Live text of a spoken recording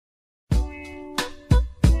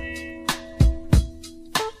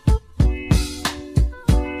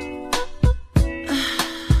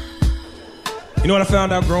You know what I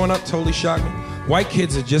found out growing up? Totally shocked me. White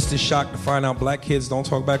kids are just as shocked to find out black kids don't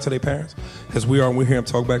talk back to their parents as we are when we hear them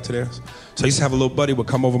talk back to theirs. So I used to have a little buddy would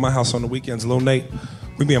come over my house on the weekends, little Nate.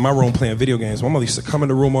 We'd be in my room playing video games. My mother used to come in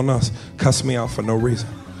the room on us, cuss me out for no reason.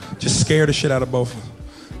 Just scare the shit out of both of us.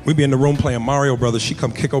 We'd be in the room playing Mario Brothers. She'd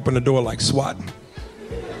come kick open the door like swatting.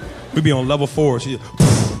 We'd be on level 4. She'd,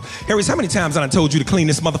 Harris, how many times I done told you to clean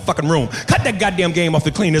this motherfucking room? Cut that goddamn game off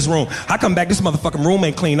to clean this room. I come back, this motherfucking room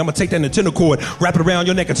ain't clean. I'm gonna take that Nintendo cord, wrap it around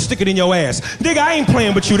your neck, and stick it in your ass. Nigga, I ain't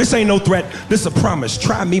playing with you. This ain't no threat. This is a promise.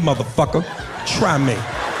 Try me, motherfucker. Try me.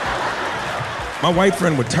 My white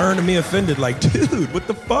friend would turn to me offended like, dude, what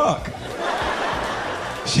the fuck?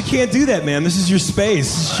 She can't do that, man. This is your space.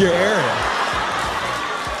 This is your area.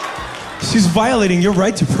 She's violating your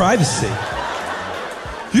right to privacy.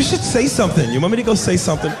 You should say something. You want me to go say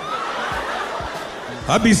something?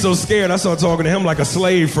 I'd be so scared. I started talking to him like a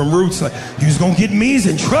slave from Roots. Like, you was gonna get me's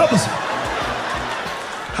in trouble.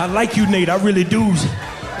 I like you, Nate. I really do.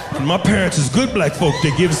 And my parents is good black folk.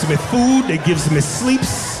 They gives me food. They gives me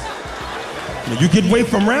sleeps. You get away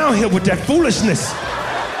from around here with that foolishness.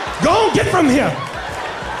 Go on, get from here.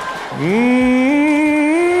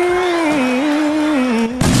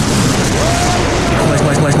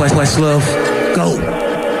 Questlove, go.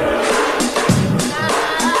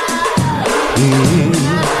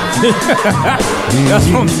 That's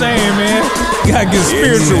what I'm saying, man. You gotta get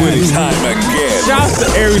spiritual with it. Time again. Shouts to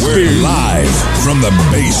Aries We're Spirit. live from the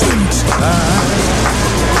basement.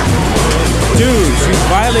 Dude, she's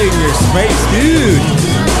violating your space, dude.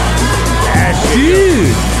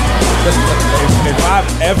 Dude. If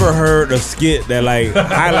I've ever heard a skit that like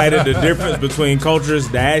highlighted the difference between cultures,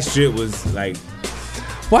 that shit was like.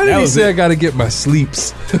 Why did he say I gotta get my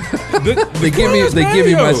sleeps? They give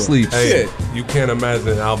me my sleeps. Hey, you can't imagine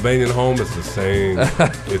an Albanian home. It's the same.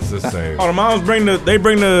 It's the same. Oh, the moms bring the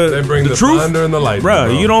truth thunder and the light,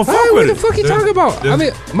 bro. You don't fuck Hey, with what the fuck you talking about? I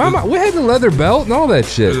mean, we had the leather belt and all that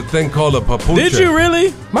shit. There's a thing called a papucha. Did you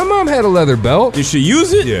really? My mom had a leather belt. Did she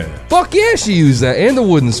use it? Yeah. Fuck yeah, she used that and the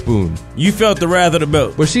wooden spoon. You felt the wrath of the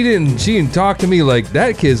belt, but she didn't talk to me like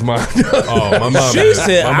that kid's mom. Oh, my mom. She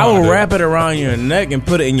said, "I will wrap it around your neck and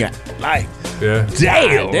put it in your like." Yeah.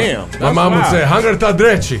 Damn. My mom would say, "Hangarta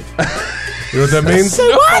drechi." You know what that means?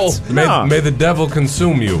 What? May the devil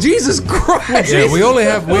consume you. Jesus Christ. Yeah, we only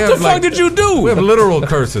have. What the fuck did you do? We have literal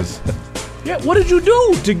curses. Yeah, what did you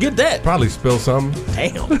do to get that? Probably spill something.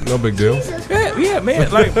 Damn. No big deal. Yeah,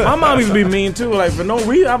 man. Like, my mom used to be mean, too. Like, for no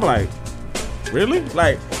reason. I'm like, really?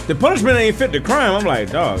 Like, the punishment ain't fit the crime. I'm like,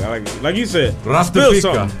 dog. Like you said, spill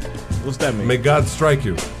something. What's that mean? May God strike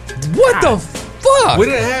you. What the fuck? We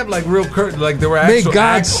didn't have, like, real curses. Like, there were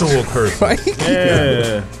actual curses.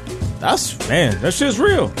 Yeah. That shit's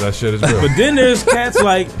real. That shit is real. But then there's cats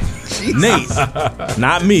like Nate,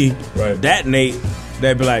 not me, right. That Nate,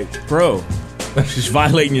 that be like, bro, she's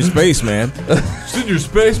violating your space, man. She's in your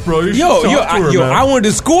space, bro. You should talk to her, man. I wanted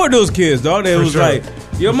to score those kids, dog. They was sure. like,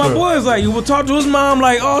 my boy is like, you will talk to his mom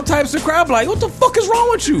like all types of crap. Like, what the fuck is wrong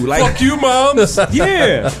with you? Like, fuck you, mom.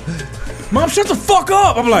 Yeah. Mom, shut the fuck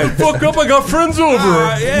up. I'm like, fuck up, I got friends over.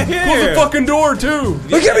 Yeah. Close the fucking door, too.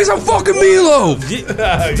 Like, give me some fucking meatloaf.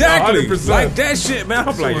 Exactly. 100%. Like that shit, man.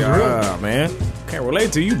 I'm like, man, can't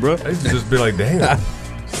relate to you, bro. I used to just be like, damn.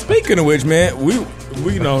 Speaking of which, man,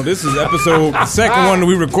 we know this is episode the second one that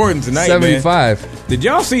we recording tonight, 75. man. Did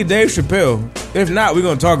y'all see Dave Chappelle? If not, we're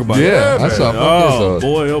gonna talk about it. Yeah, I saw. Oh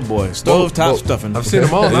boy, stovetop stuffing. I've seen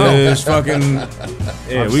them all now. It's fucking.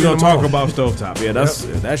 Yeah, we're gonna talk about stovetop. Yeah,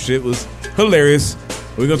 that shit was hilarious.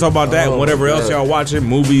 We're gonna talk about that and whatever else y'all watching,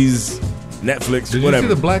 movies, Netflix, Did whatever. you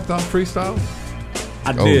see the Black Thought freestyle?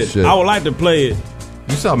 I did. Shit. I would like to play it.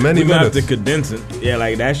 You saw many We're gonna have minutes. to condense it. Yeah,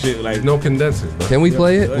 like that shit. Like No condensing. Bro. Can we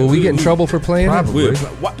play it? Will we get in trouble for playing Probably.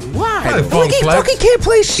 why? it? Can't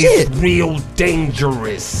play shit. Real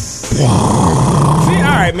dangerous. See, all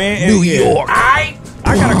right, man. New York. I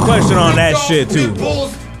got a question on that shit too.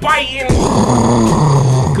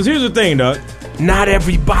 Because here's the thing, dog. Not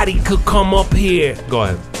everybody could come up here. Go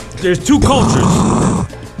ahead. There's two cultures.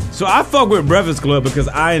 So I fuck with Breakfast Club because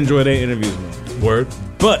I enjoy their interviews, man. Word.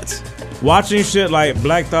 But watching shit like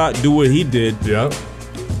Black Thought do what he did,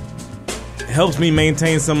 helps me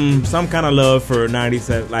maintain some kind of love for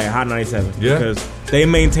 97, like Hot 97. Yeah. Because they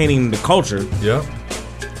maintaining the culture. Yeah.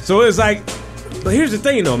 So it's like But here's the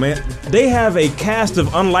thing, though, man. They have a cast of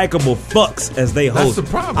unlikable fucks as they host. That's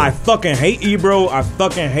the problem. I fucking hate Ebro. I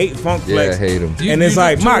fucking hate Funk Flex. Yeah, I hate him. And it's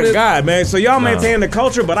like, my God, man. So y'all maintain the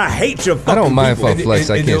culture, but I hate your fucking I don't mind people. Funk Flex.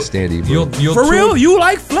 I can't stand Ebro. For real? You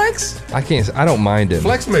like Flex? I can't. I don't mind him.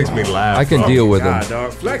 Flex makes me laugh. I can deal with him. God,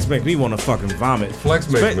 dog. Flex makes me want to fucking vomit. Flex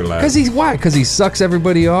makes me laugh. Because he's why? Because he sucks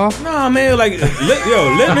everybody off. Nah, man. Like,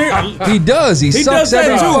 let me. He does. He sucks does that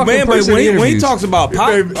every too, fucking man. But person he when he interviews. talks about pop,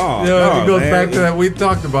 It goes back to that we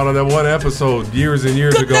talked about on that one episode years and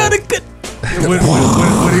years ago. When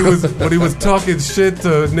he was talking shit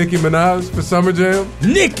to Nicki Minaj for Summer Jam.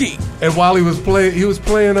 Nicki. And while he was playing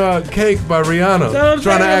Cake by Rihanna,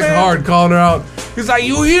 trying to act hard, calling her out. He's like,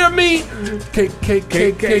 you hear me? Cake. And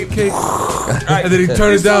then he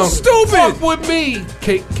turned it down. So stupid. Fuck with me.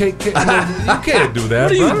 Cake. You can't do that.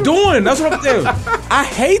 What are you doing? That's what I'm saying. I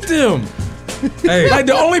hate them. Hey, Like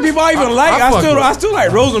the only people I even like, I still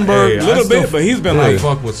like Rosenberg a little bit, but he's been I like,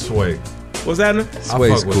 fuck with Sway. what's happening? I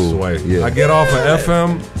Sway's fuck with cool. Sway. Yeah. I get off of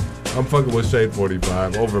FM. I'm fucking with Shade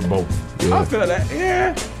 45 over both. I feel that.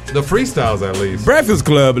 Yeah. The freestyles, at least. Breakfast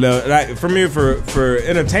Club, though, like for me, for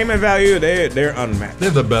entertainment value, they're unmatched.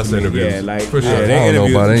 They're the best interviews. Yeah, like for sure. yeah, I they don't know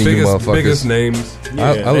interview about any of you biggest motherfuckers. names.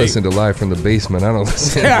 I listen to Live from the Basement. I don't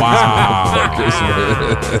listen to Wow.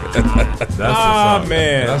 motherfuckers. That's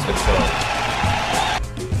man. That's what's up.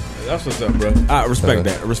 That's what's up, bro. I respect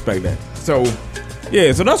that. I respect that. So,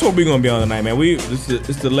 yeah, so that's what we're gonna be on tonight, man.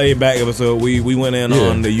 It's the laid back episode. We went in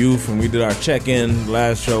on the youth and we did our check in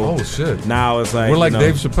last show. Oh shit! Now it's like We're like you know,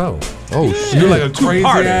 Dave Chappelle. Oh shit! You're like a crazy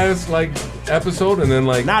Two-parter. ass like episode, and then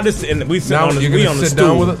like Now this and we sit Now on the you're we gonna on the sit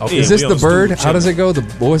down stool. with it? Okay. Is Yeah, this we the on stool bird? How chilling. does it go?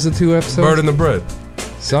 What was the 2 episodes? Bird and the Bread.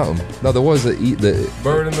 Something. No, there was the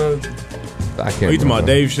Bird and the. I can't. Are you talking about remember.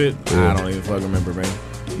 Dave shit? Yeah. I don't even fucking remember, man.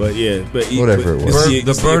 But yeah, Whatever it was. Bird,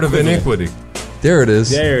 the bird of iniquity. There it is.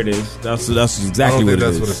 There it is. That's I exactly don't what think it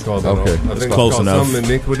that's is. what it's called. Okay. I think It's it's close called enough. some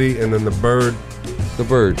iniquity, and then the bird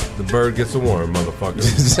gets a worm, motherfucker.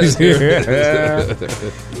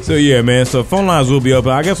 So yeah, man. So phone lines will be open.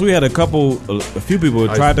 I guess we had a few people who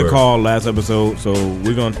tried to Iceberg. call last episode. So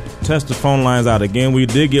we're gonna test the phone lines out again. We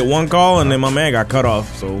did get one call, and then my man got cut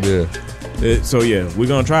off. So Yeah. we're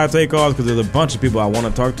gonna try to take calls because there's a bunch of people I want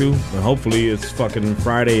to talk to, and hopefully it's fucking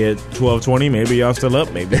Friday at 12:20. Maybe y'all still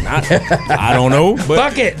up, maybe not. I don't know. But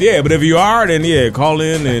Fuck it. Yeah, but if you are, then yeah, call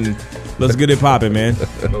in and let's get it popping, man.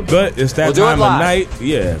 But it's that We'll do it time of live. night.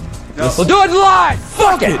 Yeah. We'll do it live.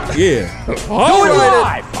 Fuck it. Yeah. Do it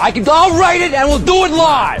live. I'll write it and we'll do it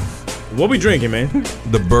live. What we drinking, man?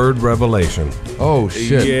 The Bird Revelation. Oh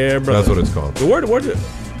shit. Yeah, bro. That's what it's called. The word.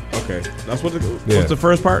 Okay, that's what. Yeah. What's the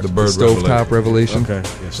first part? The Bird Stovetop Revelation. Revelation. Okay,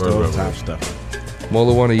 yeah, stove top Revelation. stuff.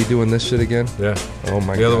 Mola One, are you doing this shit again? Yeah. Oh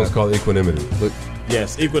my The god. other one's called Equanimity. Look,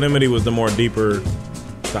 Yes, Equanimity was the more deeper.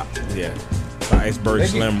 The Iceberg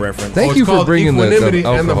Slim reference. Thank it's you for called bringing the Equanimity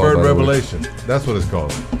and the alcohol, Bird by the way. Revelation. That's what it's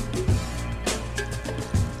called.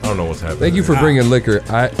 I don't know what's happening. Thank you for bringing liquor.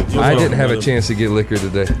 I welcome, didn't have a brother. chance to get liquor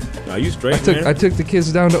today. Are you straight, I man? took the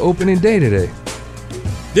kids down to opening day today.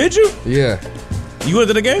 Did you? Yeah. You went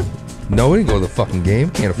to the game? No, we didn't go to the fucking game.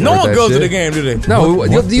 Can't afford No one that goes shit. to the game, do they? No,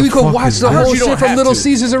 What you the go fuck watch is the that? whole You don't shit from have Little to.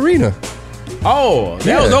 Caesars Arena. Oh, that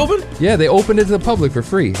Yeah. was open? Yeah, they opened it to the public for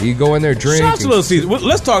free. You go in there, drink. Shout out to and- Little Caesar. Well,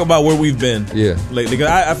 let's talk about where we've been. Yeah. Lately,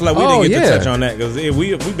 because I feel like we Oh, didn't get yeah. to touch on that because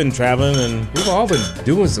we've been traveling and We've all been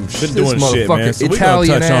doing some shit. doing This shit, motherfucker man. So we gonna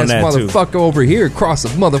Italian touch on ass that, too. motherfucker over here across the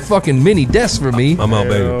motherfucking mini desk for me. I'm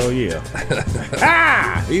Albanian. oh yeah.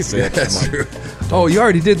 Ah, he said That's true. Oh, you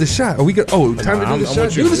already did the shot. Are we good? Oh, time to do I'm the shot.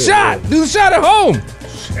 with you. Do the Yeah, shot. Do the shot at home.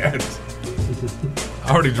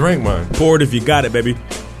 I already drank mine. Pour it if you got it, baby.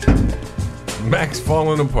 Max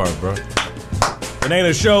falling apart, bro. It ain't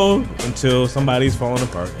a show until somebody's falling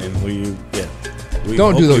apart, and we Don't do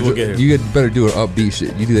hopefully those. we'll get here. You better do an upbeat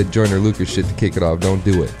shit. You do that Joyner Lucas shit to kick it off. Don't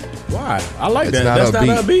do it. Why? I like It's that. not That's upbeat.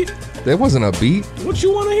 not upbeat. That wasn't upbeat. What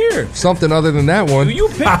you want to hear? Something other than that one. You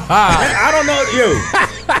pick. I don't know you.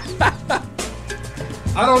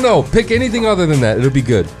 I don't know. Pick anything other than that. It'll be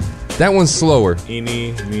good. That one's slower.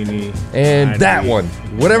 Eeny, meeny, And that one.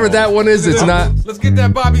 Whatever that one is, it's not. Let's get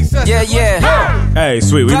that Bobby Sessions. Yeah. Hey,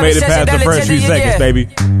 sweet. We made it past the first few seconds, baby.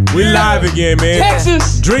 We live again, man.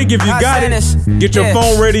 Texas. Drink if you got it. Get your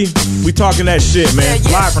phone ready. We talking that shit, man.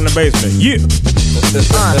 Yeah. Live from the basement. Yeah.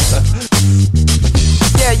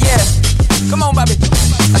 Yeah. Come on, Bobby.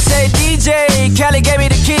 I say DJ, Kelly gave me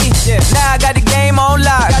the key. Now I got the game on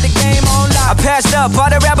lock. I passed up all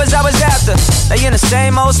the rappers I was after. They in the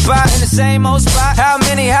same old spot. How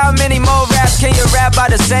many more raps can you rap by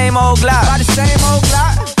the same old Glock?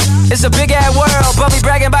 It's a big ass world, but we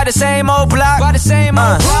bragging by the same old block. It's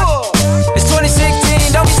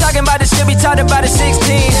 2016, don't be talking about this shit, we talked about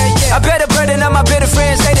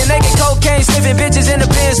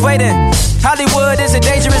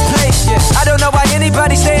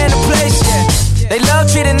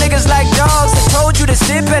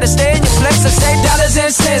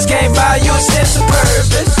buy you sense of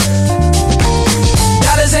purpose.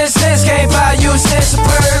 Dollars and cents can't buy you sense of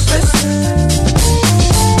purpose.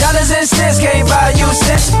 Dollars and cents can't buy you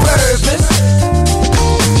sense of purpose.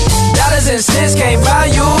 Dollars and cents can't buy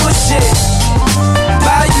you shit.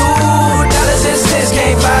 Buy you dollars and cents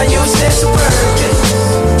can't buy you sense of purpose.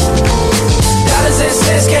 Dollars and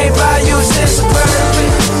cents can't buy you sense of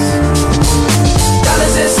purpose.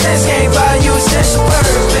 Dollars and cents can't buy you sense of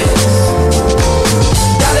purpose.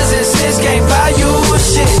 Dollars and cents can't buy you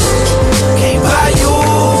shit. Can't buy you.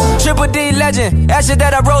 Triple D legend, ashes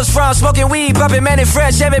that I rose from, smoking weed, pumping man and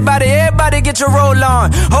fresh. Everybody get your roll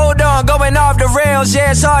on. Hold on, going off the rails.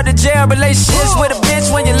 Yeah, it's hard to jail. Relationships with a bitch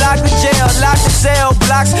when you lock the jail. Lock the cell,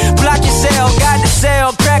 blocks, block your cell. Got the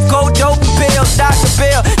cell, crack, cold, dope, and pills. Dr.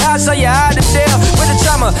 Bill, I'll show you how to deal with the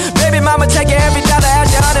trauma. Baby mama taking every dollar as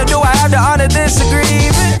your honor. Do I have to honor this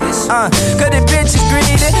agreement? Cause the bitch is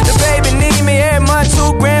greedy. The baby need me every month.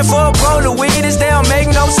 $2 grand for a bowl of weed. This don't make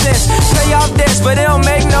no sense. Pay off debts, but it don't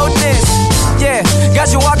make no sense. Yeah,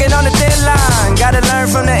 got you walking on the thin line. Gotta learn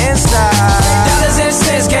from the inside. Dollars and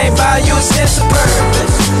cents can't buy you sense of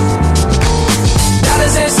purpose.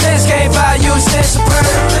 Dollars and cents can't buy you sense of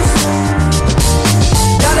purpose.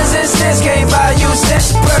 Dollars and cents can't buy you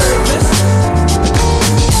sense of purpose.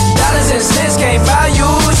 Dollars and cents can't buy you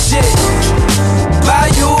shit. Buy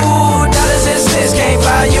you dollars and cents can't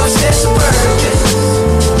buy you sense of purpose.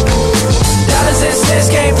 Dollars and cents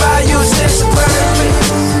can't buy you sense of purpose.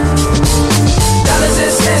 Dollars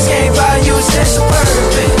and cents can't buy you sense of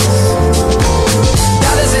purpose.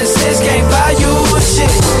 Dollars and cents can't buy you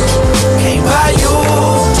shit. Can't buy you.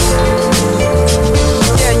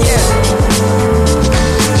 Yeah, yeah.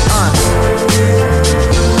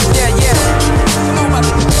 Yeah, yeah. Come on,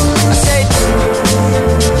 baby. I say,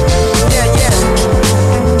 yeah, yeah.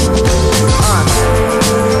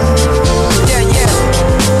 Yeah, yeah.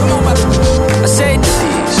 Come on, baby. I say,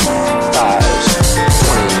 these 5s,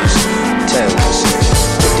 20s, 10s.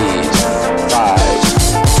 5s,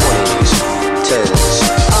 20s, 10s.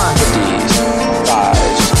 50s, 5s,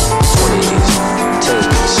 20s, 10s.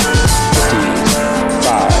 50s,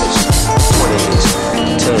 5s, 20s,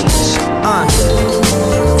 10s.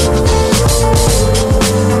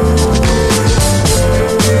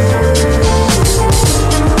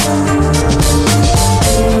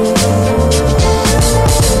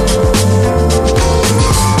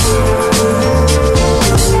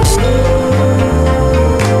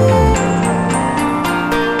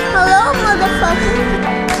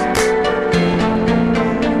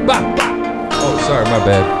 Sorry, my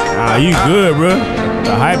bad. Ah, you good, bro.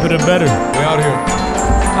 The hyper, the better. We out here.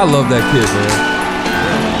 I love that kid, man.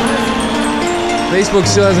 Facebook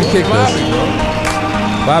still hasn't kicked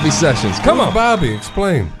us. Bobby Sessions. Come Who's on. Bobby,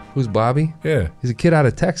 explain. Who's Bobby? Yeah. He's a kid out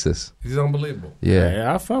of Texas. He's unbelievable. Yeah.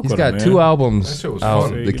 Yeah, I fuck He's with got him, 2 man. albums That shit was out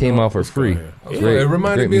fun. that came out for free. It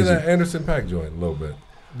reminded me of music. that Anderson .Paak joint a little bit.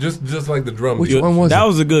 Just like the drum. Which beat. one was That it?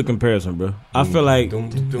 was a good comparison, bro. I feel like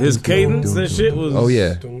his cadence and shit was Oh,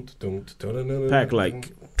 yeah. Pack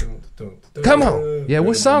like. Come on. Yeah,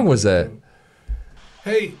 what song was that?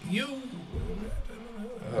 Hey, you.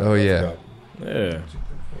 Oh, yeah. Yeah.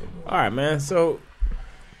 All right, man. So,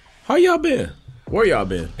 how y'all been? Where y'all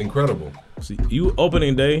been? Incredible. See, you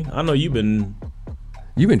opening day. I know you've been.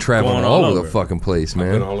 You've been traveling Going all all over over. the fucking place, I've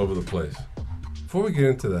been man. all over the place. Before we get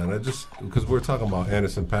into that, I just because we're talking about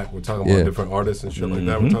Anderson .Paak, we're talking Yeah. about different artists and shit like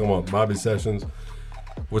that. We're talking about Bobby Sessions.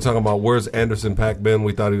 We're talking about where's Anderson .Paak been?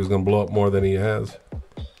 We thought he was going to blow up more than he has.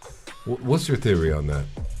 What's your theory on that?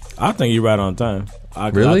 I think you're right on time.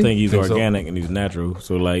 Really? I think he's Think so? organic and he's natural.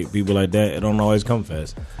 So like people like that, it don't always come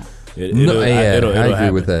fast. I agree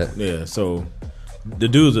with that. Yeah. So the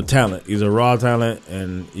dude's a talent. He's a raw talent,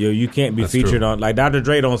 and you can't be That's featured true. on. Like Dr.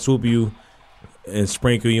 Dre don't swoop you and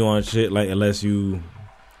sprinkle you on shit like unless you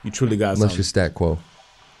truly got Unless something. you're Stat Quo.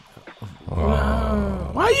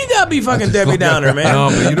 Why you gotta be fucking Debbie Downer, man? No,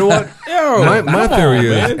 but you know what? Yo, my come theory on,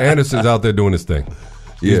 is man. Anderson's out there doing his thing.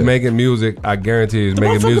 He's Yeah. making music. I guarantee he's The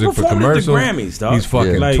making motherfucker music for performed at the commercials. Grammys, dog. He's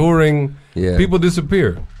fucking Yeah. Like- touring. Yeah. People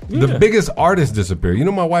disappear. The biggest artists disappear. You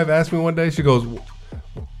know, my wife asked me one day. She goes,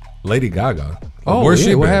 "Lady Gaga. Oh, where's yeah,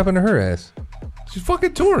 she what been? happened to her ass? She's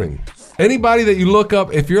fucking touring. Anybody that you look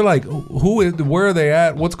up, if you're like, who is? Where are they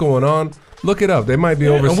at? What's going on? Look it up. They might be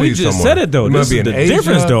overseas And we just somewhere. said it though. They might This be is in the Asia.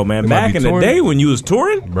 difference though, man. They might Back be in the touring. day when you was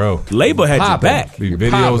touring, Bro. label had your Poppin'. back. Be videos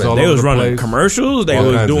Poppin'. all They over was the running place. commercials. They All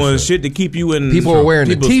was kinds of doing shit. shit to keep you in. People were wearing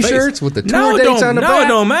the people's T-shirts face. with the Now tour it dates don't- on the now back. it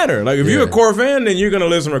don't matter. Like if you're a Yeah. core fan, then you're gonna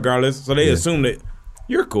listen regardless. So they Yeah. assume that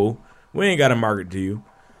you're cool. We ain't got to market to you.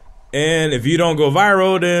 And if you don't go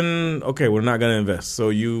viral, then okay, we're not gonna invest. So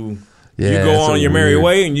you You go on your merry weird.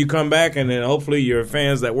 way, and you come back, and then hopefully your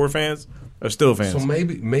fans that were fans are still fans. So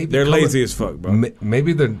maybe they're lazy as fuck, bro.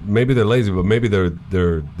 Maybe they're lazy, but maybe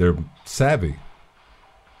they're savvy.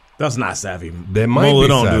 That's not savvy. They might Mola be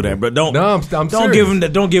don't savvy. do that, but don't. No, I'm don't serious. give them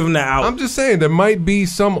that. Don't give them that out. I'm just saying there might be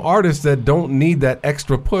some artists that don't need that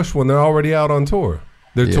extra push when they're already out on tour.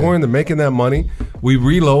 They're touring, they're making that money. We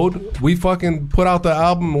reload. We fucking put out the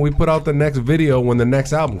album and we put out the next video when the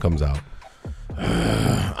next album comes out.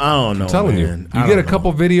 I don't know. I'm telling man. you get a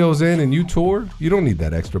couple videos in and you tour, you don't need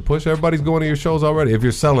that extra push. Everybody's going to your shows already. If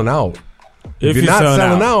you're selling out. If you're not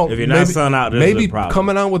selling out, if you're not selling out, there's maybe a problem.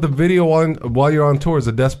 coming out with a video while you're on tour is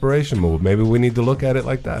a desperation move. Maybe we need to look at it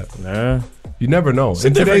like that. Yeah. You never know. It's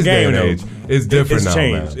in a different today's day game, and age, it's different it's now,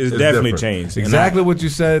 changed. man. It's definitely different. changed. Exactly what you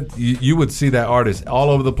said. You would see that artist all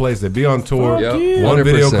over the place. They'd be on tour. Yep. yeah. One 100%.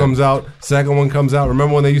 video comes out, second one comes out.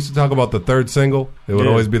 Remember when they used to talk about the third single? It would Yeah.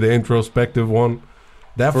 always be the introspective one.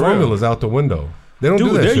 That For formula's out the window. They don't do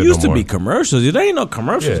Dude, that there shit used no to more. be commercials. There ain't no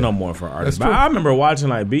commercials Yeah. no more for artists. That's But true. I remember watching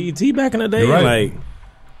like BET back in the day. You're right. Like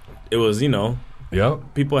it was,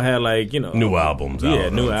 Yep. people had like New albums. Yeah,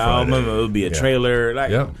 out new on album. Friday. It would be a Yeah. trailer.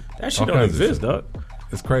 Like Yep. that shit All don't kinds of exist, shit. dog.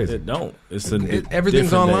 It's crazy. It don't. It's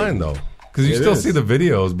Everything's different online day. though, because you It still is. see the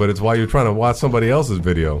videos, but it's while you're trying to watch somebody else's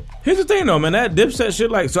video. Here's the thing though, man. That Dipset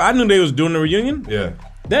shit, like, so I knew they was doing the reunion. Yeah,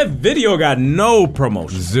 That video got no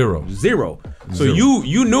promotion. zero. So Zero.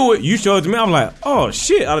 you knew it. You showed it to me. I'm like, oh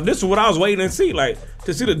shit! This is what I was waiting to see. Like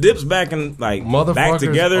to see the Dips back and like Motherfuckers back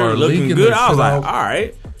together, are looking leaking good. their I was shit like, out. all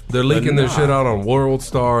right. They're leaking But their nah. shit out on World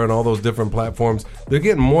Star and all those different platforms. They're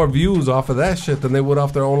getting more views off of that shit than they would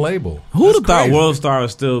off their own label. Who'd have That's thought crazy. World Star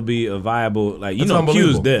would still be a viable? Like That's Q's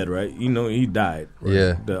unbelievable. dead, right? He died. Right?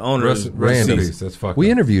 Yeah. The owner Rest is in Randy. peace. That's fucked We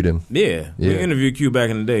up. interviewed him. Yeah, we Yeah. interviewed Q back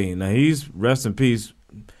in the day. Now he's rest in peace,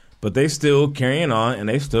 but they still carrying on and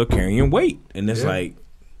they still carrying weight. And it's Yeah. like,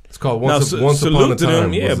 It's called Now, Once salute Upon a to them,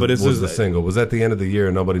 Time. yeah, was, but it's was just the like- single. It was at the end of the year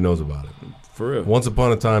and nobody knows about it. for real. Once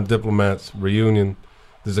Upon a Time, Diplomats, Reunion.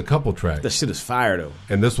 There's a couple tracks, That shit is fire though.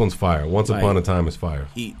 and this one's fire. Once Like- Upon a Time is fire.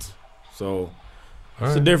 Heat. So All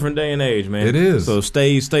it's a right. different day and age, man. It is. So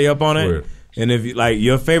stay up on it. Weird. And if you like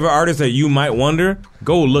your favorite artist that you might wonder,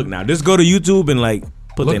 go look now. Just go to YouTube and like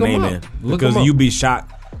put Look their 'em name up. in Look because 'em up. you be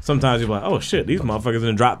shocked. Sometimes you're like, oh shit, these motherfuckers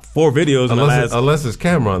done dropped 4 videos in the last. Unless it's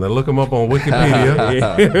Cameron, then look him up on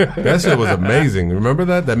Wikipedia. That shit was amazing. Remember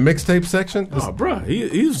that mixtape section? Oh, bro,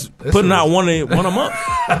 he's putting out one a month.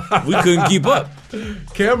 We couldn't keep up.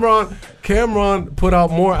 Cameron put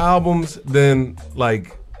out more albums than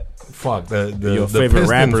like fuck the Your the favorite Pistons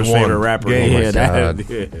rapper's won favorite rapper. game. Yeah, God. that.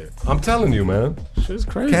 Yeah. I'm telling you, man. Shit's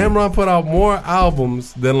crazy. Cameron put out more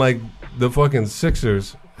albums than like the fucking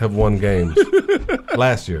Sixers have won games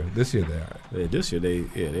last year. This year they are Yeah, this year they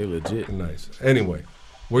legit. nice. Anyway,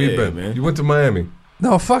 where you Yeah, been? man. You went to Miami.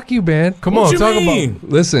 No, fuck you, man. Come What on, you talk mean? about.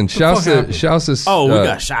 Listen, shouts fuck happened? to Oh, we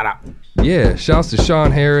got shout out. shouts to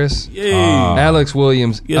Sean Harris, Yay. Alex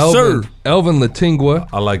Williams, Yes, Elvin, sir. Elvin Latingua.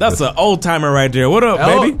 I like That's this. an old timer right there. What up,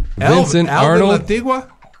 baby? Vincent Alvin Arnold. Latigua?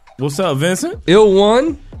 What's up, Vincent? Il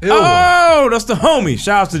One, Oh, that's the homie.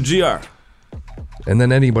 Shouts to GR. and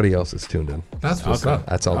then anybody else that's tuned in. That's what's Okay. up.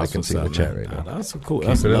 That's all I That's can what's see in the up, chat man. right now. That's cool.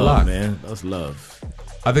 That's Keeping it love, locked. man. That's love.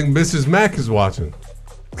 I think Mrs. Mack is watching.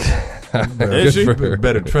 Is she?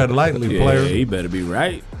 Better tread lightly, Yeah, player. he better be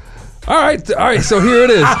right. All right. So here it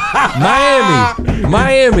is,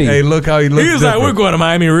 Miami. Hey, look how he looks. He was like, "We're going to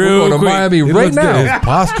Miami real Going to quick." Miami He right looks good. now. His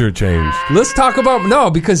posture changed. Let's talk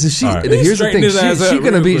about because she. All right. Here's the Straighten thing. his ass up She's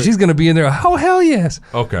gonna real be. quick. She's gonna be in there. Oh hell yes.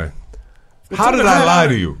 Okay. How did I lie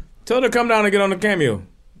to you? Tell her to come down and get on the cameo.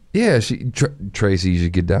 Yeah. Tracy, you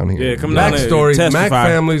should get down here. Yeah, come down. Backstory: Testify. Mac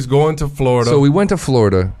family's going to Florida, So we went to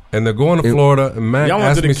Florida. and they're going to Florida. And Mac Y'all went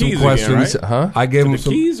asked to the me some Keys again, questions. right? Huh? I gave To him the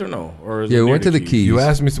some. Keys or no? Or is it Yeah, we near went to the Keys. You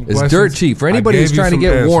asked me some It's questions. dirt cheap for I anybody gave who's you trying to some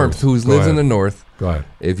get answers. warmth. Who Go lives in the ahead. north? Go ahead.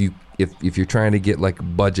 If you're trying to get like a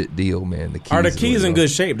budget deal, man, the Keys. Are the is Keys where in to go.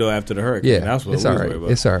 good shape though after the hurricane? Yeah, That's what it's we all was right. worried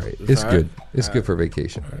about. It's all right. It's all good. right? It's good for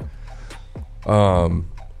vacation.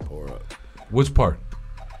 Which part?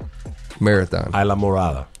 Marathon. A la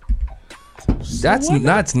Morada.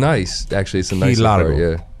 That's nice. Actually, it's a nice Largo. part.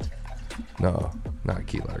 Yeah. No, not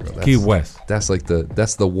Key Largo. That's, Key West. That's like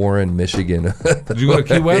the Warren, Michigan. Did you go to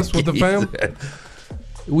Key West with the fam?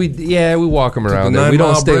 We walk them around The there. We 9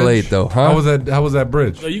 don't Mile stay Bridge? late though, huh? How was that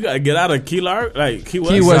bridge? So you gotta get out of Key Largo, like Key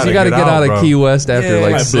West. Key West, you got to get out of bro. Key West after Yeah.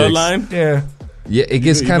 like like 6. Bloodline. Yeah. Yeah, it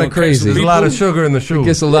gets You kind gonna of catch crazy. There's a lot of sugar in the shoe. It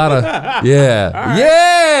gets a lot of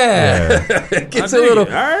yeah. It gets a little. All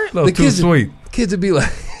right. a little The too kids, sweet. kids would be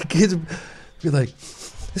like,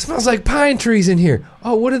 it smells like pine trees in here.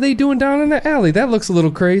 Oh, what are they doing down in the alley? That looks a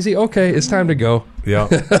little crazy. Okay, it's time to go. Yeah,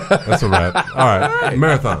 that's a wrap. All right,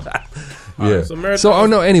 marathon.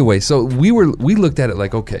 Yeah. Anyway, so we looked at it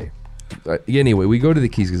like, okay. Anyway, we go to the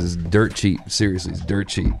Keys because it's dirt cheap. Seriously, it's dirt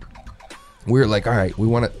cheap. We're like, all right, we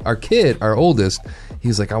want to. Our kid, our oldest,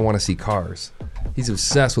 he's like, I want to see cars. He's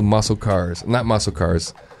obsessed with muscle cars, not muscle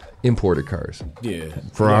cars, imported cars. Yeah,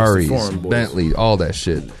 Ferraris, Bentley, all that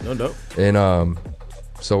shit. No doubt. And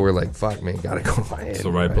so we're like, fuck, man, gotta go to Miami. It's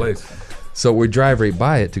the right place. So we drive right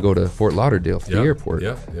by it to go to Fort Lauderdale, the airport.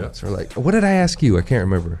 Yeah. So we're like, what did I ask you? I can't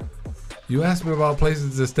remember. You asked me about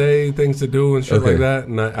places to stay, things to do, and shit like that,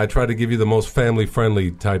 and I tried to give you the most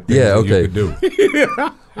family-friendly type things that you could do.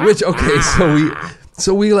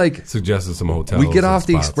 So we like suggested some hotels. We get off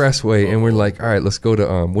the spots. expressway and we're like, all right, let's go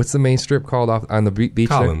to what's the main strip called off on the beach?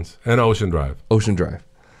 Collins and Ocean Drive. Ocean Drive.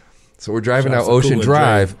 So we're driving out Ocean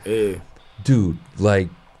Drive, dude. Like,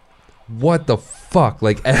 what the fuck?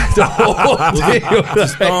 Like, the whole thing.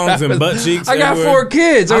 Thongs and butt cheeks. I got 4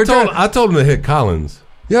 kids. I told him to hit Collins.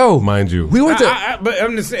 Yo, mind you, we went to. But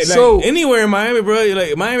I'm just saying, like, anywhere in Miami, bro.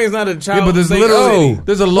 Like, Miami is not a child. Yeah, but there's literally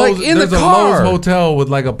there's a Lowe's, like in there's the a car. Lowe's hotel with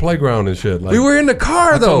like a playground and shit. Like, we were in the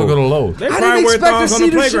car though. I told him to go to Lowe's. They probably wear thongs on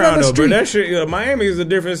the playground though, but that shit, Miami is a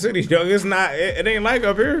different city, yo. It's not. It ain't like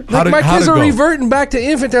up here. Like my kids are reverting back to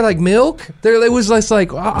infant. They're like milk. It was just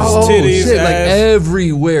like titties, shit, like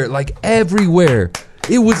everywhere.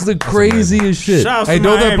 It was the craziest shit. Hey,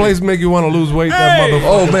 don't that place make you want to lose weight? That motherfucker.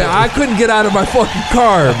 Oh man, I couldn't get out of my fucking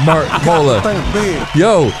car, Mola.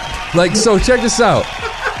 Yo, like, so check this out.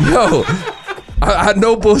 Yo, I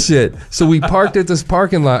no bullshit. So we parked at this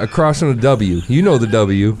parking lot across from the W. You know the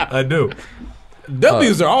W. I do.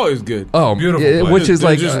 W's are always good. Oh, beautiful. Which is They're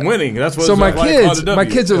like just winning. That's what. So my like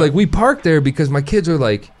kids are like, we parked there because my kids are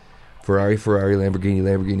like, Ferrari,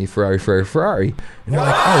 Lamborghini, Ferrari, and they're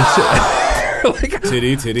like, oh shit. Like,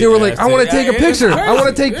 titty. They were like, I want to take a picture. I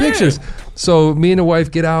want to take pictures. So me and the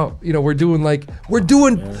wife get out. You know, we're doing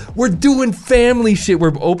family shit.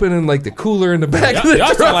 We're opening like the cooler in the back of the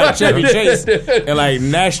y'all truck. sound like Chevy Chase and like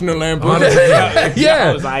National Lampoon.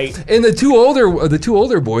 Yeah. Like, and the two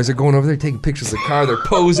older boys are going over there taking pictures of the car. They're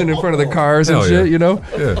posing in front of the cars and shit. You know.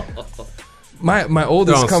 Yeah. My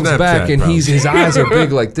oldest comes Snapchat, back and bro. his eyes are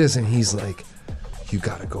big like this, and he's like, "You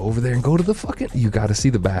gotta go over there and go to the fucking. You gotta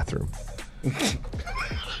see the bathroom."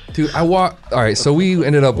 Dude, all right, so we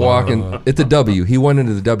ended up walking at the W. He went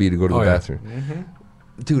into the W to go to the bathroom. Mm-hmm.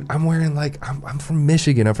 Dude, I'm wearing I'm from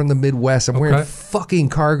Michigan. I'm from the Midwest. I'm wearing fucking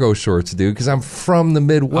cargo shorts, dude, because I'm from the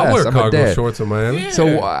Midwest. I wear I'm cargo shorts in Miami. Yeah.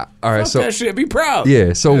 So, all right, so that shit, be proud.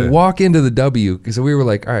 Yeah, so walk into the W, because we were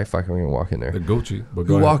like, all right, fuck, we're gonna walk in there. The Gucci. But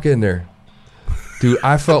we walk in there. Dude,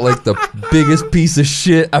 I felt like the biggest piece of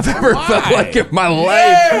shit I've ever felt like in my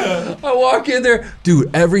life. I walk in there.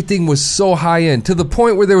 Dude, everything was so high end to the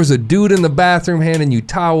point where there was a dude in the bathroom handing you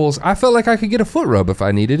towels. I felt like I could get a foot rub if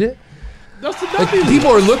I needed it. That's the W. Like,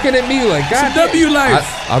 people are looking at me like, God, W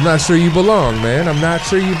life. I'm not sure you belong, man. I'm not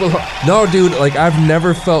sure you belong. No, dude, like, I've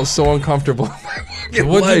never felt so uncomfortable in my fucking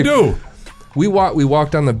life. What'd you do? We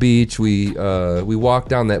walked on the beach. We walked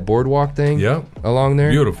down that boardwalk thing. Yeah. Along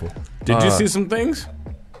there. Beautiful. Did you see some things?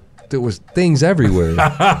 There was things everywhere.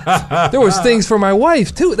 There was things for my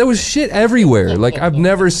wife too. There was shit everywhere. Like, I've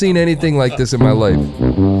never seen anything like this in my life.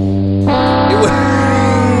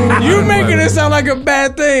 You're making it sound like a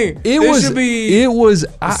bad thing. It was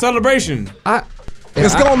a celebration.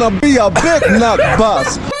 It's gonna be a big nut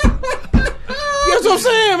bust. That's what I'm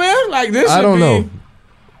saying, man. Like, this. I don't know.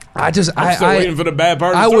 I'm still waiting for the bad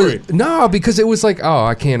part of the story. No, because it was like, oh,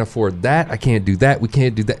 I can't afford that. I can't do that. We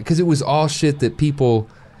can't do that. Because it was all shit that people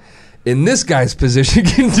in this guy's position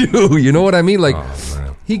can do. You know what I mean? Like,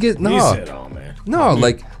 he said, oh, man.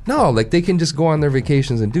 Like they can just go on their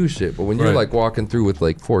vacations and do shit. But when you're like walking through with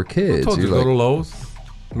like 4 kids, I told you you're go like, to Lowe's,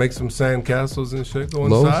 make some sand castles and shit, go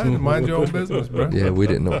inside and mind your own business, bro. Yeah, we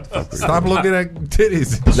didn't know what the fuck we were Stop doing. looking at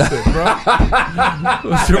titties and shit, bro.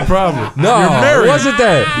 What's your problem? No, you're married. It wasn't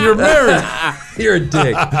that. You're married. You're a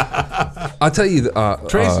dick. I'll tell you,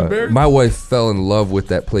 my wife fell in love with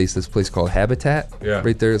this place called Habitat. Yeah.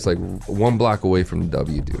 Right there. It's like 1 block away from the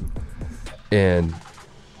W, dude. And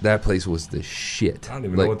that place was the shit. I don't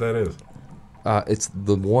even know what that is. It's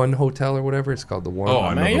the One Hotel or whatever. It's called the One.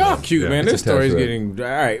 Oh, man, y'all cute, man. This story's getting... All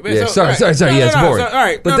right. Man, yeah, sorry. Yeah, it's boring. All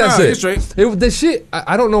right. But that's it. The shit,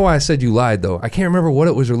 I don't know why I said you lied, though. I can't remember what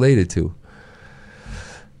it was related to.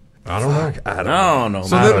 I don't know. I don't know.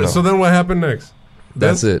 So then what happened next?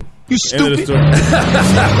 That's it. You stupid.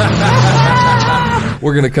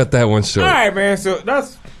 We're going to cut that one short. All right, man. So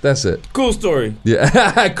that's it. Cool story.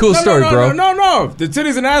 Yeah. Cool story, bro. No. The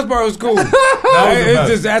titties and ass bar was cool. Wait.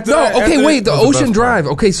 The Ocean Drive.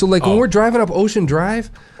 Okay, so like when we're driving up Ocean Drive,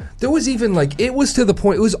 there was even like, it was to the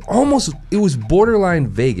point, it was borderline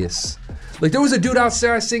Vegas. Like there was a dude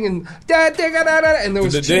outside singing, and there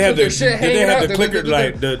was Did they have their shit hanging they have out. the clicker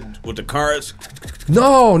like with the cards?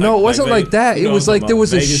 No, it wasn't like like that. It was like there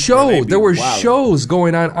was a Vegas, show. There were wild. shows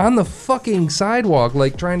going on the fucking sidewalk,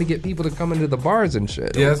 like trying to get people to come into the bars and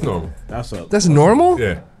shit. Yeah, that's normal. That's normal.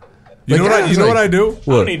 Yeah. You know what I do?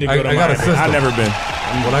 I need to go to I got a Miami. system. I've never been.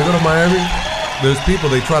 When I go to Miami, there's people,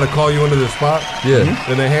 they try to call you into their spot. Yeah.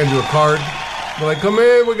 And they hand you a card. They're like, come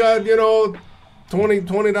in, we got,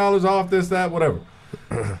 $20 off this, that, whatever.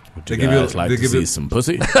 They give you like to see some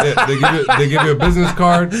pussy. Yeah, they give you a business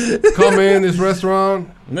card. Come in this restaurant.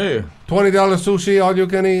 Yeah. $20 sushi, all you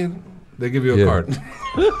can eat. They give you a card.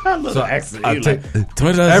 So I take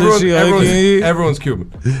everyone's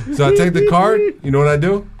Cuban. So I take the card. You know what I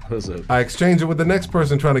do? What's up? I exchange it with the next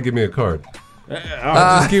person trying to give me a card.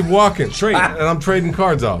 I just keep walking, and I'm trading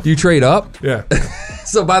cards off. You trade up? Yeah.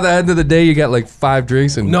 So by the end of the day, you got like 5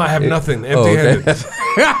 drinks and No, I have nothing. Empty-handed.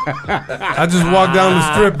 I just walk down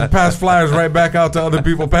the strip and pass flyers right back out to other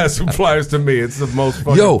people passing flyers to me. It's the most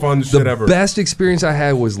fucking fun shit ever. The best experience I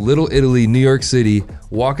had was Little Italy, New York City,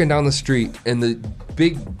 walking down the street, and the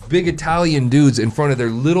big Italian dudes in front of their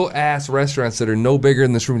little ass restaurants that are no bigger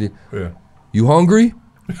than this room. Yeah. You hungry?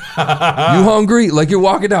 You hungry? Like you're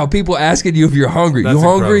walking down, people asking you if you're hungry. That's you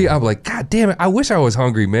hungry? incredible. I'm like, God damn it! I wish I was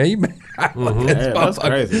hungry, man. That's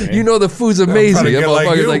crazy, man. You know the food's amazing. I'm That trying to get like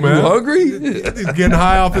motherfucker's you, like, man. you hungry? He's getting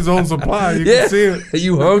high off his own supply. You can see it.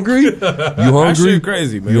 You hungry? You That hungry? shit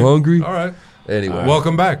crazy, man. You hungry? All right. Anyway,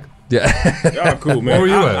 Welcome back. yeah. Y'all cool, man. Where were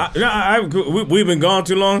you at? I'm cool. We've been gone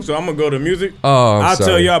too long, so I'm gonna go to music. Oh, I'm I'll tell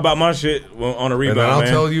sorry. y'all about my shit on a rebound, And I'll man.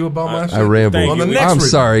 tell you about my shit. I rambled. Thank On you. the next I'm review.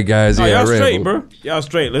 sorry, guys. No, Yeah, y'all I straight, rambled. bro. Y'all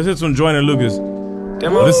straight. Let's hit some Joyner and Lucas.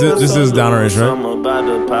 This is Downer-ish,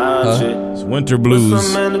 right? It's Winter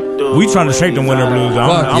Blues. We trying to shake them Winter Blues.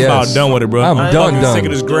 I'm yes. about done with it, bro. I'm done. Sick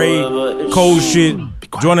of this gray, cold shit.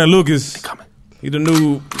 Joyner and Lucas. He the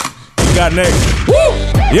new. He got next. Woo!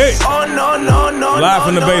 Yeah. Oh no no no. Live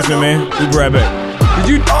from the basement, man. We be right back. Did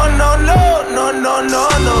you? Oh no no no no no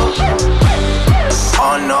no.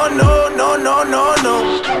 Oh no no no no no no.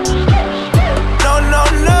 No no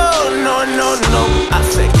no no no no. I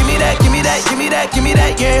said, give me that, give me that, give me that, give me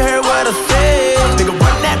that. You ain't heard what I said. Nigga,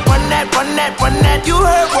 run that, run that, run that, run that. You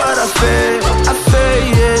heard what I said. I said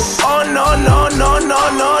yes. Oh no no no no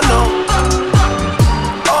no no.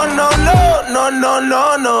 Oh no no no no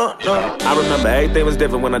no no. I remember everything was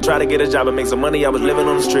different when I tried to get a job and make some money. I was living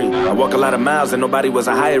on the street. I walk a lot of miles and nobody was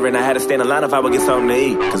hiring. I had to stand in line if I would get something to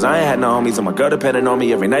eat. Cause I ain't had no homies and my girl depended on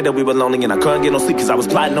me every night that we were lonely and I couldn't get no sleep cause I was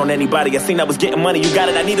plotting on anybody. I seen I was getting money. You got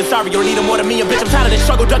it. I need it. Sorry, you don't need it more than me. And bitch, I'm tired of this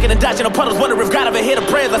struggle, ducking and dodging the puddles. Wonder if God ever hear the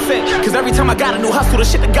prayers I sent. Cause every time I got a new hustle, the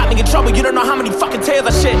shit that got me in trouble. You don't know how many fucking tears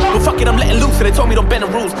I shed. Well, fuck it, I'm letting loose. So they told me don't bend the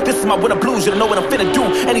rules. This is my winter blues. You don't know what I'm finna do.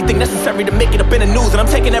 Anything necessary to make it up in the news. And I'm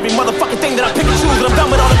taking every motherfucking thing that I pick and choose. And I'm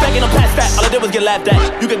done with all the begging. I'm past that. All I did was get laughed at.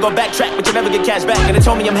 You can go backtrack, but you'll never get cash back. And they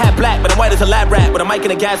told me I'm half black, but I'm white as a lab rat. With a mic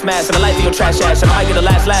and a gas mask and a life in your trash ass. And I might get the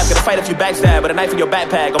last laugh. Gonna fight if you backstab. But a knife in your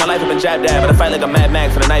backpack. All my life I've been jabbed at. But I fight like a Mad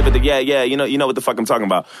Max and a knife at the yeah. You know what the fuck I'm talking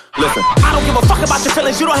about. Listen, I don't give a fuck about your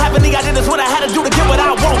feelings. You don't have any idea. That's what I had to do to get what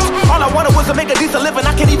I want. All I wanted was to make a decent living.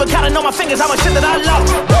 I can't even kinda know my fingers how much shit that I love.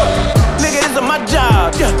 Nigga, this is my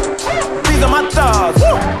job. Yeah. These are my thoughts.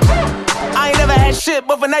 I ain't never had shit,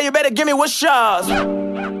 but for now you better give me what's yours.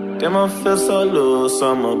 Damn, I feel so loose,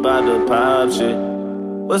 I'm about to pop shit.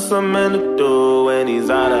 What's a man to do when he's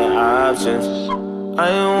out of options? I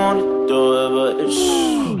ain't wanna do it, but it's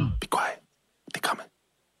be quiet, they coming.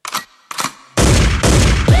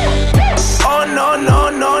 Oh no no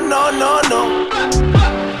no no no no.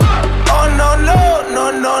 Oh no no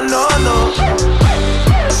no no no no.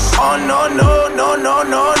 Oh no no no no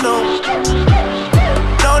no no.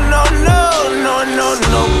 No no no no no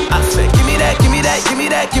no. I said, give me that, give me that, give me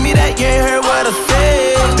that, give me that. You ain't heard what I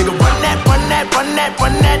said. Nigga, run that, run that, run that,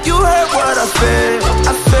 run that. You heard what I said.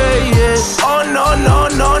 I said yes. Oh no no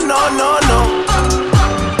no no no no.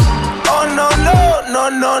 Oh no no no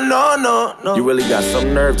no no no. You really got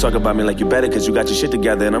some nerve talking about me like you better cause you got your shit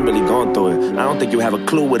together and I'm really going through it. I don't think you have a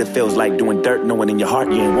clue what it feels like doing dirt knowing in your heart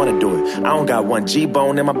you ain't wanna do it. I don't got one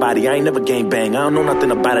G-bone in my body, I ain't never gang bang. I don't know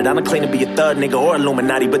nothing about it, I don't claim to be a thug nigga or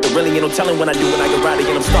Illuminati. But there really ain't no telling when I do when I get rowdy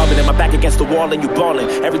and I'm starving and my back against the wall and you ballin'.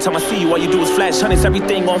 Every time I see you all you do is flash hundreds,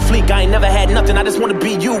 everything on fleek. I ain't never had nothing, I just wanna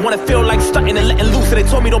be you. Wanna feel like stunting and letting loose. So they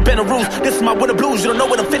told me don't bend the rules. This is my winter blues, you don't know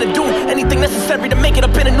what I'm finna do. Anything necessary to make it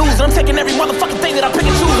up in the news. And I'm taking every motherfucking thing that I pick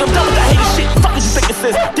and choose. I'm done with that hating shit. Fuck what you think this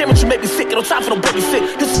is. Damn it, you make me sick. No time for no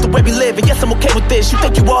babysit. This is the way we live, and yes, I'm okay with this. You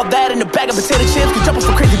think you all that in a bag of potato chips? Could jump off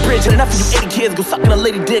some crazy bridge, and enough of you 80 kids go sucking a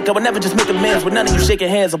lady dick. I would never just make amends with none of you shaking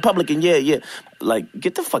hands in public. And yeah. Like,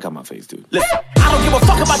 get the fuck out my face, dude. Listen, I don't give a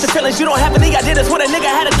fuck about your feelings. You don't have any idea. That's what a nigga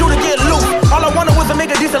had to do to get loose. All I wanted was to make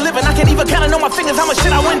a decent living. I can't even count on my fingers how much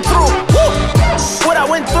shit I went through. Woo! What I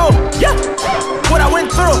went through, yeah. What I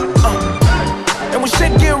went through. And when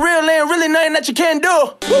shit get real, ain't really nothing that you can't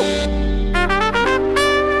do. Woo!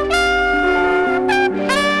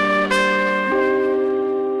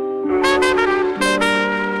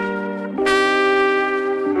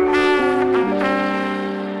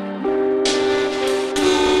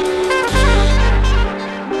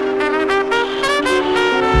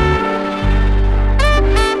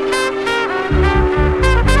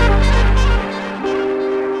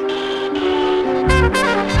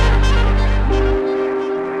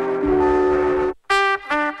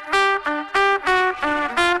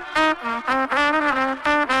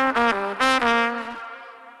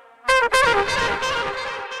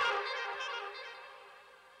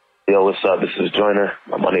 Yo, what's up? This is Joyner.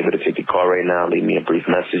 I'm unable to take your call right now. Leave me a brief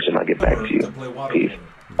message and I'll get back to you. Peace.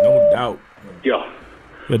 No doubt. Yo.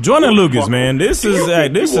 Joyner Lucas, man. This is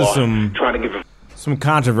some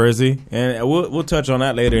controversy, and we'll touch on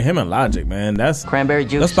that later. Him and Logic, man. That's cranberry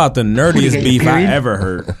juice. That's about the nerdiest beef I ever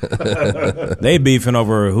heard. They beefing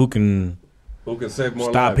over who can save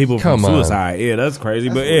more stop lives. people Come from on. suicide. Yeah, that's crazy.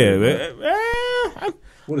 That's But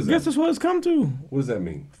What is I guess that? that's what it's come to. What does that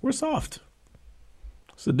mean? We're soft.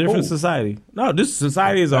 It's a different society. No, this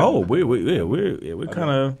society as a whole. We're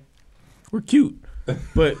cute,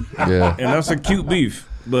 but Yeah. and that's a cute beef.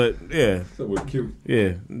 But yeah, So we're cute.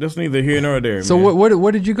 yeah, that's neither here nor there. So man.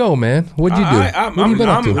 where did you go, man? What'd you do? What have you been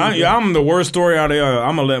up to? I'm the worst story out there.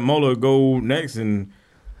 I'm gonna let Mola go next, and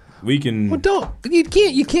we can. Well, you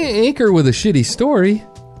can't anchor with a shitty story.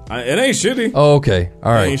 It ain't shitty. Oh, okay,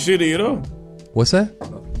 all It right. ain't shitty at all. What's that?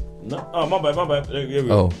 No, oh my bad. There we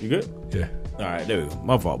go. Oh. You good? Yeah. All right, there we go.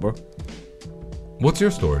 My fault, bro. What's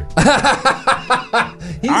your story?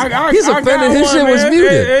 He's offended. His shit was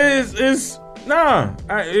muted. It's nah.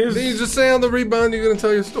 Did you just say on the rebound you're going to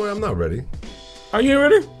tell your story? I'm not ready. Are you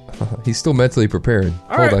ready? He's still mentally preparing.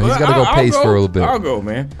 All Hold right, on, he's well, got to go I'll pace for a little bit. I'll go,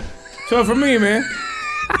 man. So for me, man,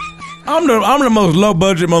 I'm the most low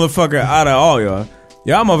budget motherfucker out of all y'all.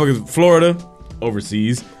 Y'all motherfuckers, Florida,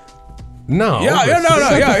 overseas. No. fuck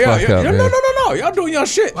up, man. No. Y'all doing y'all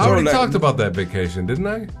shit. I already talked about that vacation, didn't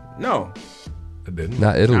I? No, I didn't.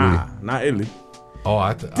 Not Italy. not Italy. Oh,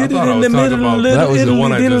 I thought Did I it in was the talking middle, about little that was the Italy,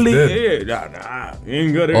 one I just Italy. did. Yeah, you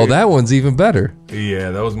ain't good. Oh, that one's even better.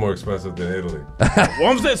 Yeah, that was more expensive than Italy.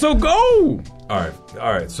 Well, I'm saying, so go. All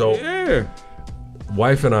right. So, Yeah.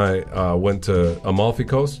 wife and I went to Amalfi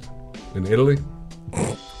Coast in Italy.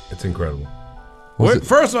 It's incredible. Was it-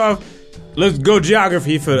 First off, let's go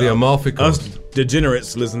geography for The Amalfi us Coast.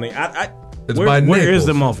 degenerates listening. It's where, by Naples. where is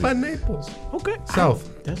the Amalfi? By Naples. Okay, South.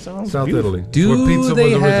 That sounds South beautiful. Italy. It's where Do pizza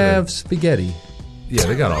they was have originated. spaghetti? Yeah,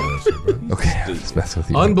 they got all that shit, bro. Okay, let's mess with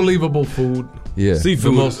you. Unbelievable food. Yeah.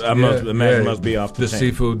 Seafood, must be off the chain.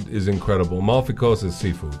 seafood is incredible. Amalfi Coast is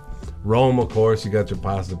seafood. Rome, of course, you got your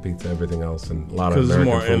pasta, pizza, everything else, and a lot of Because it's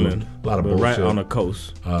American more food. inland. A lot of but bullshit. right on the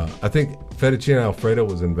coast. I think fettuccine alfredo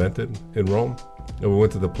was invented in Rome. And we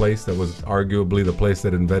went to the place that was arguably the place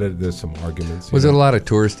that invented it. There's some arguments. Was it a lot of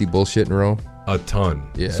touristy bullshit in Rome? A ton.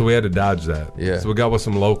 Yeah. So we had to dodge that. Yeah. So we got with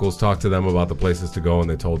some locals, talked to them about the places to go, and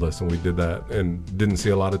they told us, and we did that, and didn't see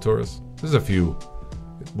a lot of tourists. There's a few.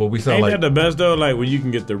 But we saw Ain't like that the best though? Like when you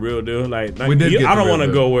can get the real deal. Like We did get I the don't real want to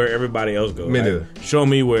deal. go where everybody else goes. Me Like, neither. show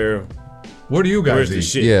me where. Where do you guys Where's the eat?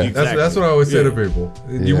 shit? Yeah. Exactly. That's what I always say Yeah. to people.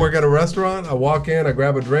 You work at a restaurant, I walk in, I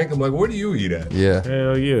grab a drink, I'm like, where do you eat at? Yeah.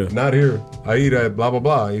 Hell yeah. Not here. I eat at blah, blah,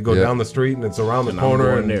 blah. You go Yeah. down the street and it's around the And I'm corner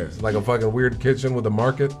going and there. it's like a fucking weird kitchen with a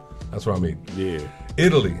market. That's where I'm eating. Yeah.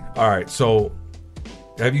 Italy. All right. So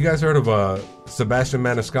have you guys heard of Sebastian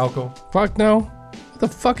Maniscalco? Fuck no. What the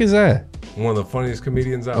fuck is that? One of the funniest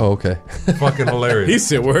comedians out. Oh, okay. Fucking hilarious. He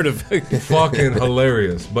said word of Fucking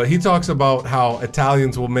hilarious. But he talks about how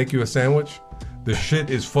Italians will make you a sandwich. The shit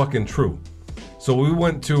is fucking true. So we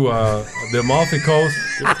went to the Amalfi Coast,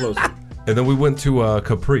 Get closer. and then we went to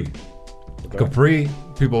Capri. Capri,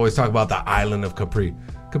 people always talk about the island of Capri.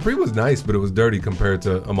 Capri was nice, but it was dirty compared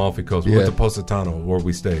to Amalfi Coast. We went to Positano, where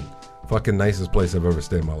we stayed. Fucking nicest place I've ever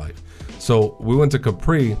stayed in my life. So we went to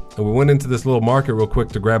Capri, and we went into this little market real quick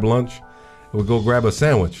to grab lunch. And we go grab a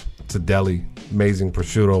sandwich. It's a deli, amazing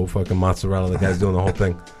prosciutto, fucking mozzarella. The guy's doing the whole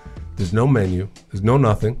thing. There's no menu. There's no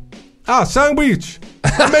nothing. Ah, sandwich.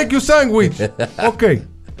 I make you sandwich. Okay.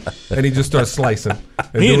 And he just starts slicing.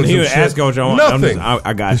 And He doing didn't some even shit. ask what you want. Nothing.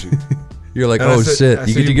 I got you. You're like, And I oh said- shit! I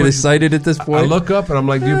You said, get put- excited at this point? I look up and I'm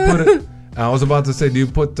like, do you put it? I was about to say, do you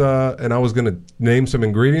put? And I was gonna name some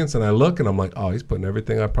ingredients, and I look and I'm like, oh, he's putting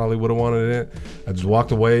everything I probably would have wanted in it. I just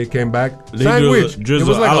walked away, came back, Did he sandwich. drizzle It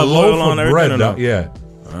was like a olive oil loaf on of everything bread. or no?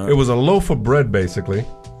 Yeah, it was a loaf of bread basically.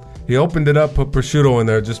 He opened it up, put prosciutto in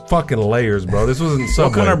there, just fucking layers, bro. This wasn't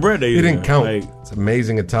Subway. kind of bread they He using? didn't count. Like- It's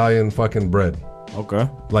amazing Italian fucking bread, Okay.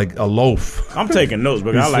 like a loaf. I'm taking notes,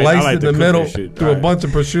 but He I like sliced to it in the cook middle, this shit. threw a bunch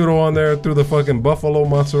of prosciutto on there, threw the fucking buffalo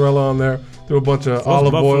mozzarella on there, threw a bunch of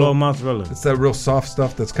olive buffalo oil. mozzarella. It's that real soft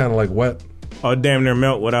stuff that's kind of like wet. Oh, damn near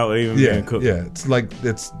melt without even being cooked. Yeah, it's like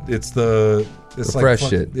it's The like fresh fuck-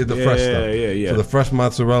 shit. The fresh stuff. Yeah. So the fresh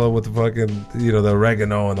mozzarella with the fucking the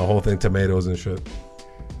oregano and the whole thing, tomatoes and shit.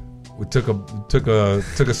 We took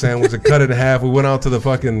a sandwich and cut it in half. We went out to the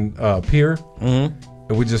fucking pier.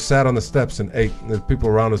 And we just sat on the steps and ate. There's people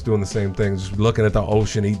around us doing the same thing, just looking at the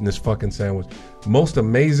ocean, eating this fucking sandwich. Most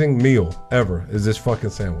amazing meal ever is this fucking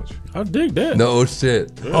sandwich. I dig that. No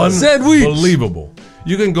shit. Sandwich. Unbelievable.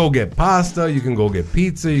 You can go get pasta, you can go get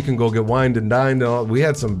pizza, you can go get wined and dined. And all. We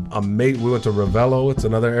had some amazing. We went to Ravello. It's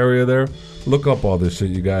another area there. Look up all this shit,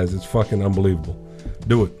 you guys. It's fucking unbelievable.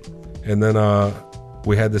 Do it. And then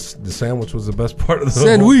we had this. The sandwich was the best part of the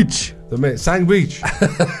Sandwich. Sandwich.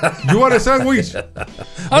 You want a sandwich?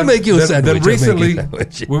 I'll make you a sandwich. Then recently, I'll make you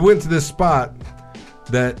a sandwich. we went to this spot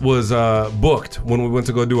that was booked when we went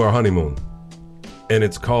to go do our honeymoon, and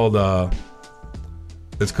it's called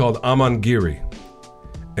Amangiri,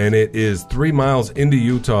 and it is 3 miles into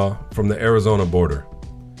Utah from the Arizona border.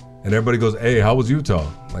 And everybody goes, "Hey, how was Utah?"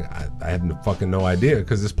 Like, I had no idea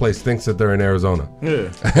because this place thinks that they're in Arizona.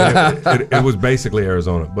 Yeah. It was basically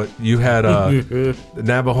Arizona, but you had the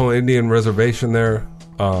Navajo Indian reservation there.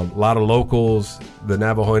 A lot of locals, the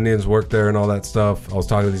Navajo Indians worked there and all that stuff. I was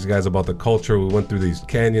talking to these guys about the culture. We went through these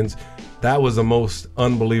canyons. That was the most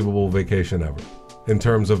unbelievable vacation ever in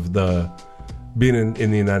terms of the being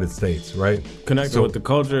in the United States, right? Connecting with the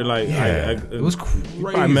culture, like it was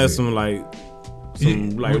crazy. I met some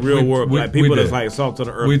real world like people that's like salt to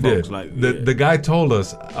the earth. We folks. did. Like The guy told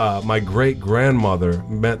us my great grandmother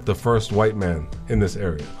met the first white man in this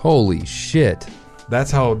area. Holy shit. That's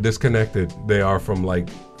how disconnected they are from like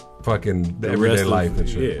fucking the everyday rest of- life and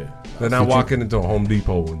shit. yeah. They're not walking into a Home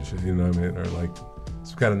Depot and shit, you know what I mean? Or like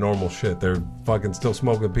some kind of normal shit. They're fucking still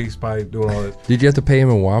smoking peace pipe, doing all this. Did you have to pay him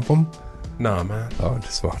and wampum? Nah, man. Oh,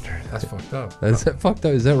 just wondering. That's fucked up. Is that fucked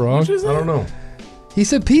up? Is that wrong? I don't know. He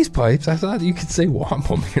said peace pipes. I thought you could say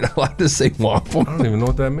wampum. You're not allowed to say wampum. I don't even know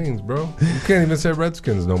what that means, bro. You can't even say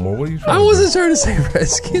Redskins no more. What are you trying I to wasn't trying to say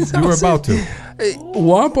Redskins. You were about to.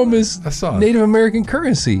 Wampum is I saw it. Native American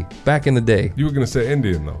currency back in the day. You were going to say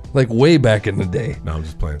Indian, though. Like way back in the day. No, I'm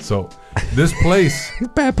just playing. So this place...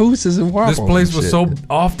 Papooses and wampum. This place and was shit. so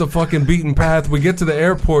off the fucking beaten path. We get to the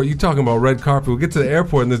airport. You talking about red carpet. We get to the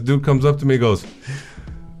airport and this dude comes up to me and goes,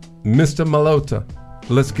 "Mr. Malota,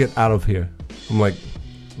 let's get out of here." I'm like,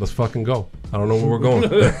 let's fucking go. I don't know where we're going.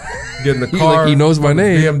 Get in the He's car. like, he knows my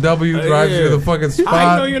name. BMW drives you to the fucking spot.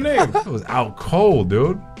 How you know your name? It was out cold,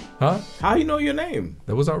 dude. Huh? How you know your name?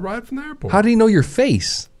 That was our ride from the airport. How do you know your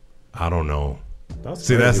face? I don't know. That's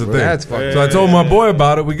See, that's the bro. thing. That's fucked So I told my boy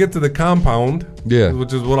about it. We get to the compound, Yeah.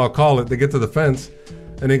 which is what I'll call it. They get to the fence,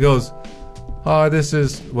 and he goes, "Oh, this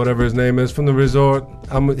is whatever his name is from the resort.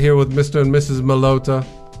 I'm here with Mr. and Mrs. Malota,"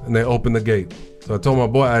 and they open the gate. So I told my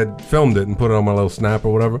boy I filmed it and put it on my little snap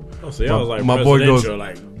or whatever. Oh, so y'all was like my boy goes, presidential,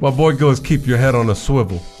 like- my boy goes, "Keep your head on a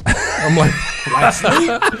swivel." I'm like,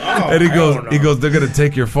 and he goes, "They're gonna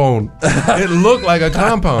take your phone." It looked like a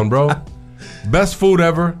compound, bro. Best food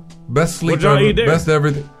ever, best sleep What'd y'all ever, eat there? best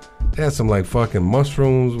everything. They had some like fucking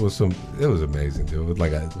mushrooms with some. It was amazing, dude. With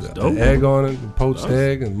like an egg on it, poached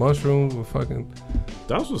egg and mushrooms with fucking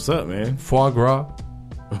That's what's up, man. foie gras.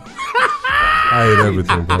 I ate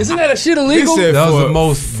everything, bro. Isn't that a shit illegal? He said That was foie- the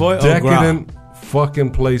most foie decadent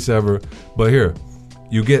fucking place ever. But here,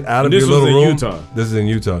 you get out of And this your little was in room. Utah. This is in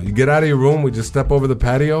Utah. You get out of your room. We just step over the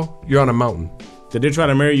patio. You're on a mountain. Did they try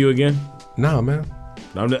to marry you again? Nah, man.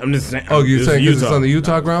 No, I'm just saying. Oh, you're this saying is because it's on the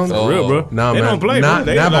Utah grounds? For real, bro. Nah, They man. don't play, bro.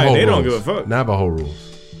 They Navajo like, they don't rules. give a fuck. Navajo rules.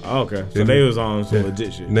 Oh, okay, so they was on some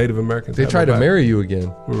legit shit. Native Americans. They have tried our to back. marry you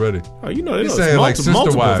again. We're ready. Oh, you know, He's there's saying like sister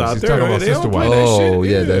multiples wives. out He's there. talking about They don't sister play wives. that shit. Oh,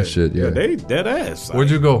 yeah, that shit, yeah. They dead ass. Like, Where'd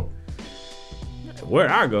you go? Where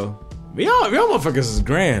I go? Y'all motherfuckers is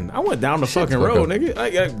grand. I went down the fucking road, nigga.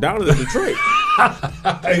 Like down to Detroit.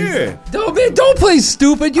 Yeah. Don't play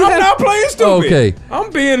stupid. I'm not playing stupid. Okay. I'm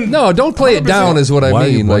being. No, don't play it down is what I Why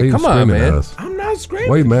mean. why Like, you come on, screaming at man. us? I'm not screaming.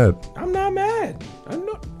 Why you mad? I'm not mad. I'm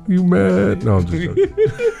not. You mad? No, I'm just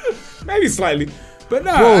joking. Maybe slightly. But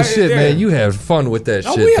nah, bullshit, man. You had fun with that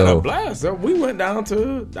shit, we had though. a blast. We went down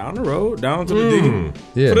the road, down to the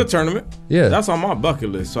D for the tournament. Yeah, that's on my bucket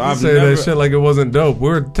list. So I I've say never, that shit like it wasn't dope. We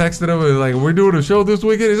were texting him like, "We're doing a show this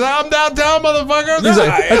weekend." He's like, "I'm downtown, motherfucker." He's like,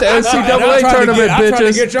 at the NCAA tournament,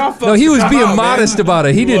 bitches. No, he was being modest about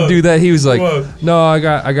it. He didn't do that. He was like, "No, I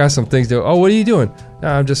got some things to do." Oh, what are you doing? No,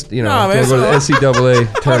 I'm just, going to go to the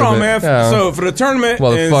NCAA tournament. Hold on, man. Yeah. So for the tournament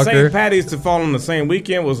and Motherfucker. St. Patty's to fall on the same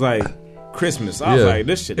weekend was like Christmas. I was like,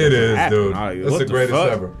 this shit It is, happen. dude. Like, That's what the greatest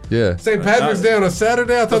fuck? ever. Yeah. St. Patrick's Day on a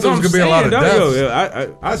Saturday? I thought there was going to be a lot of deaths.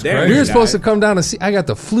 That's crazy. crazy. You were supposed to come down and see. I got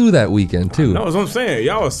the flu that weekend, too. No, that's what I'm saying.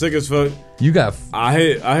 Y'all was sick as fuck. You got... I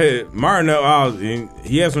hit Martin up.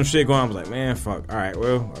 He had some shit going on. I was like, man, fuck. All right,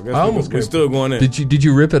 well, I guess we're still going in. Did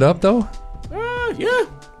you rip it up, though? Yeah.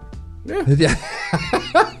 Yeah.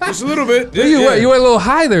 Just a little bit. You went a little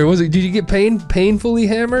high there. Was it? Did you get painfully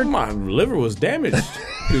hammered? My liver was damaged.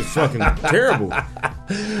 It was fucking terrible.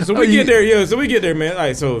 So we get there, man. All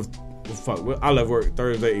right, so fuck. I left work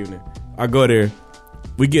Thursday evening. I go there.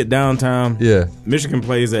 We get downtown. Yeah. Michigan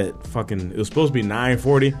plays at fucking. It was supposed to be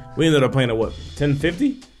 9:40. We ended up playing at what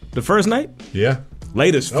 10:50 the first night. Yeah.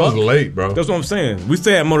 Late as fuck. That was late, bro. That's what I'm saying. We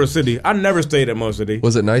stayed at Motor City. I never stayed at Motor City.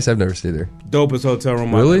 Was it nice? I've never stayed there. Dopest hotel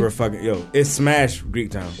room Really? I've ever fucking. Yo, it smashed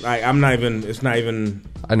Greektown. Like it's not even.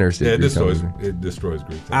 I never stayed. It destroys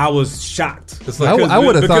Greektown. I was shocked. It's like, I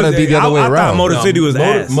would have thought it'd be the other way around. I thought Motor City was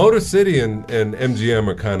ass. Motor City and MGM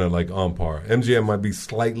are kind of like on par. MGM might be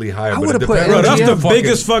slightly higher, but it would've put depends. Bro, that's the fucking,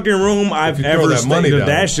 biggest fucking room I've ever stayed in.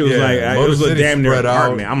 That shit was like it was a damn near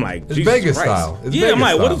apartment. I'm like, it's Jesus Vegas Christ. style. It's Yeah, Vegas I'm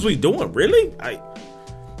like, style. what is we doing? Really?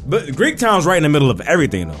 But Greektown's right in the middle of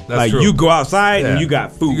everything though. That's like true. you go outside and you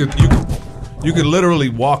got food. You could literally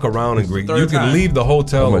walk around in Greek. You can leave the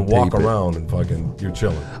hotel and walk tape it. around and fucking you're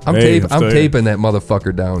chilling. I'm taping that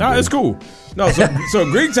motherfucker down. No, dude. it's cool. No, so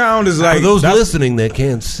Greektown is like For those listening that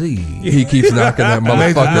can't see, He keeps knocking that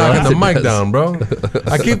motherfucker knocking the mic Yes. down, bro.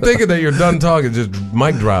 I keep thinking that you're done talking, just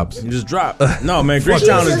mic drops. You just drop. No, man,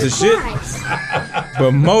 Greektown is the shit.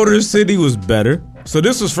 But Motor City was better. So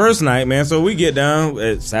this was first night, man. So we get down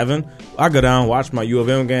at 7. I go down, watch my U of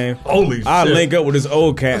M game. Holy shit. I link up with this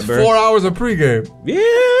old cat, bro. 4 hours of pregame. Yeah.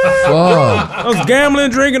 I was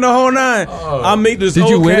gambling, drinking the whole nine. I meet this Did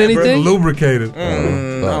old you win cat, anything? Lubricated.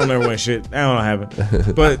 I don't never win shit. That don't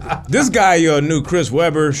happen. But this guy, knew Chris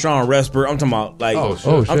Webber, Sean Resper. I'm talking about like. Oh,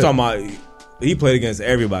 shit. I'm talking about. He played against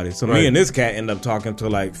everybody. So Right. me and this cat end up talking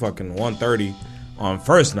till like fucking 1:30 on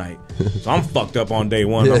first night. So I'm fucked up on day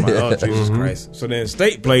one. I'm like, oh Jesus Christ. So then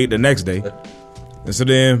State played the next day, and so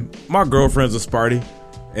then my girlfriend's a Sparty.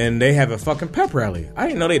 And they have a fucking pep rally. I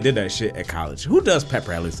didn't know they did that shit at college. Who does pep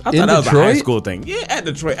rallies? I thought that was a high school thing. Yeah, at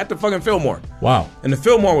Detroit, at the fucking Fillmore. Wow. And the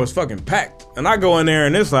Fillmore was fucking packed. And I go in there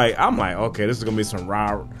and it's like, I'm like, okay, this is gonna be some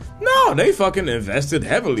raw. No, they fucking invested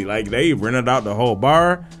heavily. Like they rented out the whole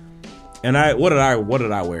bar. And what did I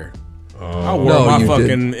wear? I wore No, my you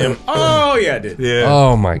fucking. didn't. Oh yeah, I did. Yeah.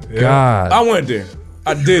 Oh my god! I went there.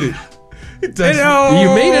 I did it. You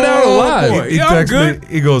made it out alive. Boy, He yeah, I'm texts good. me.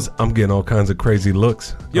 He goes, "I'm getting all kinds of crazy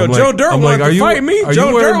looks." Yo, I'm Joe like- Dirt I'm wanted like, to fight me. are you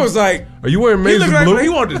Joe wearing- Dirt was like, "Are you wearing he Maize looked and like Blue?" he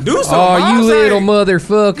wanted to do something. Oh, I you was little like,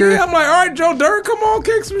 motherfucker! Yeah, I'm like, all right, Joe Dirt, come on,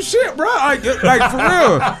 kick some shit, bro. Like for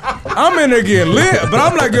real, I'm in there getting lit, but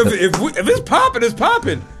I'm like, if it's popping, it's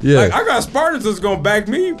popping. Yeah. Like I got Spartans that's gonna back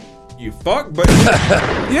me. You fuck, but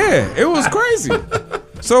yeah, it was crazy.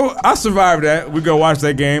 So I survived that. We go watch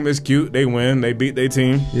that game. It's cute. They win. They beat their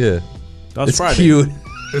team. Yeah, That was it's Friday. cute.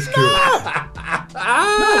 It's cute.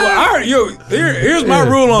 Here's my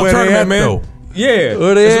rule on Where they tournament, at, man. though? Yeah,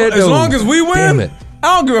 Where they at, as though? long as we win, Damn it.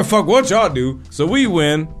 I don't give a fuck what y'all do. So we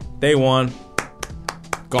win. They won.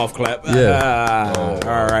 Golf clap. Yeah.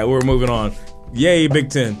 All right, we're moving on. Yay, Big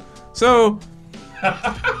Ten. So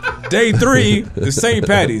day 3 is St.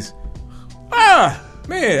 Patty's.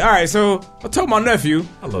 Man, all right. So I told my nephew,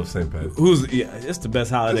 I love St. Patrick's. it's the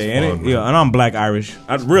best holiday, It's ain't fun, it? man. Yeah, and I'm Black Irish.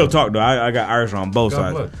 Real talk though, I got Irish on both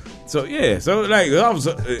God sides. bless. So yeah, so like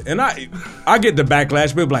I get the backlash.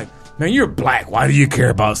 People like, man, you're black. Why do you care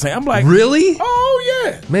about St.? I'm like, Really? oh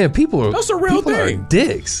yeah, Man, people are That's a real people thing. Are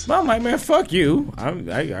dicks. But I'm like, man, fuck you. I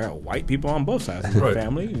got white people on both sides of my Right.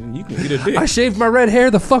 family, and you can eat a dick. I shaved my red hair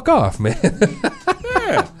the fuck off, man.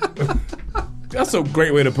 Yeah, that's a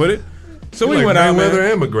great way to put it. So You we like went out, man.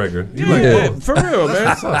 Mayweather and McGregor. You like Yeah, both. for real,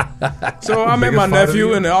 man. So I met Biggest my fight of the nephew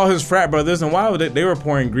year. and all his frat brothers, and while they were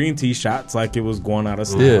pouring green tea shots like it was going out of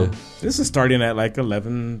style. Yeah. This is starting at like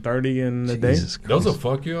 11:30 in the day. Jesus Christ. Those will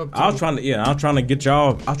fuck you up. Too. I was trying to get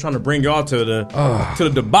y'all. I was trying to bring y'all to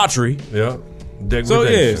the debauchery. Yeah. So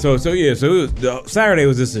it was, Saturday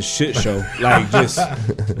was just a shit show, like just,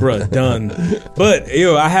 bruh, done. But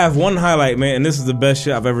I have one highlight, man, and this is the best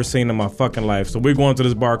shit I've ever seen in my fucking life. So we're going to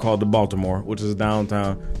this bar called the Baltimore, which is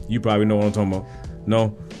downtown. You probably know what I'm talking about.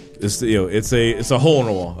 No, it's a hole in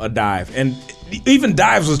the wall, a dive, and even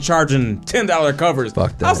dives was charging $10 covers.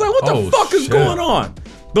 Fuck that. I was like, what the fuck is going on?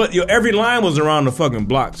 But every line was around the fucking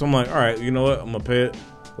block, so I'm like, all right, you know what? I'm gonna pay it.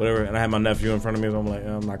 Whatever, and I had my nephew in front of me, so I'm like,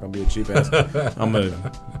 I'm not gonna be a cheap ass. I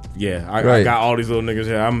got all these little niggas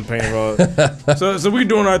here. I'm paying for it. So we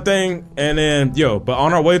doing our thing, and then but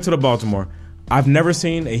on our way to the Baltimore, I've never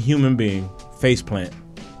seen a human being face plant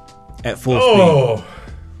at full speed.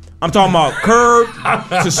 I'm talking about curb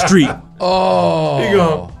to street.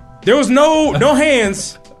 There was no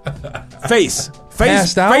hands. Face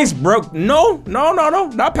passed out? Face broke. No,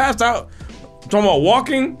 not passed out. I'm talking about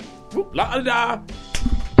walking. La-da-da.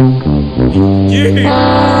 Yeah.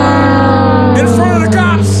 In front of the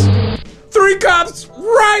cops. 3 cops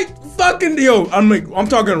right fucking I'm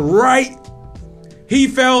talking right. He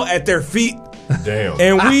fell at their feet. Damn.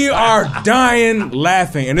 And we are dying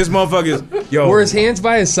laughing. And this motherfucker is Were his hands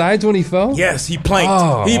by his sides when he fell? Yes, he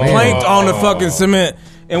planked. He planked on the fucking cement.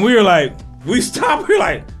 And we were like, we stopped. We were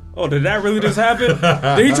like, oh, did that really just happen?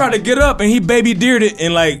 Then he tried to get up and he baby deered it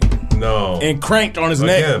and and cranked on his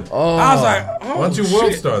neck. I was like, why don't you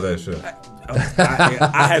world star that shit?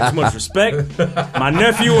 I had too much respect. My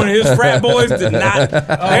nephew and his frat boys did not.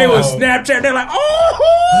 They was Snapchat. They're like,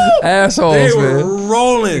 assholes. They were man.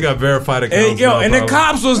 rolling. You got verified accounts. And the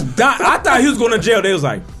cops was dying. I thought he was going to jail. They was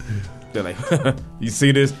like, you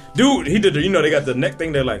see this dude? He did. They got the neck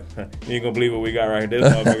thing. They're like, you ain't gonna believe what we got right here.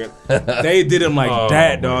 This motherfucker. They did him like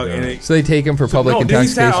that, dog. And so they take him for public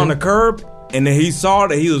intoxication. Then he sat on the curb, and then he saw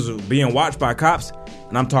that he was being watched by cops.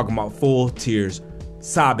 And I'm talking about full tears,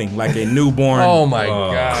 sobbing like a newborn. Oh my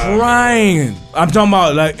god, crying. I'm talking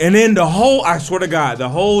about and then I swear to God, the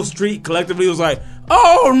whole street collectively was like,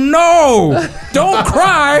 oh no, don't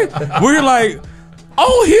cry. We're like,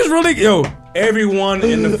 oh, he's really Everyone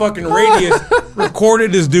in the fucking radius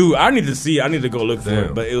recorded this dude. I need to go look for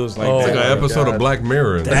it. But it was like it's like an episode of Black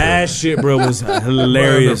Mirror. That shit, bro, was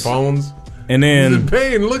hilarious. Their phones. And then he's in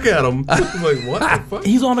pain. Look at him. Like, what the fuck?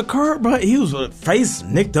 He's on the curb, bro. He was face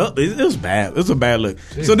nicked up. It was bad. It was a bad look.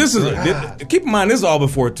 Jesus so this is keep in mind this is all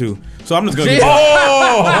before too. So I'm just gonna give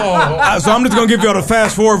y'all the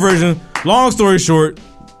fast forward version. Long story short,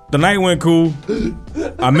 the night went cool.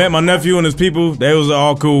 I met my nephew and his people. They was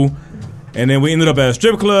all cool. And then we ended up at a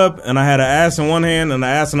strip club, and I had an ass in one hand and an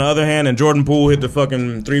ass in the other hand, and Jordan Poole hit the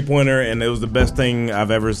fucking 3-pointer, and it was the best thing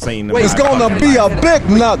I've ever seen. It's gonna be a big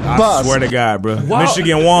nut bust. I swear to God, bro. Wow.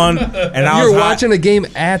 Michigan won, and I was watching a game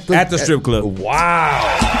at the strip club. Wow.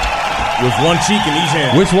 With one cheek in each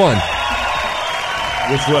hand. Which one?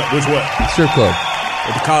 Which what? Strip club.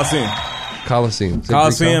 At the Coliseum.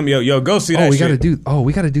 Coliseum, yo, go see that shit.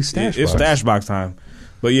 We gotta do Stash Box. It's Stash Box time.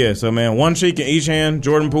 But yeah, so man, one cheek in each hand.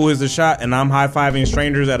 Jordan Poole hits the shot, and I'm high-fiving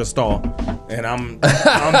strangers at a stall, and I'm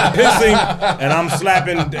pissing, and I'm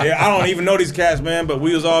slapping. I don't even know these cats, man, but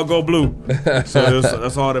we was all go blue. So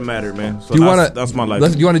that's all that mattered, man. So that's my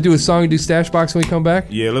life. You want to do a song and do Stash Box when we come back?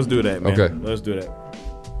 Yeah, let's do that, man. Okay, let's do that.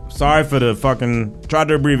 Sorry for the fucking. Tried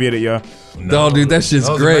to abbreviate it, y'all. No, dude, that shit's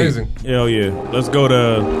great. Amazing. Hell yeah. Let's go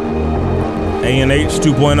to A&H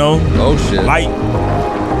 2.0. Oh shit. Light.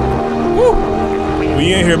 Woo.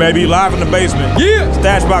 We in here, baby, live in the basement. Yeah.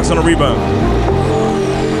 Stash Box on the rebound.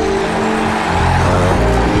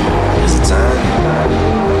 It's the time.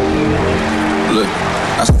 Look,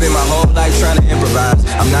 I spent my whole life trying to improvise.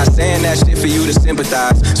 I'm not saying that shit for you to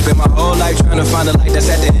sympathize. Spent my whole life trying to find a light that's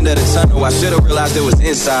at the end of the tunnel. I should've realized it was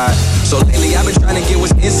inside. So lately I've been trying to get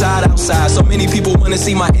what's inside outside. So many people wanna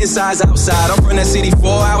see my insides outside. I'm from that city 4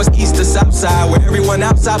 hours east to south side, where everyone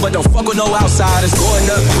outside but don't fuck with no outsiders. Going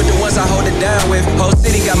up with the ones I hold it down with. Whole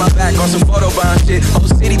city got my back on some photobomb shit.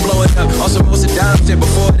 Whole city blowing up on some most of dime shit.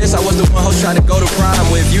 Before this I was the one who tried to go to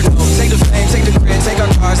prime with. You know, take the fame, take the grid, take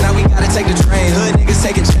our cars. Now we gotta take the train. Hood niggas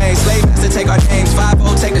taking chains, slave has to take our names.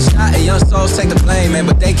 5-0 take the shot and young souls take the blame, man.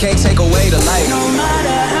 But they can't take away the light. No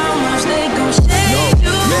matter how much they gon' shade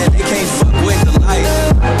you, man, they can't fuck with the light.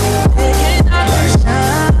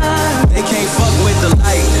 They can't fuck with the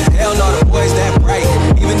light. Hell no, the boys that bright.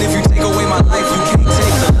 Even if you take away my life, you can't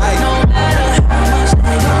take the light. No matter how much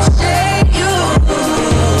they gon' shade you.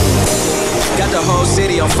 Got the whole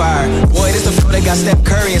city on fire. Boy, this the flow that got Steph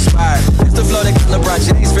Curry inspired. This the flow that got LeBron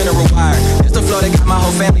James finna rewire. This the flow that got my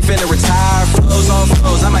whole family finna retire. Flow flows on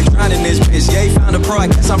flows. I might drown in this bitch. Yeah, he found a pro, I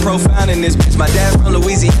guess I'm profound in this bitch. My dad from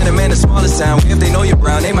Louisiana, man, the smallest town. If they know you're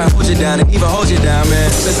brown, they might hold you down and even hold you down, man.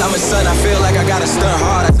 Since I'm a son, I feel like I gotta stunt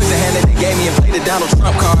hard. I took the hand that they gave me and played the Donald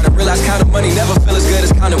Trump card. I realized counting money never feel as good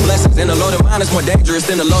as counting blessings. And the loaded mind is more dangerous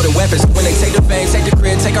than the loaded weapons. When they take the fame, take the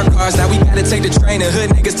crib, take our cars, now we gotta take the train. And hood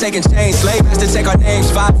niggas taking chains, slave has to take our names.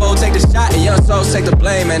 5-4, take the shot, and young souls take the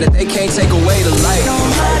blame, man. That they can't take away the light. No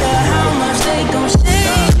matter how much they gon'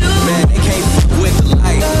 shade you, man, they can't fuck with the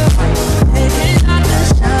light. they can't knock the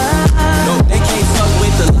shine. No, they can't fuck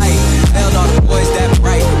with the light. Hell no, the boys that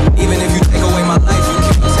bright. Even if you take away my life, you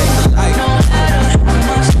can't take the light. No matter how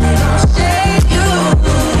much they gon' shade you,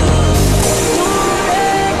 don't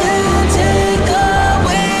let them take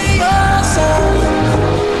away your soul.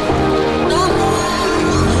 No, no,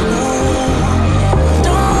 no.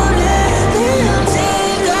 Don't let them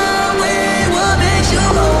take away what makes you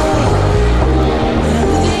whole.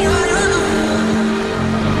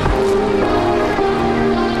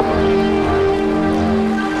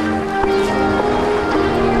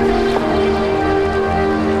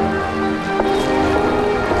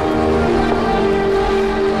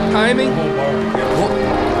 Timing?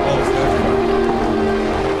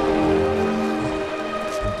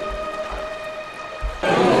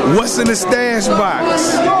 What's in the stash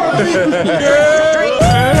box?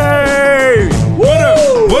 Hey! What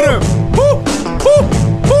up? What up? Woo! Woo!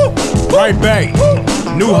 Woo! Right back.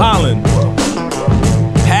 New Holland.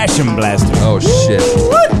 Passion Blaster. Oh, shit.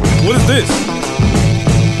 What is this?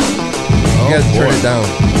 You gotta turn it down.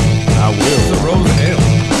 I will. It's a rose ale.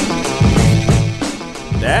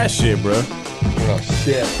 That shit, bro. Oh,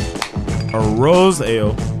 shit. A rose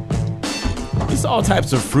ale. It's all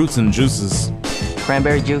types of fruits and juices.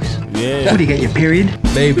 Cranberry juice? Yeah. What do you get, your period?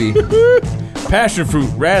 Maybe. Passion fruit,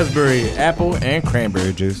 raspberry, apple, and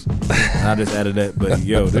cranberry juice. I just added that, but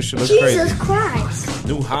yo, this shit looks crazy. Jesus Christ.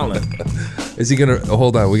 New Holland. Is he gonna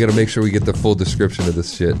hold on? We gotta make sure we get the full description of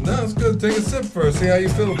this shit. No, it's good. Take a sip first. See how you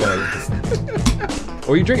feel about it.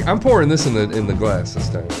 Oh, you drink? I'm pouring this in the glass this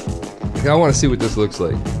time. I want to see what this looks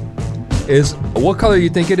like. Is what color you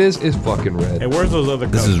think it is? It's fucking red. Hey, where's those other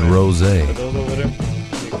This cups, is man? rosé. Are those over there?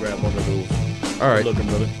 Let me grab one of those. All right. Good looking,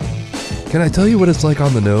 brother. Can I tell you what it's like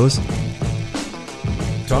on the nose?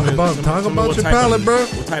 Talk about what your type palate, of- bro.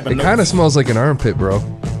 What type of It kind of smells like an armpit, bro.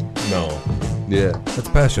 No, Yeah. that's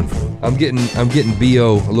passion fruit. I'm getting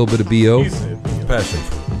BO, a little bit of BO. Passion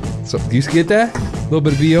fruit. So do you get that? A little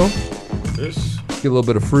bit of BO. This Get a little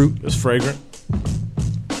bit of fruit. it's fragrant.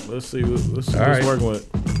 Let's see All what's right. working with.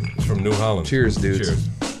 It's from New Holland. Cheers, dudes. Cheers.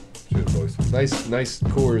 Cheers, boys. Nice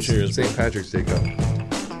Coors. Cheers, St. Patrick's Day cup.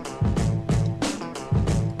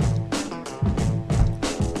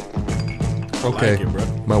 Okay, like it, bro.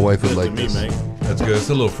 my wife would Good like to me, this. man. That's good. It's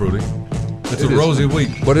a little fruity. It's It a is. rosy wheat.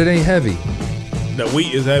 But it ain't heavy. The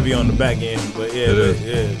wheat is heavy on the back end, but yeah, It is.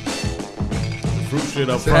 yeah. The fruit shit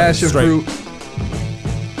up front. Passion straight.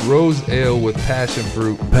 fruit. Rose ale with passion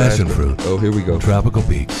fruit. Passion raspberry. fruit. Oh, here we go. Tropical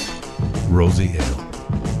Peaks. Rosy ale.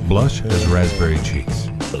 Blush as raspberry cheeks.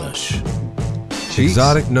 Blush. Cheeks?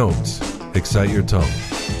 Exotic notes excite your tongue.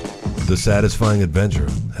 The satisfying adventure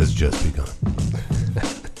has just begun.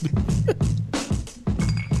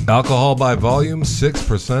 Alcohol by volume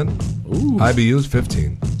 6%. Ooh. IBUs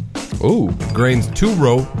 15. Ooh. Grains 2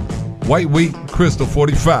 row. White wheat crystal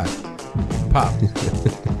 45. Pop.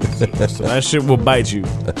 So that shit will bite you.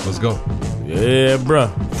 Let's go. Yeah,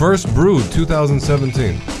 bruh. First brewed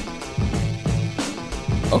 2017.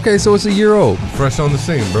 Okay, so it's a year old. Fresh on the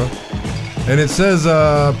scene, bro. And it says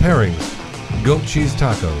pairings. Goat cheese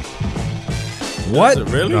tacos. What? Is it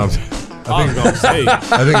really? No, I was gonna say.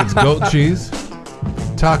 I think it's goat cheese,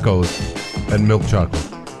 tacos, and milk chocolate.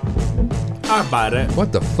 I buy that.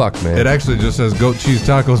 What the fuck, man? It actually just says goat cheese,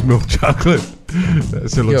 tacos, milk chocolate. That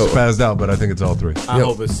shit looks Yo. spazzed out, but I think it's all three. I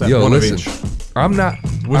hope it's separate. Yo, One of listen. each. I'm not.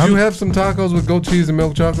 Would you have some tacos with goat cheese and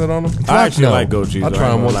milk chocolate on them? I actually no. like goat cheese. I'll try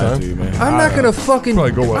I ain't them one gonna lie time. to you, man. I'm not gonna fucking.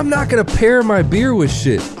 Probably go well. I'm not gonna pair my beer with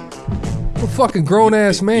shit. I'm a fucking grown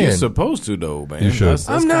ass man. You're supposed to though, man. You should. That's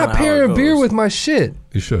I'm kinda not how it pairing beer goes. with my shit.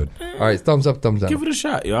 You should. All right, thumbs up, thumbs down. Give it a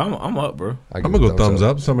shot, yo. I'm up, bro. I'm gonna go thumbs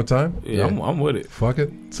up. Summertime. Yeah, I'm with it. Fuck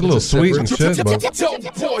it. It's a little sweet and shit, but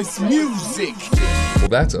Well,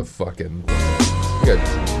 that's a fucking. Good.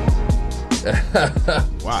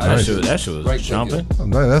 Wow, that shit was Right, jumping.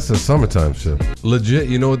 no, that's the summertime shit. Legit,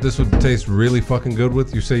 you know what this would taste really fucking good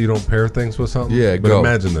with? You say you don't pair things with something? Yeah, but go.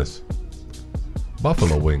 imagine this.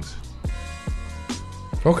 Buffalo wings.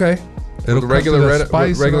 Okay. It'll the regular cut to the red-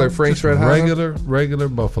 spice regular and all, French just red hot regular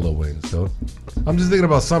buffalo wings. So I'm just thinking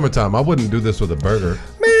about summertime. I wouldn't do this with a burger.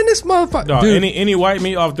 Man, this motherfucker. Dog, Dude, any white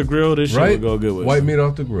meat off the grill, this shit Right? would go good with. White meat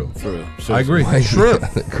off the grill. For real. I agree. White Shrimp. meat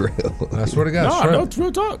on the grill. I swear to God, No, shrimp. no, it's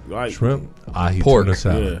real talk. Like, Shrimp. Ahi Pork. tuna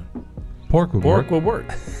salad. Yeah. Pork would Pork work. will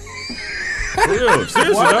work. For real.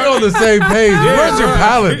 Seriously, Why we dog. on the same page? Where's your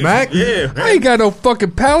palate, Mac? Yeah, I ain't got no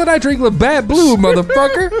fucking palate. I drink Labatt Blue,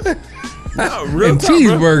 motherfucker. no, real And talk, bro.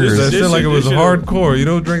 cheeseburgers. That shit like it was this shit- hardcore. You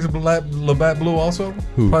know who drinks Labatt Blue also?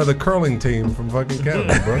 Who? Probably the curling team from fucking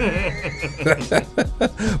Canada, bro.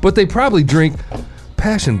 But they probably drink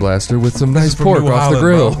Passion Blaster with some nice from pork New off the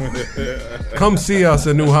Holland, grill. Come see us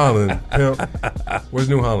in New Holland. Pimp. Where's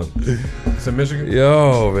New Holland? It's in Michigan?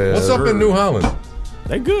 Yo, man. What's up in New Holland?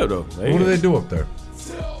 They good though. What do they do up there?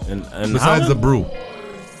 And Besides the brew.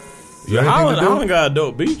 Is there anything to do? Holland got a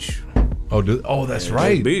dope beach. Oh, that's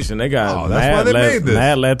right. Beach, and they got that's why they made this.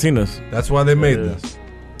 mad Latinas. That's why they made this.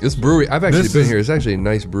 This brewery, I've actually This been is- here. It's actually a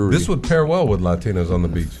nice brewery. This would pair well with Latinas on the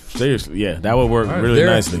beach. Seriously, yeah, that would work really their,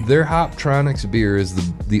 nicely. Their Hoptronics beer is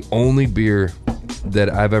the only beer that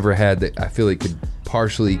I've ever had that I feel like could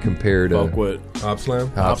partially compare to Fuck with Hop Slam?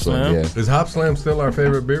 Hop Slam. Yeah, Is Hop Slam still our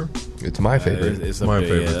favorite beer? it's my favorite. It's My up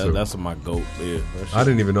there, favorite, yeah, too. That's my goat. Yeah, that shit, I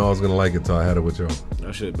didn't even know I was going to like it until I had it with y'all.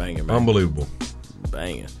 that shit banging, man. Unbelievable.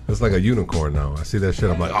 Banging. It's like a unicorn now. I see that shit.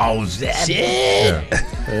 I'm like, oh, shit. Yeah.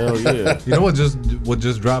 Hell yeah. You know what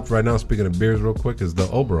just dropped right now, speaking of beers real quick, is the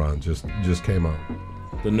Oberon just came out.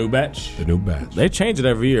 The new batch. The new batch. They change it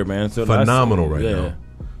every year, man. So Phenomenal that's- right yeah. now.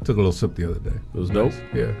 Took a little sip the other day. It was dope.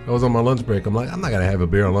 Yeah. I was on my lunch break. I'm like, I'm not going to have a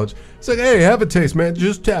beer on lunch. It's like, hey, have a taste, man.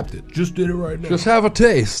 Just tapped it. Just did it right now. Just have a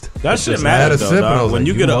taste. That shit I had a matters sip though, and I dog. was When like,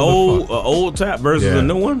 you you get an motherfucker. old tap versus Yeah. a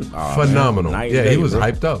new one, oh, Phenomenal. man. Night Yeah, and he day, was bro.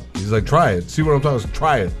 hyped up. He's like, try it. See what I'm talking about?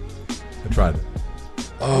 Try it. I tried it.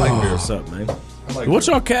 I like beer. What's up, man? like What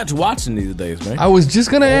y'all catch watching these days, man? I was just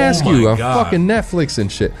gonna ask my you on God. fucking Netflix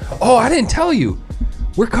and shit. Oh, I didn't tell you.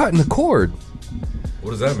 We're cutting the cord. What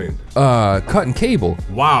does that mean? Cutting cable.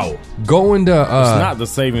 Wow. Going to. It's not the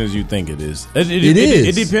savings you think it is. It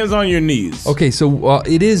is. It depends on your needs. Okay, so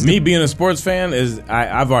it is. Me being a sports fan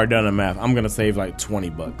I've already done the math. I'm gonna save like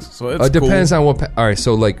 $20. So it's It depends cool. on what. All right,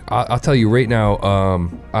 so like I'll tell you right now.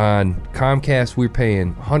 On Comcast, we're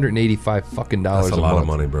paying $185 fucking dollars. That's a lot of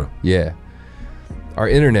money, bro. Yeah, our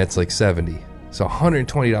internet's like $70, so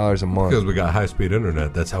 $120 a month. Because we got high-speed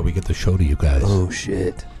internet. That's how we get the show to you guys. Oh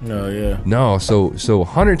shit. Oh yeah. No, so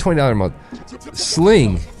 $120 a month.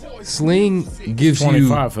 Sling gives you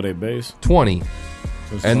 25 for their base. 20,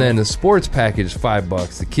 and then the sports package is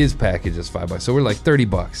 $5. The kids package is $5. So we're like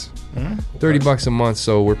 $30. $30 a month.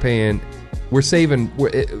 So we're saving.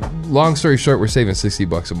 Long story short, we're saving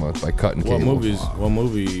 $60 a month by cutting What cable. What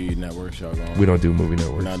movie networks y'all going? We don't do movie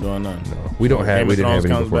networks. Not doing none. No, we don't have. We didn't have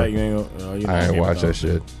any comes before. back, you ain't, I ain't watch that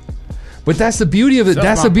shit. But that's the beauty of it.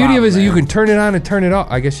 That's the beauty of it is that you can turn it on and turn it off.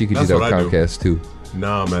 I guess you could do That's that what with I do. Comcast too.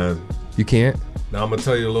 Nah, man. You can't. Now I'm gonna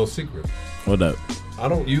tell you a little secret. What up? I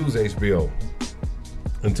don't use HBO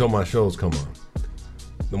until my shows come on.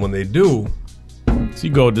 And when they do, So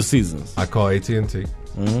you go with the seasons. I call AT&T.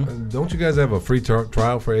 Don't you guys have a free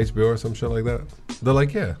trial for HBO or some shit like that? They're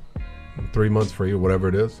like, yeah, 3 months free or whatever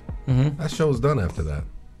it is. That show's done after that.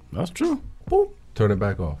 That's true. Boom, turn it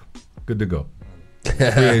back off. Good to go. Free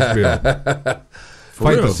HBO.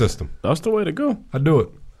 Fight real. the system. That's the way to go. I do it.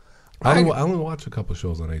 I only watch a couple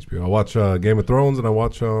shows on HBO. I watch Game of Thrones and I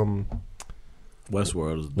watch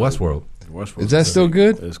Westworld. Westworld. Is that still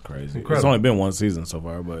good? It's crazy. Incredible. It's only been one season so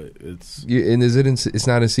far, but it's And is it? It's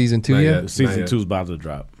not in season 2 Not yet. yet. season yet. 2's about to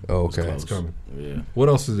drop. Oh, okay. It's close. coming. Yeah, What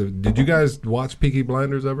else is it? Did you guys watch Peaky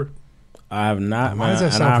Blinders ever? I have not. Why Man, does that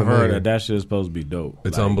and sound I've familiar? heard that shit is supposed to be dope.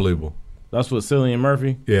 It's Like, unbelievable. That's what Cillian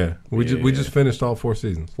Murphy. Yeah, we Yeah. just finished all 4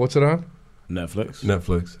 seasons. What's it on? Netflix.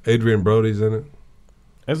 Netflix. Adrian Brody's in it.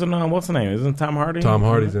 Isn't what's the name? Isn't Tom Hardy? Tom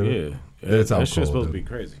Hardy's in yeah. it. It's out That shit's cold, supposed to dude. be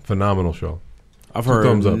crazy. Phenomenal show. I've 2 heard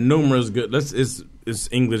thumbs up. numerous good. It's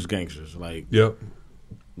English gangsters Yep.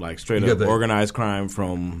 like straight You got up the- organized crime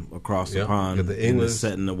from across the Yep. pond. You got the in English-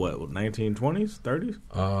 set in the 1920s, 30s.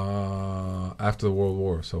 After the World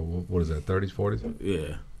War. So what is that? 30s, 40s?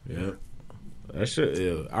 Yeah, yeah. That shit.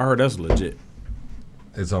 Yeah, I heard that's legit.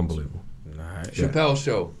 It's unbelievable. Alright. Chappelle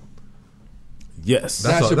Show. Yes.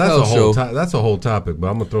 That's a Chappelle whole show. that's a whole topic. But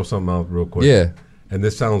I'm gonna throw something out real quick. Yeah, And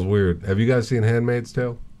this sounds weird. Have you guys seen Handmaid's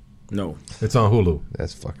Tale? No, It's on Hulu.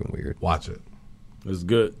 that's fucking weird. Watch it. it's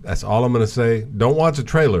good. That's all I'm gonna say. Don't watch a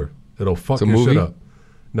trailer. It'll fuck It's a your movie? shit up.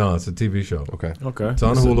 No, it's a TV show. Okay. Okay, It's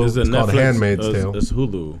on Hulu. Is it It's called Netflix? Handmaid's Or Tale. It's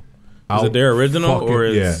Hulu. Is Out it their original fucking- or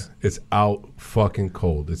is yeah? It's out fucking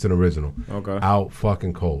cold. It's an original. Okay. Out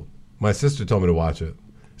fucking cold. My sister told me to watch it.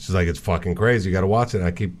 She's like, it's fucking crazy. You got to watch it. And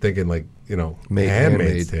I keep thinking like,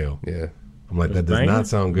 Handmaid's Tale. Yeah. I'm like, that does Banging? not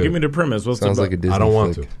sound good. Give me the premise. What's Sounds the like a Disney I don't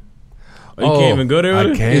want flick. to. You can't even go there with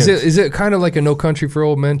I it? can't. Is it kind of like a No Country for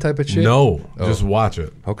Old Men type of shit? No, Oh. just watch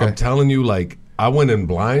it. Okay. I'm telling you, like, I went in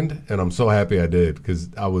blind, and I'm so happy I did because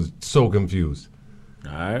I was so confused.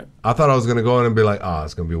 All right. I thought I was going to go in and be like,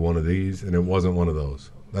 it's going to be one of these, and it wasn't one of those.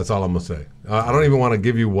 That's all I'm going to say. I don't even want to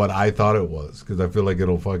give you what I thought it was because I feel like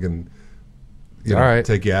it'll fucking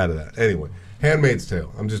take you out of that. Anyway, Handmaid's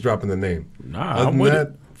Tale. I'm just dropping the name. Nah, Other I'm than with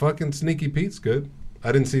that, fucking Sneaky Pete's good.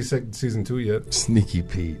 I didn't see season 2 yet. Sneaky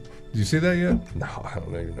Pete. Did you see that yet? No, I don't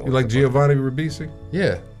even know. You like Giovanni Ribisi?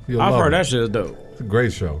 Yeah. I've heard that shit is dope. It's a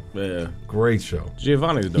great show. Yeah. Great show.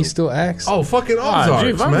 Giovanni's dope. He still acts? Oh, fucking Ozarks,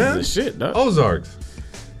 Giovanni's man. the shit, dog. Ozarks.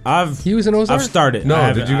 He was in Ozarks? I've started.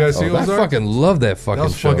 No, did you guys see I Ozarks? fucking love that fucking That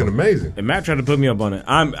was show. fucking amazing. And Matt tried to put me up on it.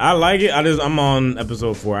 I like it. I'm on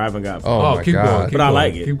episode 4. I haven't got. Oh, my keep God. going. Keep But I going,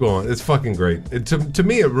 like it. Keep going. It's fucking great. To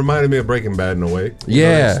me, it reminded me of Breaking Bad in a way.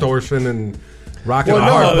 Yeah. Extortion and rocking Well, a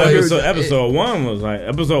no, hard place. Episode 1 was like.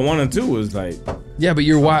 Episode 1 and 2 was like. Yeah, but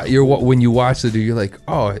when you watch the dude, you're like,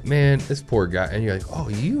 oh man, this poor guy, and you're like, oh,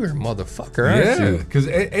 you're a motherfucker, aren't Yeah, you? because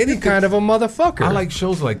any kind of a motherfucker. I like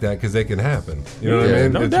shows like that because they can happen. You know what Yeah, I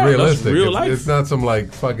mean? no It's doubt. That's realistic. real It's- life. It's not some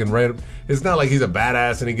like fucking random. It's not like he's a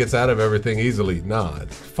badass and he gets out of everything easily. Nah,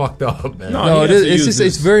 it's fucked up, man. No,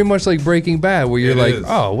 it's very much like Breaking Bad, where you're It like, is.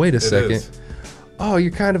 oh, wait a It second, is. oh,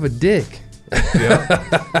 you're kind of a dick.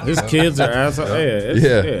 His kids are assholes.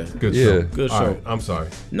 Yeah. Good Yeah. show. Good All show. right, I'm sorry.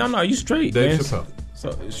 No, you straight, Dave man. Chappelle. So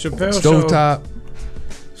Chappelle Stovetop.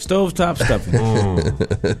 Stovetop stuffing.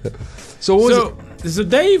 So so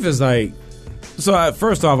Dave is like. So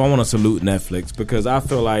first off, I want to salute Netflix because I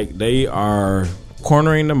feel like they are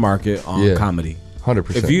cornering the market on comedy.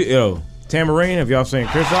 100%. If you Tambourine, have y'all seen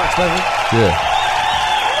Chris Rock stuff? Yeah.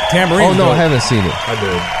 Tambourine. Oh no, dope. I haven't seen it. I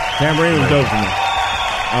did. Tambourine was dope for me.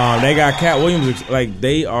 They got Cat Williams. Like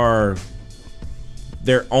they're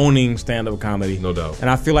owning stand-up comedy, No doubt. and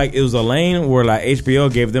I feel like it was a lane where like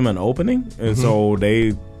HBO gave them an opening, and so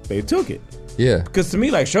they took it. Yeah. Because to me,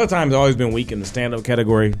 like Showtime's always been weak in the stand-up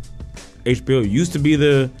category. HBO used to be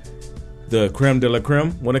the creme de la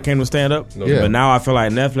creme when it came to stand-up, Yeah. but now I feel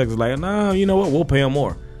like Netflix is like, nah, you know what? We'll pay them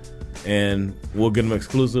more, and we'll get them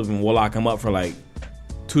exclusive, and we'll lock them up for like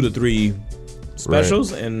 2 to 3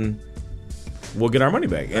 specials, and we'll get our money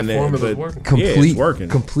back. That and formula's working. it's working.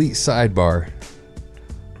 Complete sidebar.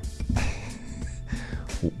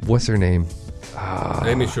 What's her name?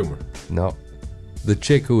 Amy Schumer. No. The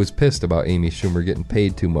chick who was pissed about Amy Schumer getting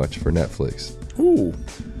paid too much for Netflix. Ooh.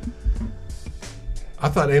 I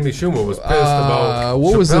thought Amy Schumer was pissed about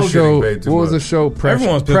what was the Chappelle show? getting paid too What was the much. show?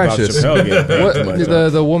 Everyone's pissed about Precious. Chappelle getting paid too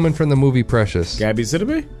much. The woman from the movie Precious. Gabby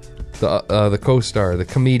Sidibe? The co-star, the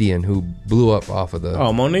comedian who blew up off of the.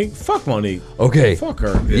 Oh, Monique? Fuck Monique. Okay. Fuck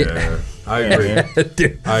her. Yeah, I agree.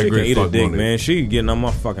 Dude, I She agree. can eat a Fuck dick, Monique. man. She getting on my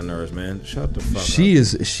fucking nerves, man. Shut the fuck up. She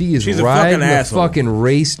is She's a riding fucking the asshole. fucking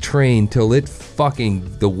race train till it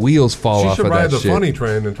fucking the wheels fall She off should of ride that the shit. funny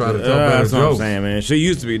train and try to tell better That's what I'm jokes. saying, man. She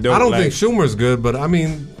used to be dope. I don't like, think Schumer's good, but I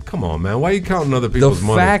mean, come on, man. Why are you counting other The people's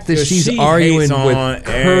money? fact that 'Cause she's she arguing hates on with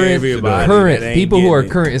everybody current that ain't people who are getting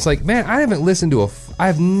it. current, it's like, man, I haven't listened to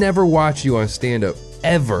I've never watched you on stand up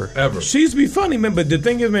ever. She used to be funny, man. But the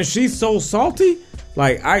thing is, man, she's so salty.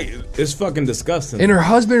 Like it's fucking disgusting. And her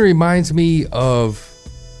husband reminds me of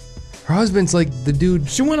her husband's like the dude.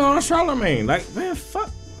 She went on Charlemagne. Like, man, fuck.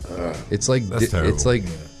 It's like That's terrible. it's like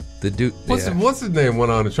the dude. What's his name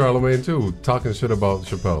went on to Charlemagne too, talking shit about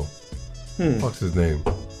Chappelle. What's his name?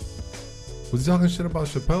 Was he talking shit about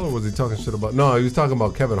Chappelle or was he talking shit about? No, he was talking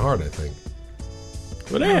about Kevin Hart, I think.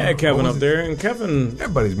 Well, they had Kevin What up was there, and Kevin.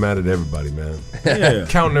 Everybody's mad at everybody, man. Yeah.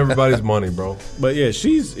 Counting everybody's money, bro. But yeah,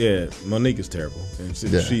 Monique is terrible, and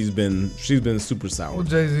she's been super sour. What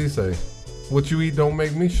Jay-Z say? What you eat don't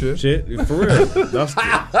make me shit. Shit, for real.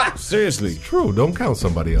 That's seriously True. Don't count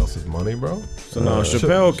somebody else's money, bro. So no,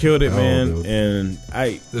 Chappelle killed it, man, dude. and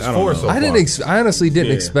I There's don't four know. so I didn't. I honestly didn't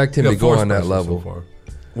Yeah. expect him Yeah, to go four on that specials level. so far.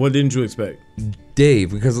 What didn't you expect?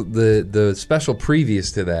 Dave, because the special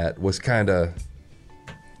previous to that was kind of,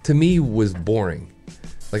 to me, was boring.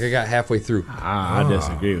 Like I got halfway through. I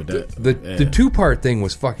disagree with that. The 2-part thing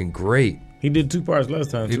was fucking great. He did 2 parts last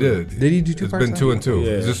time. He too. did. Did he do 2 It's parts? been 2 and 2. Yeah.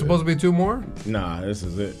 Is there supposed to be 2 more? Nah, this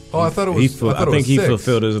is it. Oh, I thought it was. I think he 6.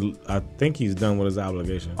 fulfilled his. I think he's done with his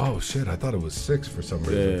obligation. Oh shit! I thought it was 6 for some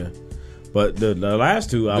reason. Yeah, but the last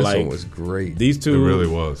 2 I This like. one was great. These 2 It really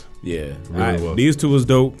was. Yeah, really was. These 2 was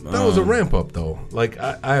dope. That was a ramp up though. Like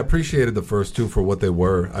I appreciated the first 2 for what they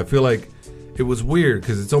were. I feel like it was weird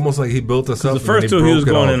because it's almost like he built us up. The first and then 2 he broke was it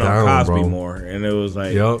going all in on down, Cosby bro. more, and it was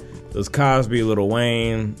like, Yup. it was Cosby, Lil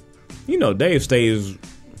Wayne. You know, Dave stays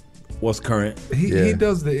what's current. He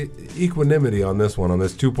does the equanimity on this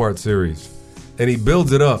 2-part series, and he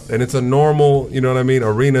builds it up, and it's a normal, you know what I mean,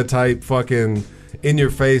 arena type fucking in your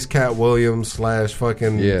face Cat Williams /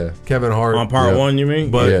 fucking Kevin Hart on part one. You mean?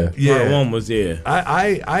 But part one was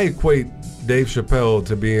I equate Dave Chappelle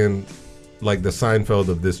to being like the Seinfeld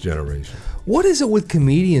of this generation. What is it with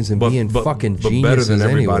comedians and being fucking geniuses better than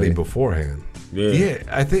everybody anyway? beforehand? Yeah,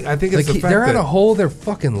 I think it's like the fact they're at that a whole their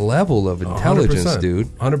fucking level of intelligence, 100%, dude.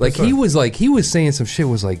 100%. Like he was saying some shit.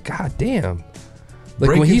 Was like, God damn. Like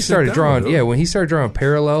Breaking when he shit started down, drawing, dude. when he started drawing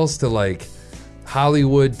parallels to like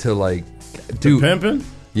Hollywood to like, dude, pimping.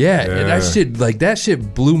 Yeah, and that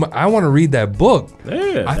shit blew my. I want to read that book.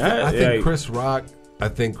 Yeah, I think Chris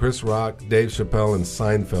Rock, Dave Chappelle, and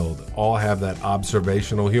Seinfeld all have that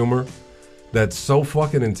observational humor that's so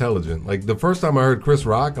fucking intelligent. Like the first time I heard Chris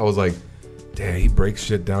Rock, I was like, damn, he breaks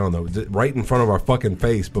shit down though, right in front of our fucking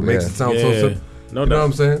face, but makes it sound so simple. No you know doubt. what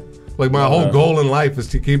I'm saying? Like my whole goal in life is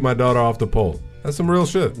to keep my daughter off the pole. That's some real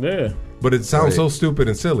shit. Yeah. But it sounds so stupid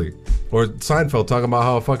and silly. Or Seinfeld talking about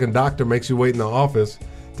how a fucking doctor makes you wait in the office,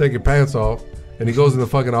 take your pants off, and he goes in the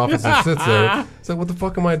fucking office and sits there. It's like, what the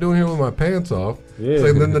fuck am I doing here with my pants off? Yeah. It's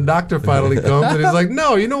like, then the doctor finally comes and he's like,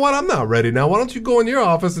 no, you know what? I'm not ready now. Why don't you go in your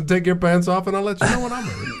office and take your pants off and I'll let you know when I'm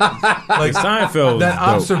ready. Like Seinfeld. that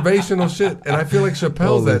observational shit. And I feel like Chappelle's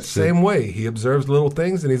Holy that shit. same way. He observes little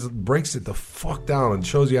things and he breaks it the fuck down and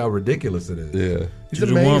shows you how ridiculous it is. Yeah. He's Did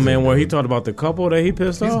you amazing, one man where he dude. talked about the couple that he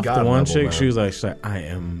pissed He's off? God The one level, chick, man. she was like, I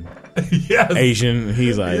am Yes. Asian.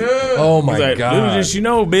 He's like, Oh my he's like, god. little did you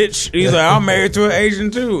know, bitch. He's like, I'm married to an Asian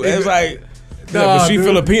too. It's like, Nah, but she dude.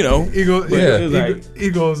 Filipino. He goes, He was he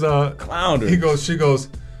like, goes, clowned her. he goes, she goes,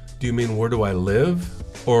 do you mean where do I live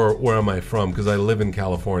or where am I from? Because I live in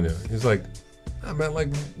California. He's like, I meant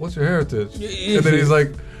like, what's your heritage? And then he's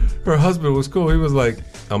like, her husband was cool. He was like,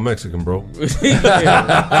 I'm Mexican, bro. He's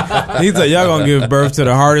like, y'all gonna give birth to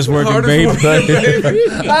the hardest working baby.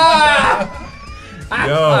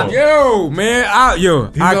 Yo, man, I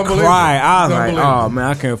unbelievable. cry. I was He's like, unbelievable. oh man,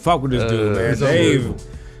 I can't fuck with this dude, man. He's unbelievable.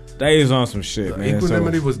 Dave's on some shit, man.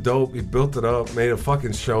 Equanimity So, was dope. He built it up, made a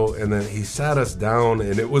fucking show, and then he sat us down,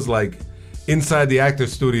 and it was like inside the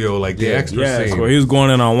actor's studio, like the extra scene. so he was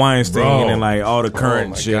going in on Weinstein Bro. and like all the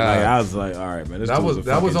current my shit. God. Like, I was like, all right, man, this That dude's was a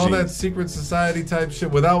fucking all that genius. secret society type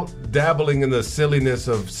shit without dabbling in the silliness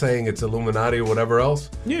of saying it's Illuminati or whatever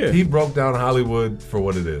else. Yeah. He broke down Hollywood for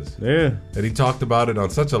what it is. Yeah, And he talked about it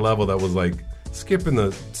on such a level that was like skipping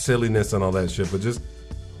the silliness and all that shit, but just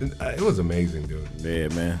it was amazing, dude. yeah,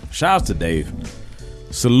 man. Shout out to Dave.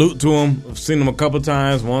 Salute to him. I've seen him a couple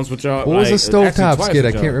times. Once with y'all. What was the actually stovetop twice skit? with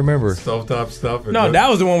I can't y'all. remember. Stovetop stuff. and No, that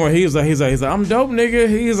was the one where he's like, I'm dope, nigga.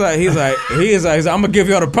 He's like, I'm gonna give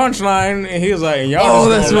y'all the punchline, and he was like, and y'all. Oh,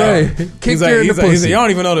 just that's gonna right. laugh. Kicked He's her like, in the he's like, pussy. y'all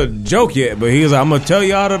don't even know the joke yet, but he's like, I'm gonna tell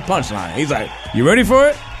y'all the punchline. He's like, you ready for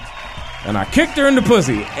it? And I kicked her in the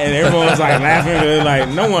pussy, and everyone was like laughing, like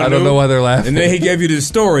no one. I don't knew. know why they're laughing. And then he gave you this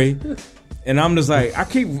story. And I'm just like,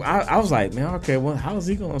 I was like, man, okay, well, how is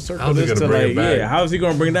he gonna circle How's he this gonna to bring like, it back? yeah, how is he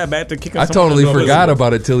gonna bring that back to kicking? I someone totally in the forgot pussy?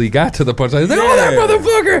 about it till he got to the punchline. He's like, oh, that Yeah.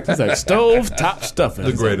 motherfucker. He's like, stove top stuffing. The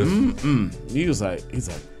He's like, greatest. He's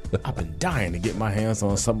like, I've been dying to get my hands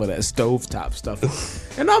on some of that stove top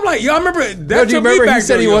stuff. And I'm like, yo, I remember that. No, do you remember he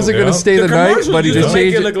said he wasn't going to stay the night, but he just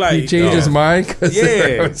changed look like, he changed his mind because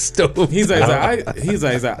Yeah. stove. He's like,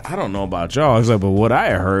 I don't know about y'all. He's like, but what I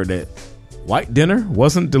heard that white dinner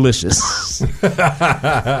wasn't delicious.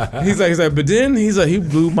 he's like, but then he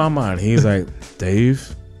blew my mind. He's like,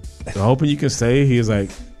 Dave, I'm hoping you can say. He's like,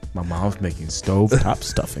 my mom's making stovetop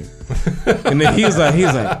stuffing. And then he's like,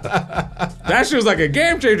 that shit was like a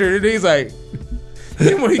game changer. And he's like,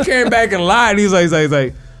 then when he came back and lied, he's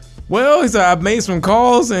like, well, he said, I've made some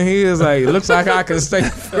calls, and he is like, looks like I can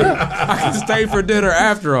stay for dinner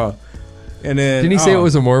after all. And then Didn't he say it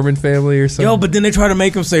was a Mormon family or something? Yo, but then they try to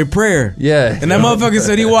make him say prayer. Yeah. And that motherfucker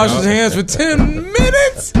said he washed his hands for 10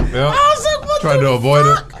 minutes. Yeah. I was like, what Trying the to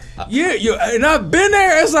avoid fuck? Yeah, and I've been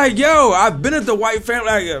there. It's like, yo, I've been at the white family.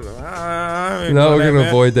 Like, No, we're gonna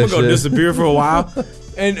avoid that We're gonna shit. disappear for a while.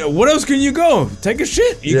 And what else can you go? Take a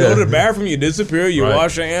shit. You go to the bathroom, you disappear, you Right.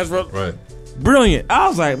 wash your hands. Right. Brilliant. I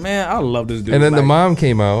was like, man, I love this dude. And then the Like, mom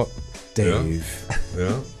came out. Dave,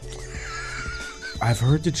 Yeah. I've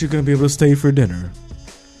heard that you're gonna be able to stay for dinner,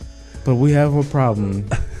 but we have a problem.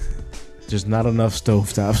 Just not enough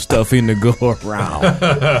stovetop stuffing to go around.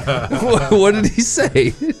 What did he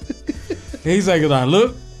say? He's like,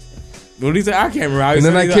 look. What did he say? I can't remember. And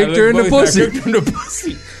then I kicked her in the pussy. I kicked her in the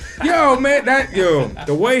pussy. Yo, man,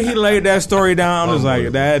 the way he laid that story down is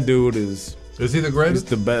like, that dude is he the greatest?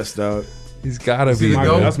 the best, dog. He's gotta he be. the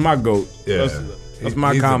GOAT? That's my goat. Yeah. That's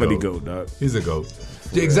my He's a comedy goat. goat, dog. He's a goat.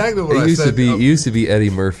 Exactly what It I used said. to be. It used to be Eddie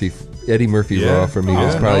Murphy. Eddie Murphy Yeah. Raw for me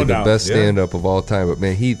was Oh, probably no the doubt. best Yeah. stand-up of all time. But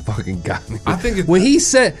man, he fucking got me. I think when he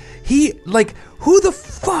said who the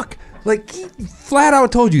fuck, he flat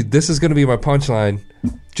out told you this is going to be my punchline.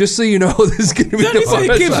 Just so you know, this is going to be Then the he said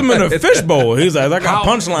he keeps them in a punchline. fishbowl. He's like, I got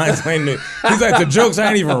punchlines. He's like, the jokes I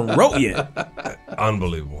ain't even wrote yet.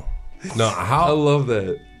 Unbelievable. No, I love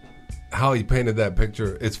that. how he painted that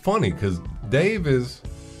picture. It's funny because Dave is,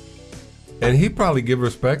 and he probably give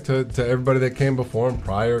respect to everybody that came before him,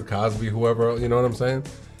 Pryor, Cosby, whoever. You know what I'm saying?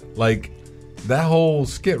 Like that whole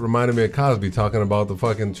skit reminded me of Cosby talking about the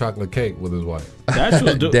fucking chocolate cake with his wife.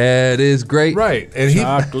 Dad is great. Right, and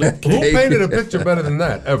Chocolate who cake. painted a picture better than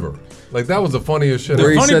that ever? Like that was the funniest shit. Where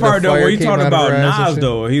The he funny said the part though, fire where he came talking out of about her ass and Nas shit.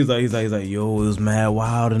 though, he's like, yo, it was mad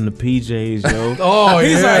wild in the PJs, yo. Oh,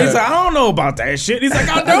 he's yeah. like, I don't know about that shit. He's like,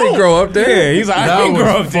 I I don't didn't grow up there. Yeah, he's like, I That didn't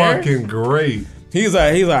grow was up there. fucking great. He's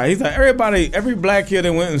like, every black kid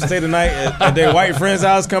that went and stayed the night at their white friend's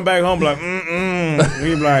house come back home like,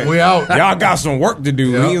 We like, we out. Y'all got some work to do.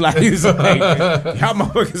 Yep. He's like, y'all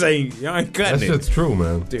motherfuckers y'all ain't cutting That it. shit's true,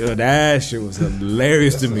 man. Dude, that shit was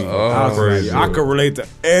hilarious to me. I was crazy. like, I could relate to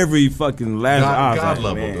every fucking last. I was God like,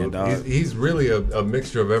 level, man, dude. dog. He's really a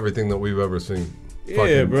mixture of everything that we've ever seen. Yeah,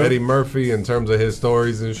 Fucking bro. Eddie Murphy in terms of his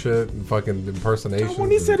stories and shit, and fucking impersonations.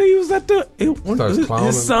 When he said he was at Starts clowning.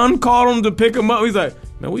 his son called him to pick him up. He's like,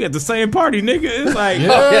 man, we at the same party, nigga. It's like,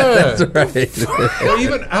 Yeah. That's right. Well,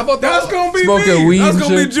 even how about that's that? gonna be Smoking me. weed That's and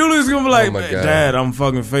gonna be shit? Julius. Gonna be like, Oh, my God. Dad, I'm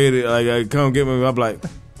fucking faded. Like, come get me. I'm like,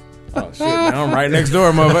 oh shit, man, I'm right next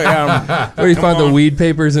door, motherfucker. Where he found the weed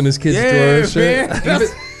papers in his kid's drawer and shit. man.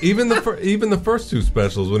 Even the first two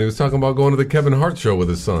specials when he was talking about going to the Kevin Hart show with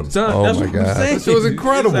his son. Son, Oh that's my what God. I'm saying. That shit was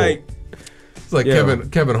incredible. It's It's like like, yeah.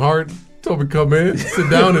 Kevin Hart told me come in, sit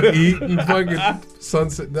down and eat, and fucking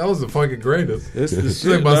sunset. That was the fucking greatest. This is It's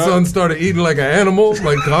like shit, my dog. son started eating like an animal.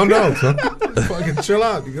 Like, calm down, son. Fucking chill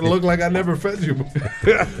out. You're gonna look like I never fed you.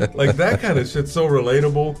 Like that kind of shit's so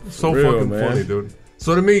relatable, so Real, fucking man. funny, dude.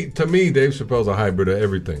 So to me, Dave Chappelle's a hybrid of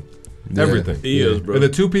everything. Yeah. Everything. He is, bro. And the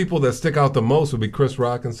two people that stick out the most would be Chris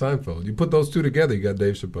Rock and Seinfeld. You put those two together, you got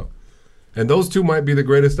Dave Chappelle. And those two might be the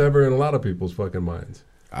greatest ever in a lot of people's fucking minds.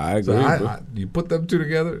 I agree. So bro. you put them two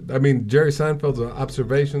together. I mean, Jerry Seinfeld's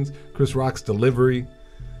observations, Chris Rock's delivery.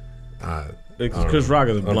 Chris Rock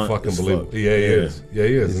is blunt Unfucking as believable. fuck. Yeah, he is. Yeah,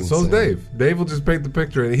 he is. He's And so's insane. Dave. Dave will just paint the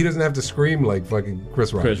picture, and he doesn't have to scream like fucking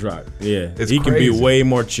Chris Rock. Chris Rock. Yeah, It's he can be crazy. way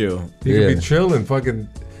more chill. He Yeah. can be chill and fucking.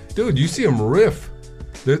 Dude, you see him riff.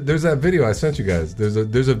 There's that video I sent you guys. There's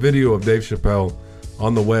a video of Dave Chappelle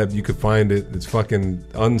on the web. You could find it. It's fucking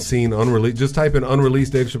unseen, unreleased. Just type in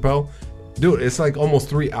unreleased Dave Chappelle. Dude, it's like almost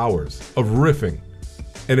 3 hours of riffing.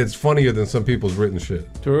 And it's funnier than some people's written shit.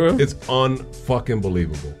 True. It's unfucking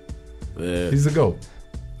believable. Yeah, He's the GOAT.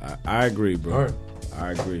 I agree, bro. All right.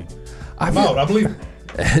 I agree. I'm out. I'm leaving.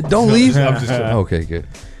 Don't leave. I'm just joking. Okay, good.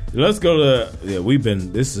 Let's go to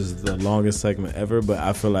this is the longest segment ever, but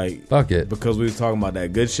I feel like Fuck it. because we was talking about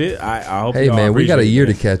that good shit. I hope Hey y'all man, we got a appreciate year it,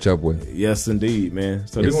 to catch up with. man. Yes, indeed, man.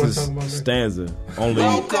 So You this wanna is talk about that? stanza only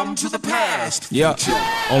Welcome to the past. Yeah.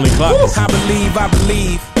 only clock. I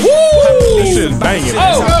believe. This shit is banging.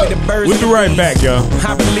 We'll be right back, y'all.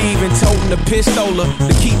 I believe in toting a pistola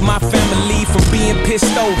to keep my family from being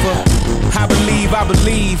pissed over. I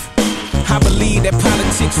believe that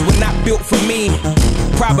politics were not built for me.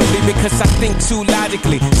 Probably because I think too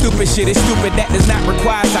logically. Stupid shit is stupid, that does not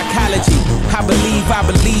require psychology.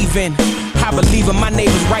 I believe in my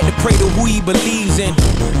neighbor's right to pray to who he believes in.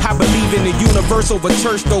 I believe in the universe over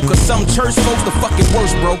church though, cause some church folks the fucking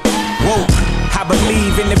worst, bro. Whoa. I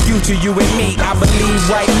believe in the future, you and me. I believe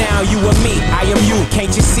right now, you and me. I am you, can't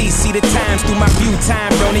you see? See the times through my view. Time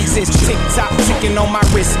don't exist. Tick tock ticking on my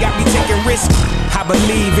wrist, got me taking risks. I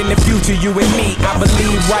believe in the future, you and me. I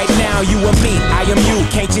believe right now, you and me. I am you,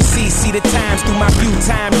 can't you see? See the times through my view.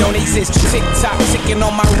 Time don't exist. Tick tock ticking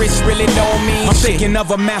on my wrist really don't mean I'm shit. Thinking of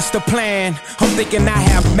a master plan. I'm thinking I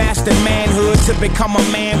have mastered manhood to become a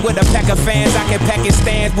man with a pack of fans. I can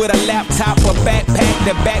Pakistan with a laptop, a backpack,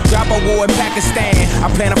 the backdrop I wore in Pakistan. I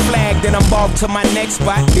plant a flag, then I'm off to my next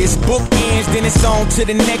spot. This book ends, then it's on to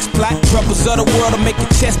the next plot. Troubles of the world will make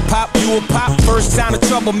your chest pop. You will pop. First sign of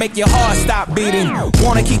trouble, make your heart stop beating.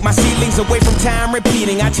 Wanna keep my seedlings away from time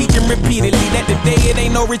repeating. I teach them repeatedly that today it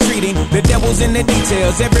ain't no retreating. The devil's in the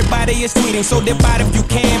details, everybody is tweeting. So dip out if you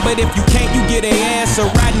can, but if you can't, you get a answer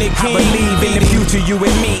right, Nick King. I believe in the future, you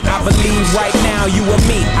and me. I believe right now, you and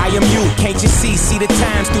me. I am you, can't you see? See the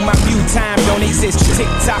times through my view. Time don't exist. Tick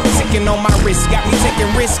tock ticking on my wrist, got me taking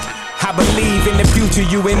risk. I I believe in the future,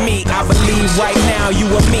 you and me. I believe right now, you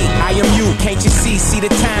and me. I am you, can't you see? See the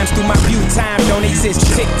times through my view. Time don't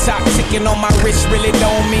exist. Tick tock, ticking on my wrist really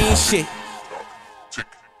don't mean shit.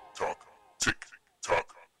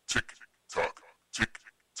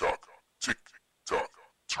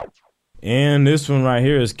 And this one right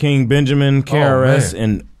here is King Benjamin, KRS,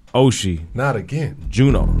 and Oshi. Not again.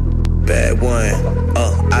 Juno. Bad one.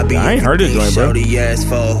 I ain't heard it, joint, bro. Shorty ass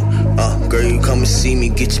for. Girl, you come and see me,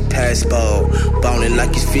 get your passport. Ballin'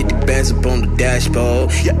 like it's 50 bands up on the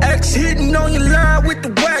dashboard. Your ex hitting on your line with the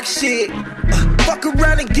whack shit. Fuck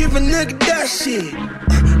around and give a nigga that shit.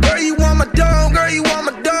 Girl, you want my dog, girl, you want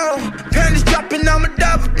my dog. Panties dropping, I'ma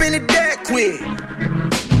dive up in it that quick.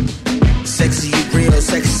 Sexy, you real,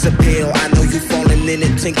 sexy appeal. I know you falling in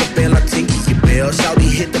it, Tinkerbell, I tinker your bell. Shawty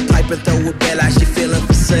hit the pipe and throw it back like she feeling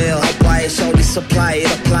for sale. I buy it, shawty supply it,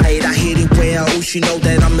 apply it, I hit it well. Ooh, she know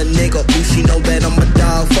that I'm a nigga, ooh, she know that I'm a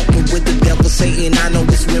dog. Fucking with the devil, Satan, I know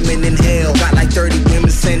it's women in hell. Got like 30 women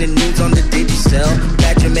sending news on the Digicel.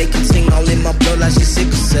 Bad Jamaican ting all in my blood like she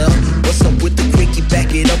sickle cell. What's up with the quickie, back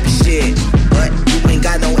it up and shit. But you ain't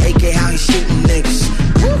got no AK, how he shooting niggas?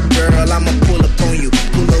 Girl, I'ma pull up on you.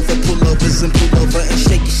 Pull over and pull over and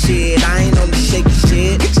shake your shit. I ain't on the shaky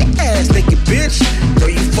shit. Get your ass naked, bitch. Girl,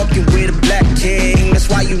 you fucking with a black king. That's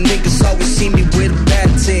why you niggas always see me with a bad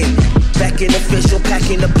team. Back in official,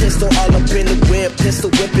 packing a pistol, all up in the whip. Pistol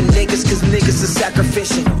whipping niggas, cause niggas are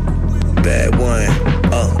sacrificial. Bad one,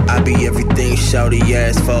 I be everything shawty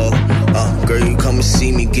ass for. Girl, you come and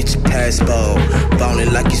see me, get your passport.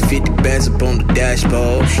 Ballin' like it's 50 bands up on the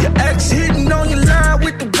dashboard. Your ex hitting on your line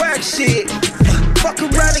with the whack shit. Fuck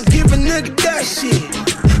around and give a nigga that shit.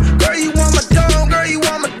 Girl, you want my dog, girl, you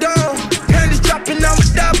want my dog. Panties dropping, I'ma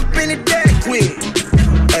dive up in it that quick.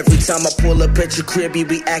 Every time I pull up at your crib, you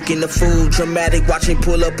be acting a fool. Dramatic, watch me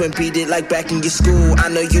pull up and beat it like back in your school. I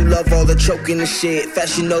know you love all the choking and shit.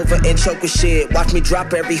 Fashion over and choking shit. Watch me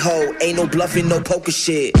drop every hoe. Ain't no bluffing, no poker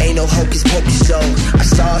shit. Ain't no hocus pocus show. I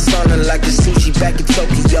saw her stunning like the sushi back in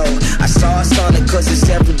Tokyo. I saw her stunning cause it's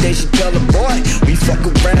every day she tell a boy. We fuck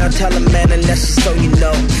around, tell a man and that's just so you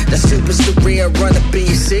know. That super surreal run up in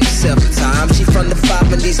your 6, 7 times. She from the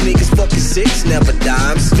 5 and these niggas fucking 6, never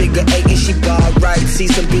dimes. Figure 8 and she ball right. See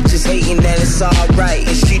some bitches hating and it's alright.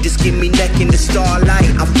 And she just give me neck in the starlight.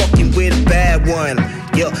 I'm fucking with a bad one.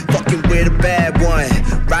 Yeah, fucking with a bad one.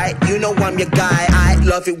 Right? You know I'm your guy. I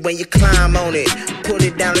love it when you climb on it. Put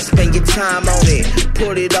it down and spend your time on it.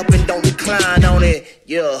 Put it up and don't decline on it.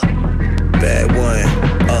 Yeah. Bad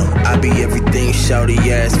one. I be everything shawty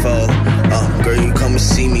ass for. Girl, you come and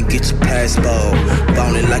see me, get your passport.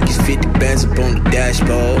 Ballin' like it's 50 bands up on the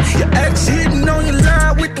dashboard. Your ex hitting on your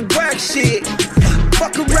line with the whack shit.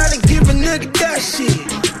 Fuck around and give a nigga that shit.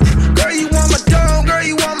 Girl, you want my dog, girl,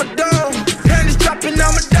 you want my dog. Panties dropping,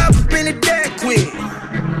 I'ma dive up in it that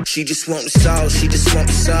quick. She just want the sauce, she just want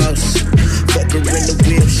the sauce. Fuck her in the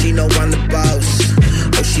whip, she know I'm the boss.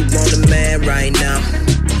 Oh, she want a man right now.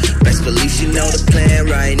 Best believe she know the plan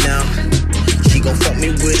right now. She gon' fuck me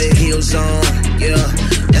with her heels on, yeah.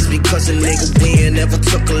 That's because a nigga win, never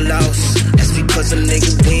took a loss. That's because a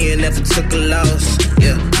nigga win, never took a loss,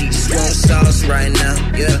 yeah. She just want sauce right now,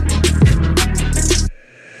 yeah.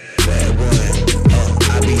 Bad one,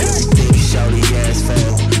 I be everything shawty ass for.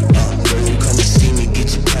 Girl, you come and see me,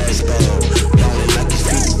 get your passport. Ballin' like it's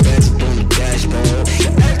 50 bands up on the dashboard.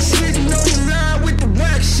 Your ex hitting on the line with the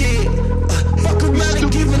whack shit. Fuck around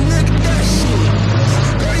and give a nigga that shit.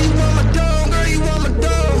 Girl, you want my dog, girl, you want my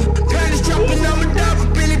dog. Panties dropping, I'ma dive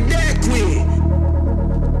up in it that quick.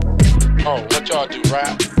 Oh, what y'all do,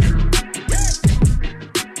 rap?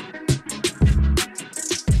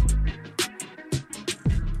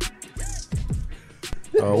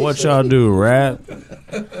 Oh, what y'all do, rap?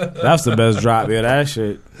 That's the best drop, yeah. That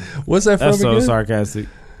shit. What's that from? That's so again? sarcastic.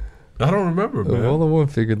 I don't remember, man. Well, the one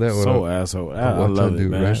figured that one So out. asshole. I love it,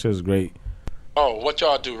 man. That shit's great. Oh, what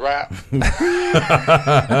y'all do, rap?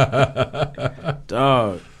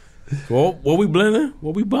 Dog. Well, what we blending?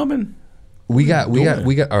 What we bumming? We got.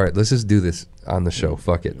 All right, let's just do this on the show.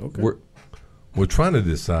 Fuck it. Okay. We're trying to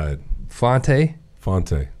decide. Phonte,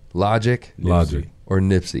 Logic, or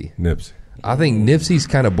Nipsey. I think Nipsey's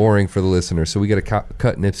kind of boring for the listener, so we got to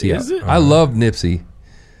cut Nipsey out. Is it? I love Nipsey.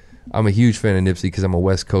 I'm a huge fan of Nipsey because I'm a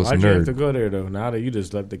West Coast Why'd nerd. you have to go there though? Now that you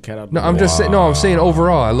just let the cat out. No, I'm just saying. No, I'm saying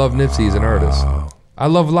overall, I love Nipsey as an artist. I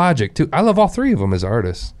love Logic too. I love all three of them as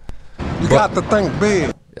artists. You got to think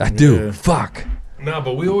big. I do. Yeah. Fuck. No,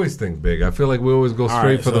 but we always think big. I feel like we always go straight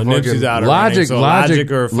right, for so the Nipsey's fucking out. Logic. So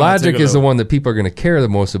Logic or Phonte Logic is the go. one that people are going to care the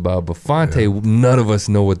most about. But Phonte, none of us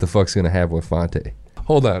know what the fuck's going to happen with Phonte.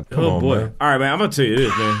 Hold on. Come on, boy. man. All right, man. I'm gonna tell you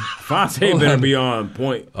this, man. Phonte better be on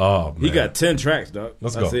point. Oh, man. He got 10 tracks, dog.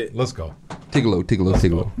 Let's That's go. it. Let's go. Tigolo.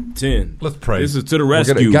 10. Let's pray. This is to the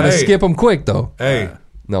rescue. Gotta skip them quick though. Hey.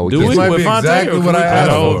 No, we Do can't. we? This might With be Phonte, exactly or what can I we play asked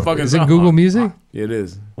the whole for. fucking Is it song? Google Music? Yeah, it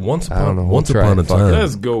is. Once I don't upon, know. once We'll try upon a it. Fuck it. time.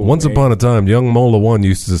 Let's go, Once man. upon a time, young Mola One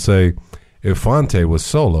used to say, if Phonte was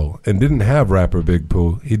solo and didn't have rapper Big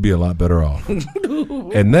Pooh, he'd be a lot better off.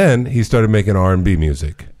 And then he started making R&B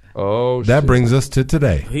music. Oh, That shit. brings us to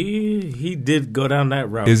today. He did go down that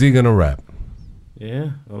route. Is he gonna rap? Yeah.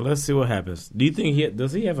 Well, let's see what happens. Do you think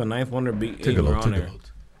does he have a Ninth Wonder beat Take a look. on there?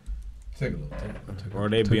 Or are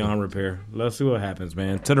they beyond repair? Let's see what happens,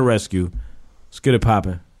 man. To the rescue. Let's get it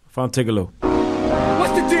popping. Phonte, take a look.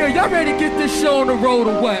 What's the deal? Y'all ready to get this show on the road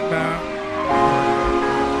or what, man?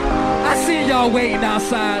 I see y'all waiting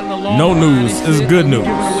outside in the long No line news. and It's shit, good news.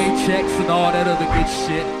 giving away checks and all that other good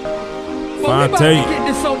shit. But we about to Phonte. get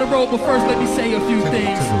this on the road, but first let me say a few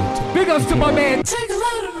things. Big ups to my man. Take a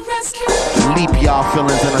load of the rescue. Leap y'all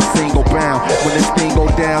feelings in a single bound. When this thing go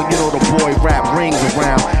down, you know the boy rap rings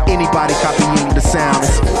around. Anybody copying the sound.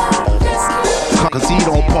 Cause he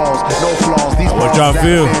don't pause, no flaws. These What y'all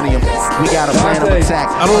feel? We got a plan of attack.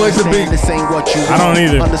 I don't like the beat. This ain't what you I don't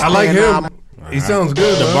either. I like him. He sounds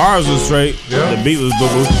good. The man. bars was straight. Yeah. The beat was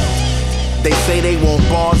boo-boo. They say they want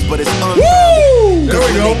bars, but it's unfounded. There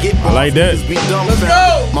we go. I like that. Let's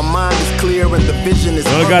go. My mind is clear and the vision is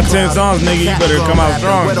You only got 10 songs, nigga. You better come out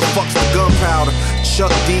strong. Where the fuck's the gunpowder?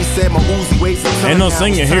 Chuck D said my Uzi weighs a ton. Ain't no now.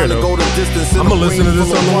 singing It's here, time to though. go the distance in I'ma a listen to ring this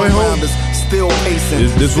full on of the way home. one-rounders. Still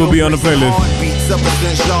pacing. This will be on the playlist. Beats up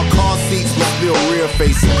against y'all car seats, we still rear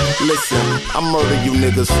facing. Listen, I murder you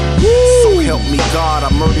niggas. So help me God, I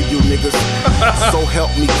murder you niggas. So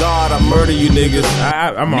help me God, I murder you niggas.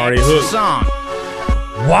 I'm already hooked.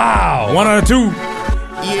 Wow. 1 out of 2.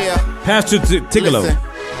 Yeah. Pass to Tigolo. Listen,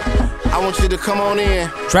 I want you to come on in.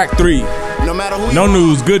 Track 3. No matter who No you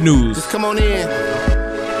news, good news. Just come on in.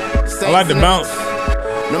 I like the bounce.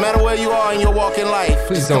 No matter where you are in your walking life,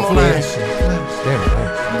 Please just don't come on flash. Damn it.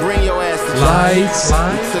 in. Bring your ass to Lights.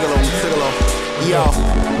 Tigolo. Yo,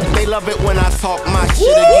 they love it when I talk my shit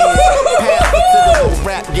again. Pass the Tigolo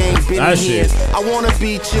rap game, been That here. shit. I wanna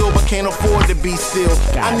be chill, but can't afford to be still.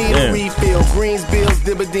 I need damn. a refill, greens, bills,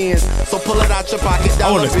 dividends. So pull it out your pocket, I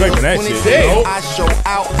dollar wasn't expecting bills. that shit. 20 Nope. I show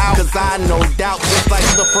out, cause I no doubt, just like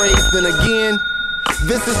the phrase, then again.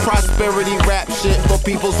 This is prosperity rap shit for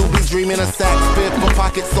people who be dreaming of sack spit for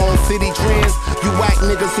pockets on city trends. You whack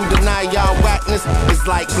niggas who deny y'all whackness. It's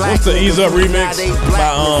like black. What's the Ease Up remix by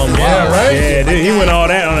Yeah, right? Yeah, he went all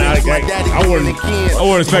that on that. I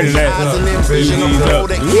wasn't expecting that. Ease Up.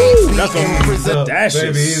 Woo, that's a that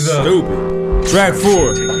shit Baby, Ease Up. stupid. Track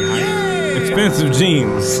 4. Expensive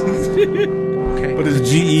Jeans. But it's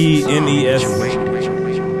GENES.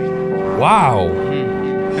 Wow.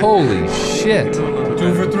 Holy shit.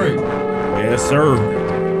 2 for 3. Yes, sir.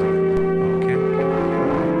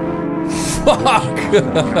 Fuck.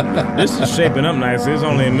 This is shaping up nice. It's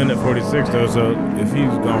only a minute 46 though, so if he's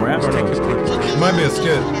gonna rap or not, It might be a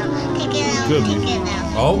skit. could be.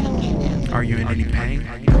 Oh? Are you in any pain?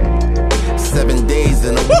 7 days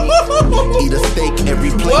in a week. Eat a steak every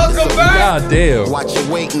plate. Welcome back. God damn. Watch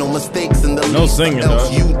your weight, no mistakes in the No least, singing, or else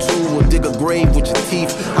dog. you too will dig a grave with your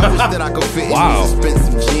teeth. I wish that I could fit Wow. in these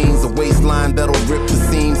expensive jeans, a waistline that'll rip the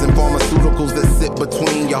seams, and pharmaceuticals that sit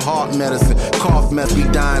between your heart medicine. Cough mess, we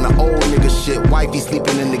dying of old nigga shit. Wifey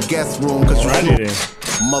sleeping in the guest room cause you Right smoke. there.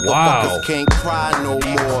 Motherfuckers Wow. can't cry no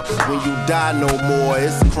more. When you die no more,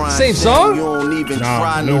 it's crime. Same shame. song? You don't even Nah,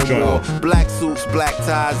 try new no track. more. Black suits, black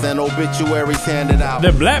ties, and obituaries handed out.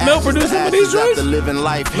 Did Black Milk Ashes produce to some of these ashes joints? after living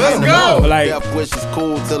life. Let's hand go. them out. Like- Death wish is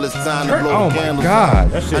cool till it's time to blow Oh the my candles God.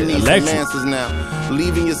 out. That shit I need electric. some answers now.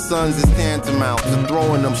 Leaving your sons is tantamount to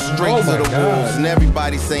throwing them straight Oh to my the God. wolves. And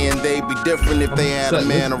everybody saying they'd be different if they had a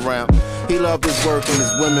man around. He loved his work and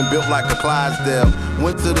his women built like a Clydesdale.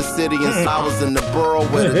 Went to the city and I was in the borough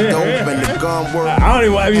where the dope and the gun work. I don't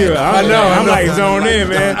even want you. I know. I'm like zoned in,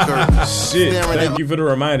 man. Dunkirk. Shit. Staring Thank at you for the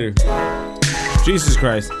reminder. Jesus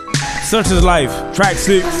Christ. Such is life. Track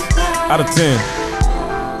 6 out of 10.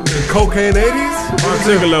 The cocaine 80s?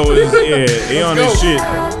 Tigolo is he on this shit.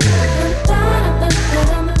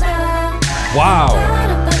 Wow.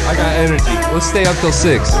 I got energy. Let's stay up till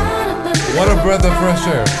 6. What a breath of fresh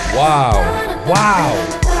air. Wow. Wow.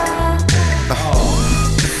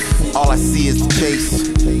 All I see is the chase.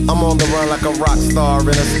 I'm on the run like a rock star in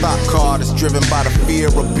a stock car that's driven by the fear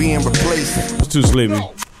of being replaced. It's too sleepy.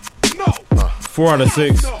 4 out of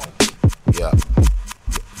 6. Yeah.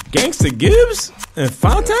 Gangsta Gibbs and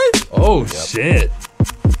Phonte? Oh, shit.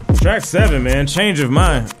 Track 7, man. Change of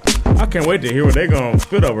mind. I can't wait to hear what they gonna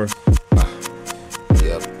spit over. Yeah.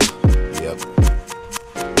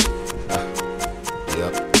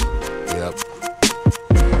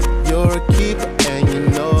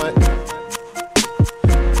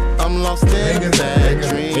 I'm lost in a bad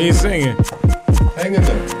dream. He ain't singing. Hang in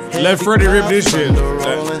there. Let Freddie rip this shit.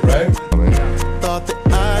 Right? Thought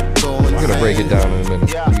that I'd go I'm gonna break it down in a minute.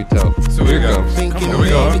 You can tell. So here it comes. thinking Here we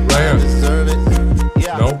go. maybe Right I here. deserve it.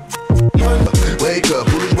 Nope. Wake up,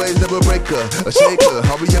 foolish ways never break up. A shaker,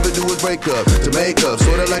 all we ever do is break up. To make up,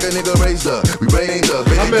 sorta like a nigga raised up. We raised up,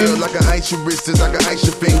 baby girl, like an ice your wrists, I can ice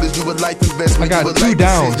your fingers. You a life investment. I got 2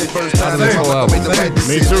 down out of this whole album.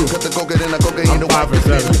 Me too. Cut the cocaine, the cocaine, the white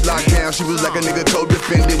locked down. She was like a nigga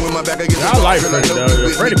co-defendant when my back against I like Freddie though.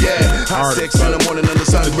 Freddie hot sex in the morning under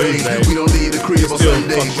sun rays. We don't leave the crib on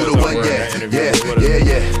Sundays. You the one, yeah.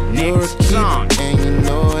 You're a kid and you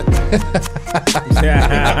know it.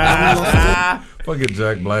 Fucking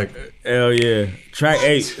Jack Black. Hell yeah. Track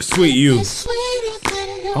 8, Sweet You. I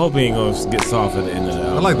hope he ain't gonna get soft at the end of that.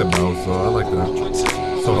 I like the bounce, though. I like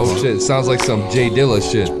that. Oh shit, it sounds like some Jay Dilla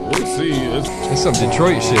shit. We'll see. It's some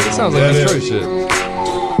Detroit shit. It sounds like Detroit shit.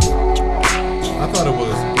 I thought it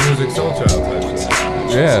was Music Soul Child type shit.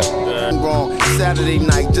 Yeah. Wrong. Saturday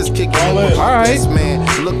night, just kicking it with All my right. best man.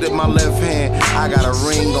 Looked at my left hand, I got a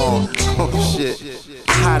ring on. Oh shit.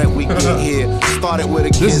 How did we get here? Started with a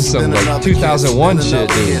kiss, This is some then like another 2001 kiss, then shit,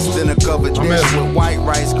 another dude. kiss, then a covered dish with white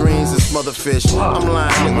rice, greens, and smothered fish. I'm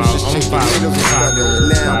lying, niggas just chicken niggas was studying.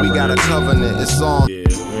 Now we got a covenant, it's on. Yeah, we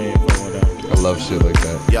ain't fucking with that. I love shit like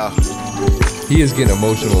that. Yeah. He is getting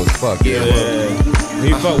emotional as fuck. Yeah.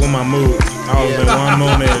 He fucked with my mood. I was in one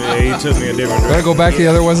moment, and he took me a different Gotta go back to the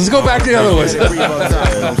other ones. Let's go back to the other ones. Yeah.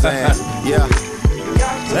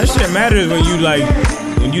 That shit matters when you like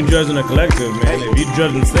when you judging a collective, man. If you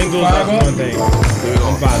judging singles, that's one thing. I'm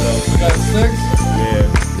 5 We got 6? Yeah.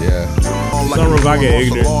 Yeah. Some rules I get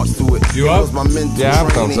ignorant. You up? Yeah, I'm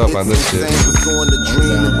thumbs up on this shit. I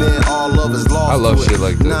love shit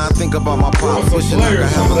like this. Now I think about my pops, wishing I could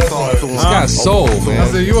have a thought to him. It's got soul, I man.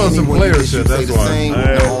 said, you want some player shit, that's why.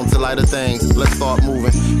 On to lighter things. Let's start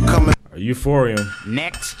moving. Coming. Euphorium.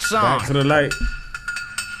 Next Back to the light.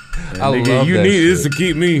 I love You that need shit. this to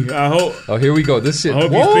keep me. I hope. Oh, here we go. This shit. I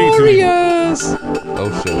hope you speak to me. Warriors.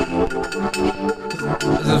 Oh shit.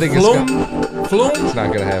 I think it's Flume? Flume? It's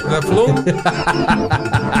not gonna happen. That Flume?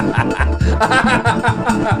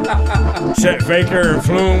 Chet Faker and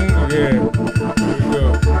Flume. Yeah. Here we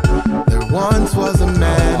go. There once was a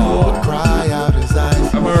man who would cry out his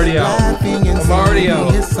eyes. I'm already out. I'm already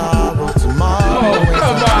out. His sorrow tomorrow. Oh,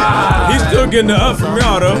 come on. He's still getting the up from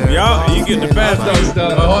y'all though. Y'all, you getting the fast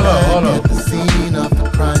stuff. Hold on. The scene of the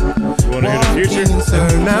crime. You wanna hear the future?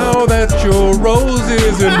 And now that your rose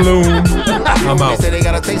is in bloom, I'm out. They say they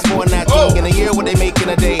got a taste for a nat king in a year, what they make in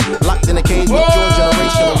a day. Locked in a cage with your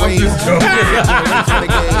generational ways. They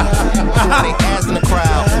ass in the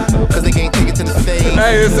crowd, cause they can't take it to the stage.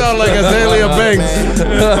 Hey, it sounds like Azalea Banks.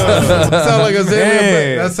 Sound like Azalea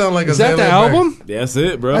Banks. That sound like Is that Azalea the Banks. album? That's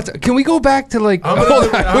it, bro. Can we go back to like? How many Hold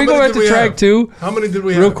did- on. how Can we go many back did we to track have? 2? How many did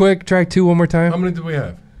we Real have? quick, track 2 one more time. How many did we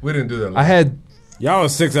have? We didn't do that. I had Y'all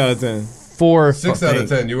was 6 out of 10. 4. 6 out of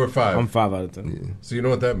 10. You were 5. I'm 5 out of 10. So you know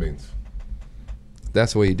what that means.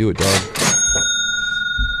 That's the way you do it, dog.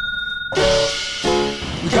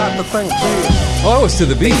 We got the thing. Oh, it was to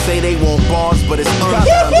the beat. They say they want bars, but it's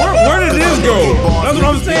Where did this go? That's what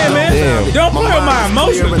I'm saying, man. Damn. Don't play with my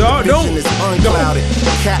emotions, dog. Don't.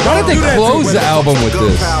 Why did they close the album with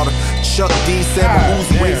this? Chuck D7,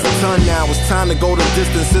 who's weighs a ton now. It's time to go the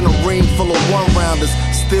distance in a ring full of one-rounders.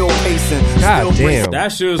 Still pacing. God still damn.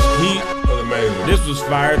 That shit was heat. Amazing. This was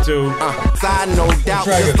fire too. I no doubt,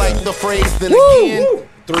 track just is like that? the phrase, then Woo! again.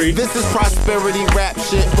 3. This is prosperity rap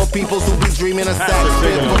shit for people who be dreaming of sack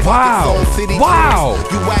spit for Wow. pockets on city Wow.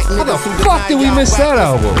 dreams. You whack How the niggas who fuck deny did we y'all miss that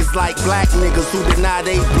whackness. album? It's like black niggas who deny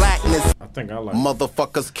they blackness. I think I like it.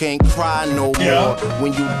 Motherfuckers can't cry no more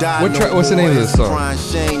when you die. What no tra- what's the more. name of this It's song? crying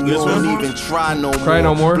shame. You This don't one? even try no more. Cry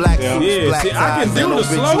no more? Black Yeah, suits, black see, I can ties, do and the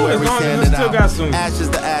slow as obituaries long as handed it still out. got some. Ashes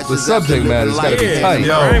to ashes. The subject matter has gotta be Yeah, tight.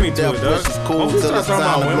 grimy to it, Death dog. wish is cool Don't we till start it's talking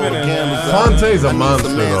time about to blow women the and candles out. Phonte's a I need monster,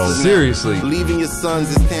 some though. answers now. Seriously. Leaving your sons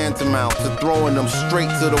is tantamount to throwing them straight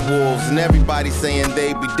to the wolves. And everybody saying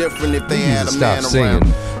they'd be different if they You need had to a stop man singing.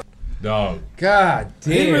 around. Dog. God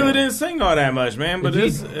damn. He really didn't sing all that much, man. But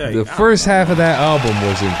this, The first half of that album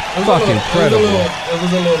was fucking incredible. It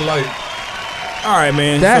was a little light. all right,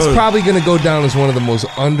 man. That's so probably going to go down as one of the most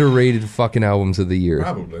underrated fucking albums of the year.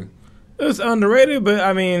 Probably. it's underrated, but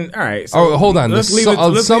I mean, all right. So Oh, hold on. let's The leave so- it-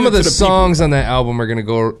 let's some leave of it the to songs on that album are going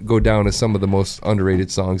to go down as some of the most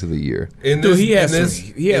underrated songs of the year. In Dude, this, he has in some.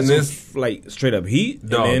 this, He has in some this, like straight up heat,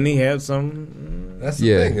 Dog. and then he had some. that's the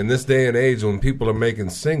Yeah. thing. In this day and age, when people are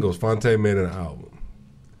making singles, Phonte made an album.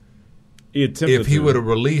 He attempted If he to. would have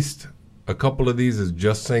released A couple of these is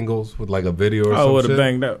just singles with like a video or I something. would have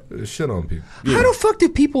banged up. Shit on people. How the fuck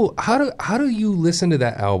did people? How do you listen to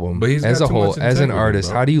that album But he's as got a too whole, much as an integrity, artist?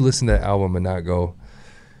 bro. How do you listen to that album and not go?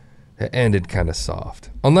 It ended kind of soft,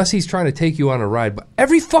 unless he's trying to take you on a ride. But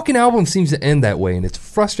every fucking album seems to end that way, and it's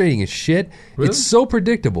frustrating as shit. Really? It's so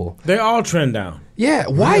predictable. They all trend down. Yeah,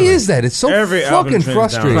 why is that? It's so Every album fucking trends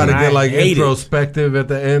frustrating. down. Trying to get like hate it. introspective at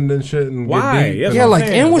the end and shit. And Why? Get deep. That's Yeah, what I'm like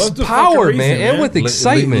saying. and with What's the power, fucking man, reason, and with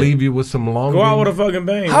excitement. Leave you with some long. Go out with a fucking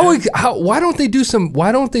bang. How? Why don't they do some?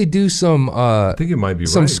 Why don't they do some? I think it might be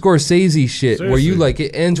some right. Scorsese shit where you Seriously. like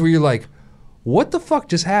it ends where you're like, what the fuck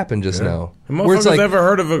just happened just now? Have Where it's motherfuckers like ever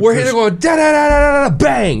heard of a we're here to go da da da da da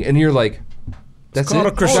bang, and you're like, that's It's called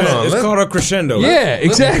it. a crescendo. It's called a crescendo. Yeah,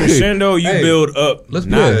 exactly. Crescendo, you Hey, build up, let's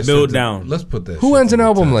put not that build shit down. Let's put that. Who shit ends to an the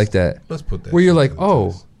album test. like that? Let's put that. Where you're shit like, to the oh,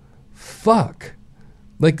 test. fuck.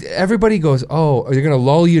 Like everybody goes, oh, they're gonna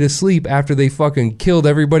lull you to sleep after they fucking killed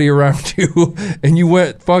everybody around you, and you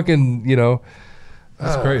went fucking,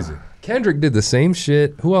 That's crazy. Kendrick did the same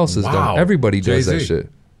shit. Who else has done? Everybody does that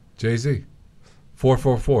shit. Jay-Z.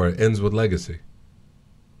 444. It ends with Legacy.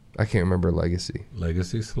 I can't remember Legacy.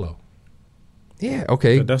 Legacy slow. Yeah,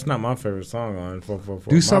 okay. But that's not my favorite song on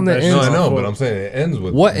 444. Do something that ends. No, I know, but I'm saying it ends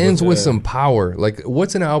with What ends with some power? Like,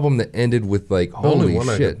 what's an album that ended with like, only holy one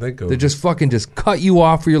I shit? can think of. That just fucking just cut you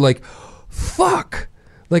off. Where you're like, fuck.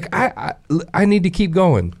 Like I need to keep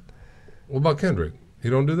going. What about Kendrick? He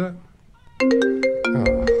don't do that.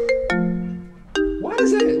 Why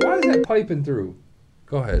is that piping through?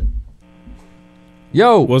 Go ahead.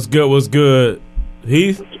 Yo, what's good? What's good?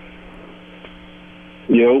 Heath.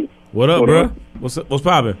 Yo. What up, What bro? up? What's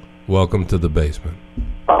poppin'? Welcome to the basement.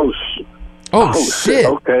 Oh, shit.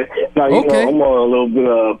 Okay. Now, you know, I'm on a little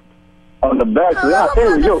bit on the back.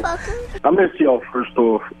 Yo, I missed y'all first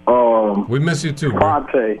off. We miss you too, bro.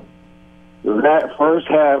 Phonte. That first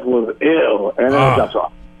half was ill. And that's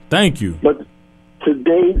all. Thank you. But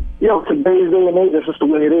today's day and age, that's just the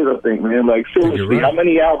way it is, I think, man. Like, seriously, right. how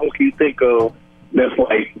many albums can you think of that's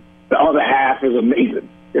like the other half is amazing?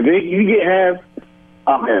 If you get half,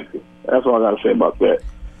 I'm happy. That's all I got to say about that.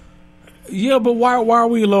 Yeah, but why are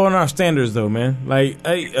we lowering our standards though, man? Like,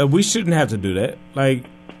 we shouldn't have to do that. Like,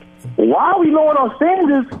 why are we lowering our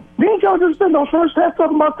standards? Didn't y'all just spend the first half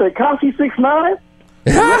talking about the Kasi 6ix9ine?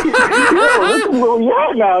 Yo, that's a little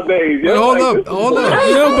young nowadays. Wait, hold up.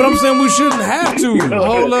 Yeah, but I'm saying we shouldn't have to.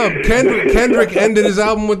 Hold up. Kendrick ended his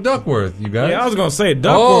album with Duckworth, you guys. Yeah, I was going to say,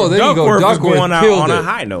 Duckworth, Duckworth is going out on a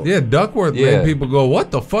high note. Yeah, Duckworth made people go, what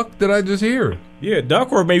the fuck did I just hear? Yeah,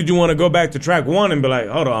 Duckworth made you want to go back to track one and be like,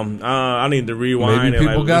 hold on, I need to rewind. Maybe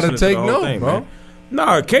people got to take note, bro. Man.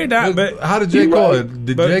 No, K-Dot, but... How did J. Cole...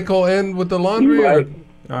 Did J. Cole end with the laundry? Or?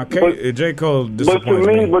 J. Cole But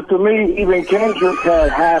disappoints to me, even Kendrick had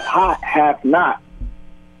half hot, half not.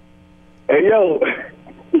 Hey, yo,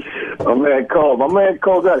 my man Cole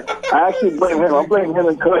got it. I actually blame him. I blame him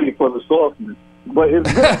and Cudi for the softness. But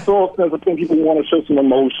it's good softness. I think people want to show some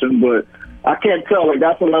emotion, but I can't tell. Like,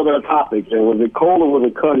 that's another topic. Was it Cole or was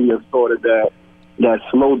it Cudi that started that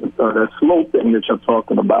slow thing that you're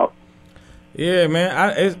talking about? Yeah,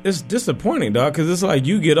 man, it's disappointing, dog, because it's like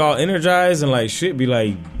you get all energized and like shit be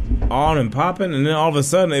like on and popping, and then all of a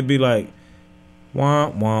sudden it'd be like, wah,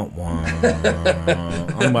 wah, wah.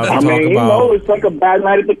 I'm about to talk about. It's like a bad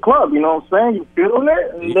night at the club. You know what I'm saying? You feeling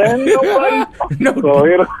it, and then no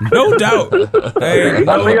doubt. Hey, I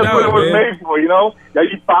no think that's what it doubt, was man. made for. You know, now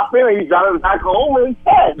you pop in and you got it back home and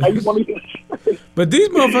sad. Now you want to. But these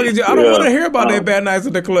motherfuckers, I don't want to hear about their bad nights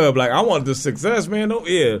at the club. Like, I want the success, man.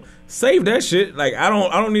 Save that shit. Like, I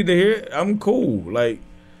don't need to hear it. I'm cool. Like,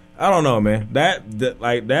 I don't know, man. That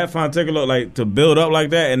particular, like, to build up like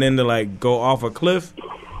that and then to like go off a cliff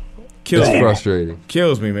kills me. Frustrating.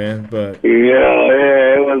 Kills me, man. But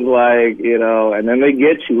Yeah, it was like, and then they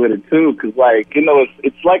get you with it too, because like,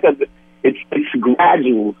 it's like it's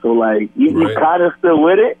gradual. So like, you kind of still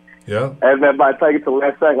with it. Yeah. And then by the time you get to the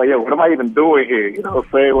last second, like, yo, what am I even doing here? You know what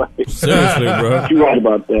I'm saying? Like, seriously, bro. You right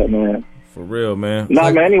about that, man. For real, man.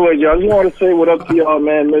 Man, anyways, y'all, I just want to say what up to y'all,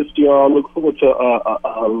 man. Missed y'all. Look forward to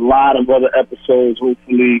a lot of other episodes,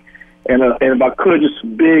 hopefully. And if I could, just a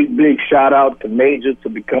big shout out to Major to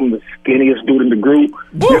become the skinniest dude in the group.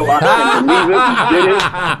 Yo, I can't believe it. He did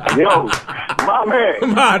it. Yo, my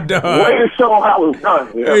man. My dog. Way to show how it's done.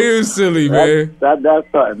 Hey, you silly, man.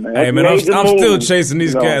 That's something, man. Hey, man, I'm still chasing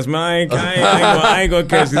these cats, man. I ain't gonna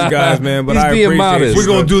catch these guys, man. But I appreciate modest. We're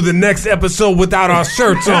gonna do the next episode without our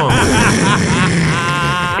shirts on.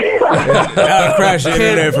 I'll crash the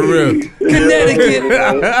internet for real.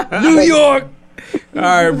 Connecticut, New York. All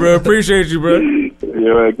right, bro. Appreciate you, bro.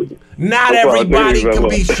 Not everybody can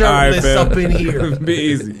be shirtless up in here. Be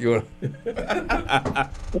easy. See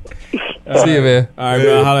you, man. All right,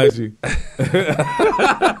 man. I'll holler at you.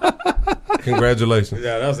 Congratulations.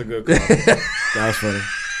 Yeah, that was a good call. That was funny.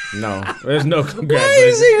 No, there's no Why are you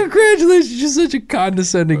congratulations. saying congratulations? You're such a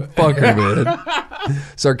condescending fucker, man.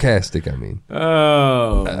 Sarcastic, I mean.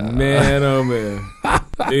 Oh man, oh man.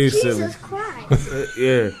 These silly.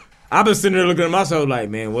 Yeah. I've been sitting there looking at myself like,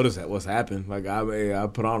 man, what is that? What's happened? Like I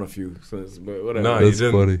put on a few since, but whatever. No, you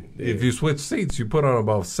didn't. Funny. If you switch seats, you put on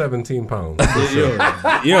about 17 pounds. Yo,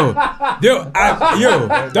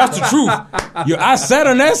 that's the truth. Yo, I sat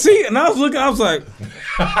on that seat and I was looking. I was like,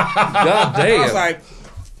 God damn. I was like,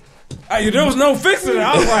 there was no fixing it.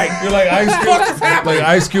 I was like, you're like Ice Cube, like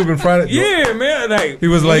Ice Cube in front of yeah, man. Like he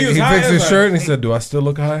was like, he fixed his like, shirt and he said, "Do I still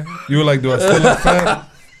look high?" You were like, "Do I still look fat?"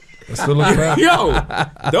 I still look fat. Yo,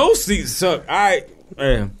 those seats suck. I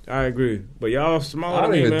agree. But y'all smaller. I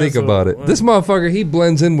don't even think about it. This motherfucker, he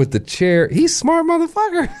blends in with the chair. He's smart,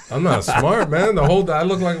 motherfucker. I'm not smart, man. I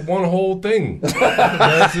look like one whole thing.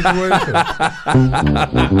 Bad situation.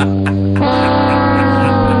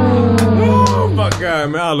 Oh my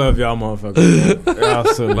God, man! I love y'all, motherfuckers. Man. Y'all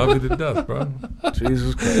so love you to death, bro.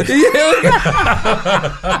 Jesus Christ.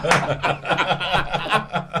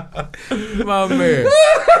 My man.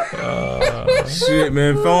 Shit,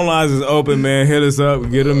 man. Phone lines is open, man. Hit us up.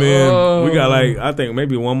 Get them in. We got I think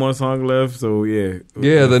maybe one more song left. So yeah.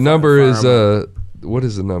 Yeah, the number is what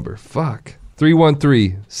is the number? Fuck.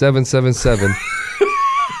 313-777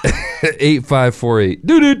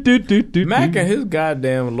 8548. Mac and his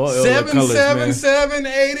goddamn loyal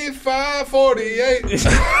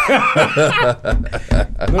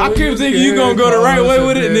 777-8548. I keep thinking you gonna go the right way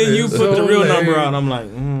with it, and then you put the real number out. I'm like,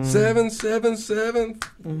 777.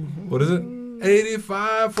 What is it?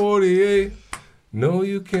 8548. No,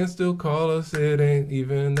 you can still call us. It ain't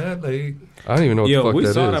even that late. I don't even know what the fuck we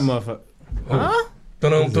that saw is. that motherfucker. Huh?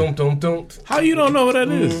 Dum. How you don't know what that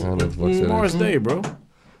is? I don't know what the fuck that Morris is. Day, bro.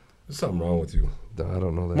 There's something wrong with you. I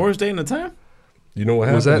don't know that. Morris Day in the time? You know what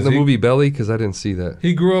happened? Was that in the movie Belly? Because I didn't see that.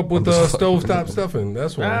 He grew up with stovetop stuffing.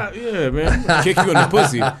 That's why. Yeah, man. Kick you in the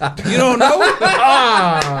pussy. You don't know?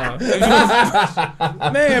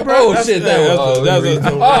 Man, bro. Oh, shit.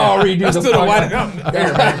 Redo that's the still the white.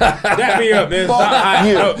 Dap me up, man.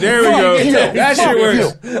 There we go. That shit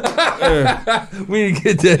works. We need to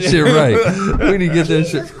get that shit right. We need to get that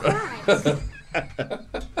shit right.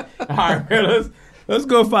 All right, man. Let's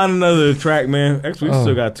go find another track, man. Actually, we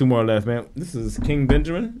still got two more left, man. This is King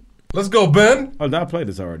Benjamin. Let's go, Ben. Oh, I played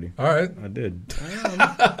this already. All right. I did.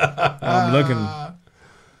 I'm looking.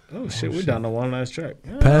 Oh, shit. We're down to one last track.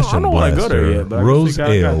 Passion I don't want to go there yet. But Rose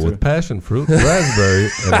I ale with passion fruit, raspberry,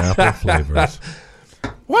 and apple flavors.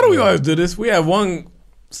 Why do we always do this? We have one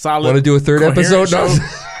solid. Want to do a third episode?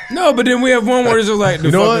 No, but then we have one where it's just like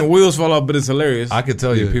the fucking wheels fall off, but it's hilarious. I could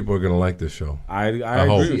tell you people are going to like this show. I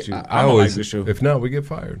agree with you. I always like this show. If not, we get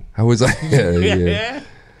fired. I was like, yeah.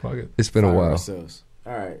 Fuck it. It's been a while. Ourselves.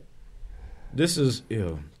 All right. This is,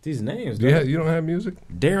 these names. You don't have music?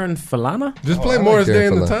 Darren Falana? Just play Morris Day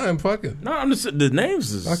in the Time. Fuck it. No, I'm just, the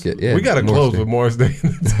names is. Fuck it, yeah. We got to close with Morris Day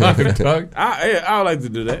in the Time, Doug. I would like to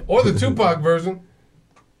do that. Or the Tupac version.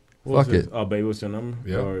 Fuck it. Oh, baby, what's your number?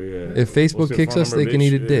 Yeah. Or, If Facebook kicks us, they can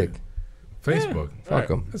eat a dick. Facebook. Fuck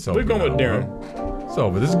them. We're going with Darren. It's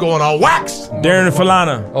over. This is going on wax. Darren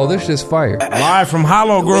Falana. Oh, this shit's fire. Live from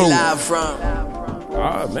Hollow Grove. Live from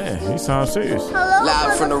Oh, man. He sounds serious.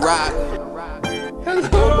 Live from the Rock.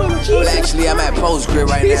 Well, actually, I'm at Post Grid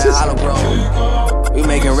right now, Hollow Grove. We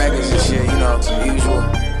making records and shit, the usual.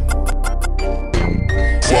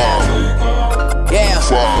 Yeah,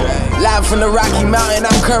 live from the Rocky Mountain,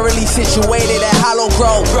 I'm currently situated at Hollow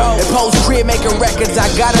Grove. In Post Crib making records,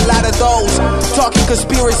 I got a lot of those. Talking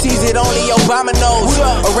conspiracies that only Obama knows.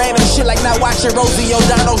 Or random shit like not watching Rosie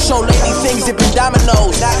O'Donnell show. Lately things zipping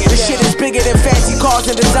dominoes. This shit is bigger than fancy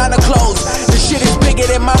cars and designer clothes. This shit is bigger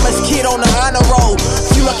than mama's kid on the honor roll.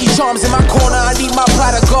 Few lucky charms in my corner, I need my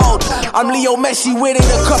pot of gold. I'm Leo Messi winning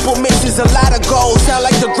a couple misses, a lot of goals. Sound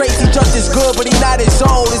like the great, he just as good, but he not as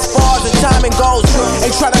old. As far as the timing goes,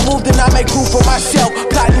 ain't try to move, then I make room for myself.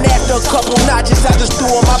 Plotting after a couple notches, I just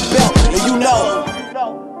threw on my belt. And you know,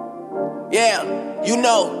 yeah, you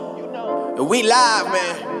know, and we live,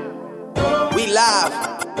 man. We live.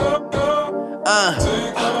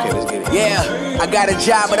 Okay, let's get it. Yeah, I got a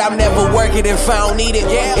job, but I'm never working if I don't need it.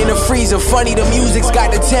 In the freezer, funny, the music's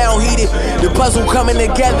got the town heated. The puzzle coming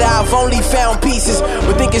together, I've only found pieces.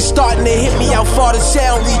 But think it's starting to hit me how far the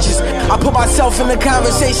sound reaches. I put myself in the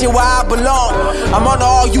conversation where I belong. I'm on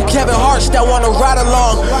all you Kevin Harts that wanna ride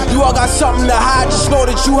along. You all got something to hide, just know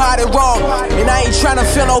that you hide it wrong. And I ain't trying to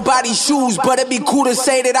fill nobody's shoes, but it'd be cool to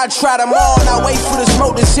say that I tried them on. I wait for the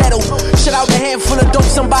smoke to settle. Shout out the handful of dope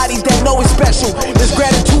somebodies that know it's special. There's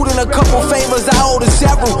gratitude and a couple favors I owe to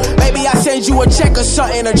several. Maybe I send you a check or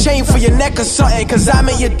something, a chain for your neck or something. Cause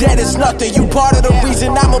I'm in your debt is nothing. You part of the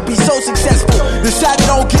reason I'ma be so successful. Decided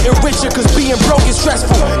on getting richer cause being broke is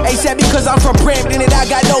stressful. Ain't said because I'm from Brampton and I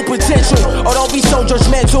got no potential. Oh, don't be so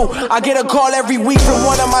judgmental. I get a call every week from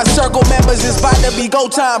one of my circle members. It's about to be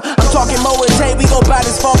go time. I'm talking Mo and Tay. We gon' buy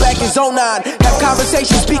this phone back in 09. Have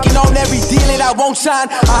conversations speaking on every deal that I won't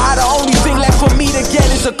sign. The only thing left for me to get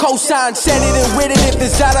is a cosign. Send it and with it. If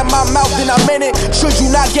it's out of my mouth, then I'm in it. Should you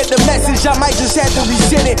not get the message, I might just have to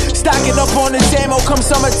resend it. Stocking up on this ammo. Come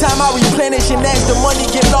summertime, I'll replenish. And as the money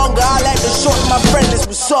get longer, I'll have to shorten my friend list.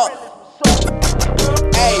 What's up?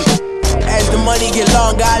 Hey, as the money get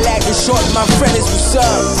longer, I'll have to shorten my friend list. What's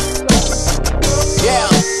up? Yeah.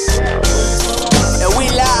 And we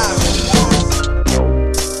live.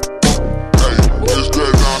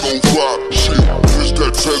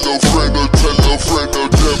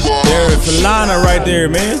 There's Phonte right there,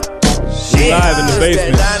 man. She live in the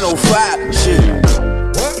basement. 905 shit.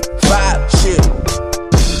 What? 5 shit.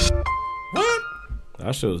 What?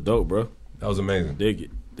 That shit was dope, bro. That was amazing. Dig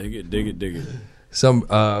it. Dig it, dig it, dig it. Some,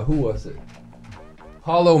 who was it?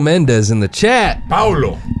 Paulo Mendez in the chat.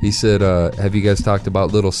 Paulo. He said, have you guys talked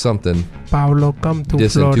about Little Something? Paulo, come to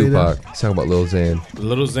Dissing Florida. Tupac. He's talking about Lil Xan.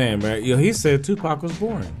 Lil Xan, man. Yo, he said Tupac was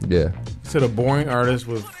boring. Yeah. He said a boring artist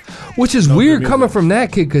was... Which is weird coming from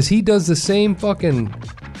that kid because he does the same fucking...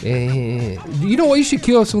 you know what? You should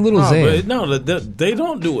kill some Little Xan. No, they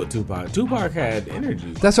don't do what Tupac. Tupac had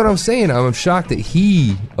energy. That's what I'm saying. I'm shocked that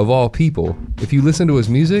he, of all people, if you listen to his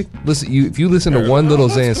music, if you listen to one Little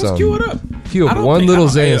Xan song, let's cue it up. Cue up one Little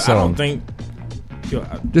Xan song. I don't think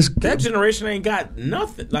that generation ain't got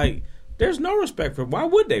nothing. Like, there's no respect for. Why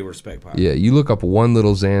would they respect Pop? Yeah, you look up one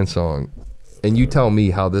Little Xan song, and you tell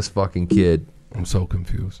me how this fucking kid. I'm so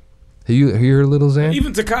confused. Have you heard Little Xan?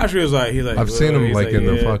 Even Tekashi was like, he's like, I've seen him like in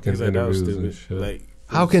the fucking like, interviews and shit. Like,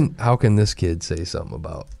 how can this kid say something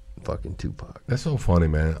about fucking Tupac? That's so funny,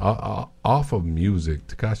 man. Off of music,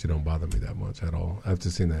 Tekashi don't bother me that much at all. I've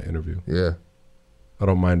just seen that interview. Yeah, I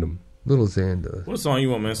don't mind him. Little Xan does. What song you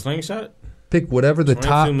want, man? Slingshot? Pick whatever the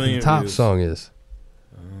top song is.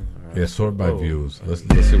 Right. Yeah, sort by views. Let's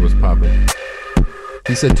see what's popping.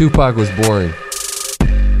 He said Tupac was boring.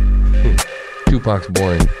 Tupac's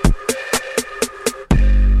boring.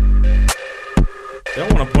 They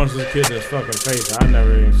don't want to punch this kid in his fucking face. I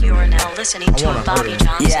never even seen. You are now listening to a Bobby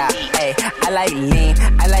Johnson Yeah, hey, I like lean,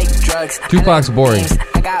 I like drugs. Tupac's boring.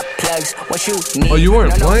 I got plugs, what you need. Oh, you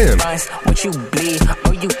weren't playing. What you bleed,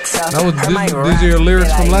 oh, you tough. That was these are your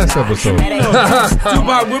lyrics from last episode.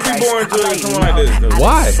 Tupac would be boring to someone like this, though.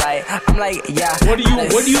 Why? I'm like, yeah. What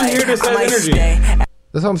do you hear this as energy?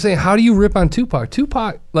 That's what I'm saying. How do you rip on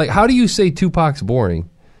Tupac? Like, how do you say Tupac's boring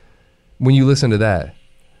when you listen to that?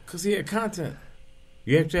 Because he had content.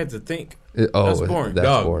 You have to think. That's boring.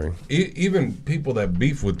 That's boring. Even people that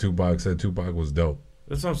beef with Tupac said Tupac was dope.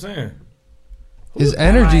 That's what I'm saying. His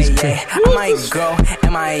energy's I might go, I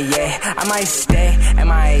might stay,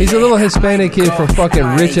 He's a little Hispanic kid from fucking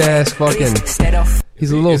rich ass fucking.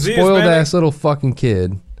 He's a little spoiled ass little fucking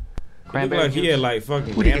kid. He looked like he had like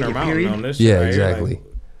fucking Gander Mountain on this. Yeah, shit, right? exactly.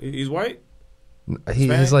 Like, he's white.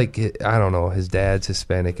 He's like, I don't know. His dad's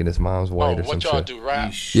Hispanic and his mom's white or some what y'all shit. do,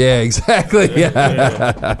 rap? Yeah, exactly.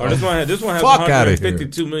 Yeah. Oh, this one has Fuck outta here.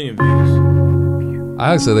 152 million views.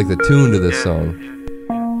 I actually like the tune to this song,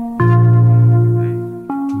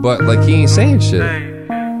 but like he ain't saying shit.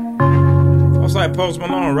 It's like Post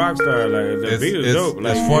Malone, Rockstar. Like the beat is dope.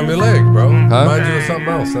 Like, It's formulaic, bro. Huh? Remind you of something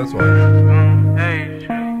else. That's why.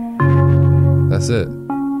 That's it.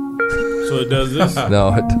 So it does this.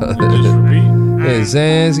 No, it doesn't. Just repeat. His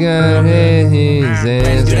hands got his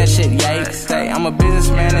hands. Do that shit, yikes. Say, I'm a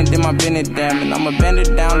businessman and then my business down. And I'ma bend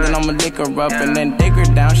her down, then I'ma lick her up. And then dig her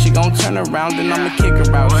down. She gon' turn around, then I'ma kick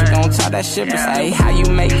her out. She gon' talk that shit, but say, how you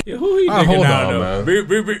make it? Yeah, who he digging hold down, on, though?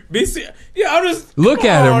 man. Yeah, I'm just... Look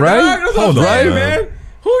at him, right? Dog. Hold on, Right, man. man.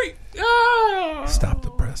 Who he... Stop the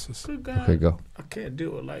presses. Good God. Okay, go. I can't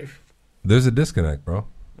deal with life. There's a disconnect, bro.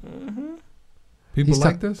 People He's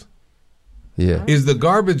like this? Yeah. Is the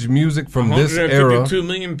garbage music from this era? 152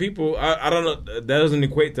 million people. I don't know. That doesn't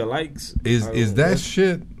equate to likes. Is that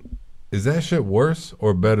shit Is that shit worse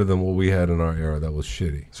or better than what we had in our era that was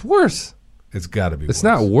shitty? It's worse. It's got to be It's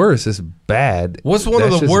not worse. It's bad. What's one That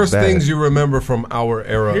of the shit's worst bad. things you remember from our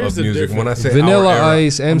era Here's of the music? difference. When I say Vanilla our era,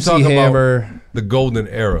 Ice, I'm MC talking about Hammer. the golden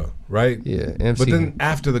era, right? Yeah, MC. But then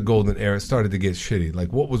after the golden era, it started to get shitty.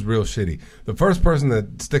 Like, what was real shitty? The first person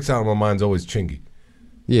that sticks out in my mind is always Chingy.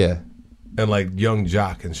 Yeah. And like Young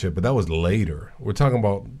Jock and shit, but that was later. We're talking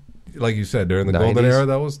about, like you said, during the golden 90s. era,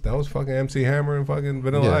 that was fucking MC Hammer and fucking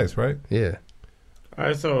Vanilla Yeah. Ice, right? Yeah. All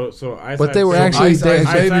right, so Ice But Ice- they were so actually- Ice they-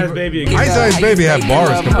 Ice Baby. Ice Ice Baby had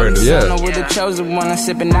bars compared to Yeah. With the chosen one, I'm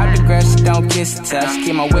sipping out the grass, don't kiss the touch.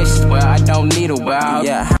 Keep my wishes well, I don't need a wow.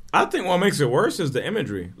 Yeah. I think what makes it worse is the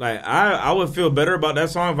imagery. Like I would feel better about that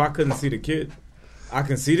song if I couldn't see the kid. I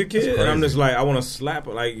can see the kid, and I'm just like, I want to slap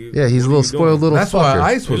it. Like, Yeah, he's a little spoiled little That's fucker.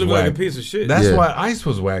 why Ice was He looked whack. like a piece of shit. That's Yeah. why Ice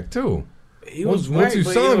was whack too. He Once was you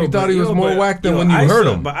whack, saw him, you but thought he was more whack than when you Ice heard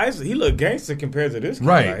look- him. But Ice, he looked gangster compared to this kid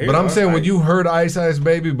Right, right here. but I'm I was saying when like, you heard Ice Ice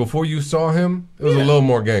Baby before you saw him, it was a little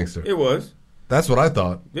more gangster. it was. That's what I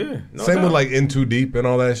thought. Yeah, no Same doubt. with like In Too Deep and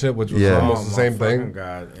all that shit, which was Yeah. almost the Oh, same my fucking thing.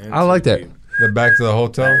 God. And I like that. Then Back to the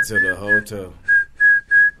Hotel. Back to the hotel.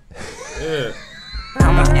 Yeah.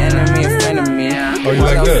 I'm an enemy, a friend of me. Oh, you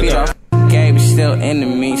like that? Gabe is still into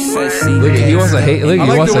me. Said she Look at he wants to hate. Look, I he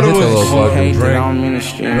like wants the to one hit the that was- little She hate fucker. that Drink. I'm in the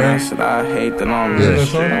street. I said I hate that I'm in Yeah. the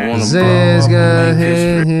street. I wanna Z's blow got up, make hit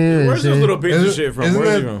this here. Where's this little piece of shit from? Isn't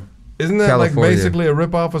Where's he that, from? isn't that California. like basically a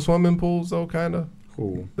rip off of swimming pools though, kind of?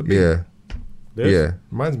 Cool. Yeah. This? Yeah.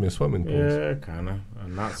 Reminds me of swimming pools. Yeah, kind of.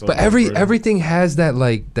 Not so. But much for- everything has that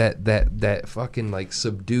like that fucking like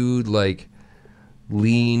subdued like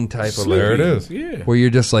lean type of There like, it is. Yeah. where you're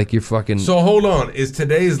just like you're fucking. So hold on, is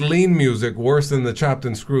today's lean music worse than the chopped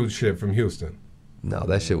and screwed shit from Houston? No,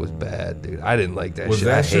 that shit was bad, dude. I didn't like that Was shit.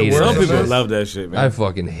 that I shit hated worse it. Some than people this? love that shit, man. I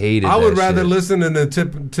fucking hated. I would that rather shit. listen to the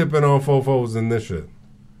tipping on fofos than this shit.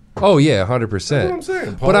 Oh yeah, 100%. That's what I'm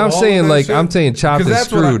saying. But I'm All saying of that like shit. I'm saying chopped 'Cause and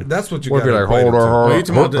that's what screwed. that's what you Where got be to like equate hold it to. on, Oh, you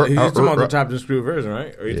talking about the chopped and screwed version,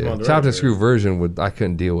 right? Or you talking about the chopped and regular screwed version would I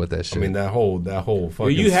couldn't deal with that shit. I mean that whole Well,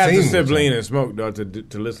 fucking. you have to scene sip was lean like- and smoke, though,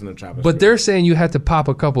 to listen to chopped and but screwed. they're saying you had to pop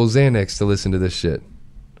a couple Xanax to listen to this shit.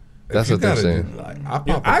 That's If you what they're gotta saying. do- like, I pop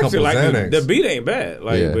Yeah, a I actually couple like Xanax. the beat ain't bad.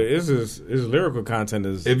 Like, Yeah. but his lyrical content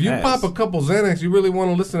is. If you ass. pop a couple Xanax, you really want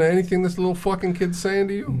to listen to anything this little fucking kid's saying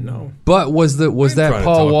to you? No. But was trying that to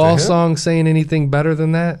Paul talk to Wall him. song saying anything better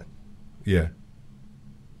than that? Yeah.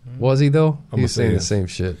 Was he though? I'm He was gonna saying say the yes. same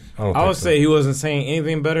shit. I don't I think would so. say he wasn't saying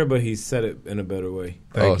anything better, but he said it in a better way.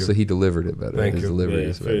 Thank you. So he delivered it better. Thank His you. delivery Yeah,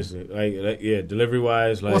 is better. seriously. Like yeah, delivery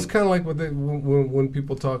wise, like Well, it's kind of like what when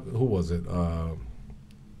people talk. Who was it?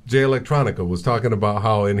 Jay Electronica was talking about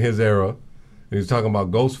how in his era, he was talking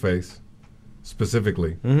about Ghostface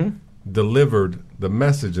specifically, delivered the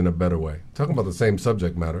message in a better way. Talking about the same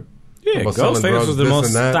subject matter. yeah, about selling Ghostface drugs, was the this most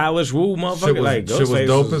and that. stylish woo Shit motherfucker. was, Like shit was Ghostface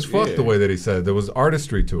dope as fuck yeah. the way that he said it. There was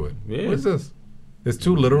artistry to it. Yeah. What is this? It's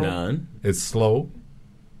too literal. None. It's slow.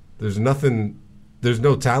 There's nothing. There's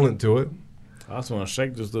no talent to it. I just want to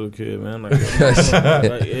shake this little kid, man. Like,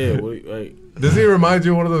 like Does he remind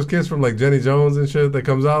you of one of those kids from like Jenny Jones and shit that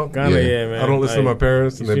comes out? kind of yeah, man. I don't listen to my Like,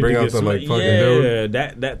 parents and you they see bring to out get the like smacked. fucking yeah, dude.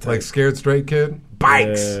 that type. Like scared straight kid.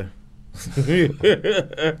 Bikes. Yeah.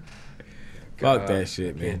 Fuck that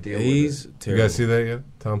shit, man. deal with He's You terrible. guys see that yet?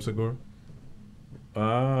 Tom Segura?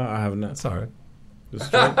 I have not. That's all right. It's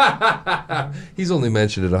straight. He's only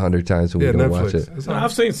mentioned it 100 times when Yeah, we don't Netflix. watch it. It's all No, right.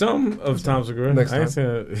 I've seen some of Tom Segura. Next I ain't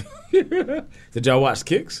seen it. Did y'all watch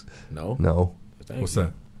Kicks? No. No. Thank What's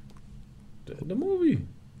you. that? The movie.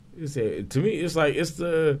 To me, it's like it's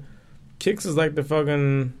the Kicks is like the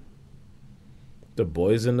fucking the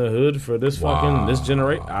boys in the hood for this fucking this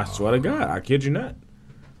generation. I swear to God, I kid you not.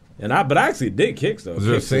 But I actually did Kicks though. Is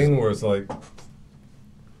there a Kicks scene where it's like,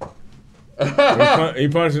 he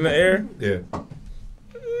punched in the air? yeah?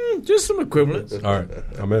 Just some equivalents. All right,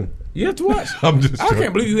 I'm in. You have to watch. I'm just. I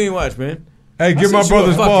can't believe you ain't watch, man. Hey, I give my sent you a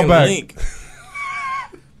brother's ball fucking back. link.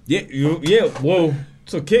 Yeah. Whoa.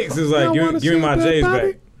 So Kicks is like, give me my J's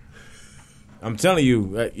back. I'm telling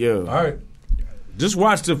you, yo. All right, Just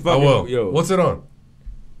watch the I fucking. will. Yo, What's it on?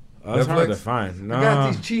 It's hard to Netflix? find. I got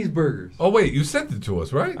Nah, these cheeseburgers. Oh wait, you sent it to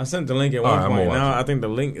us, right? I sent the link at All one right, I'm point. gonna Now watch I think the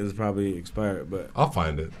link is probably expired. But I'll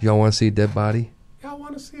find it. Y'all want to see a dead body? Y'all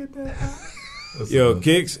want to see it? yo,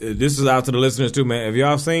 Kicks. This is out to the listeners too, man. If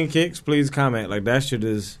y'all seen Kicks, please comment. Like that shit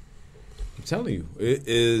is. I'm telling you, it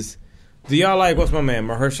is. Do y'all like what's my man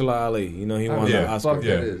Mahershala Ali? You know he won the yeah. Oscar. Fuck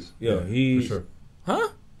that is. Yo, he. for sure. Huh?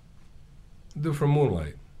 Dude from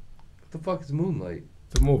Moonlight, What the fuck is Moonlight?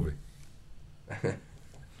 the movie.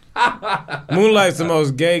 Moonlight's the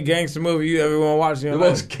most gay gangster movie you ever want to watch in your The life.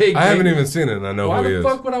 most gay. I haven't even seen it, and I know Why who he the is.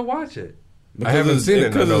 fuck would I watch it? I haven't seen it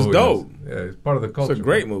because it's dope. Yeah, it's part of the culture. It's a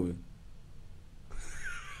great movie.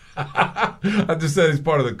 I just said he's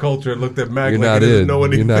part of the culture. Looked at Mac You're like not he doesn't in. know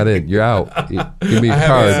anything. You're not in. You're out. Give me the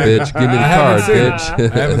card, bitch. Give me the card,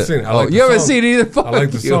 bitch. I haven't seen it. I like you haven't seen it either? Fuck I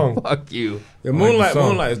like the you. song. Fuck you. Yeah,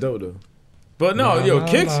 Moonlight is dope though. But no,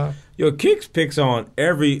 Kicks picks on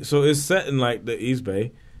every. So it's set in like the East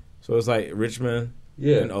Bay, so it's like Richmond,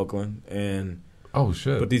 and Oakland, and oh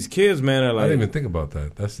shit. But these kids, man, are like I didn't even think about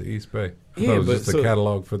that. That's the East Bay. I thought it was just a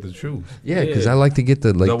catalog for the shoes. Yeah, because I like to get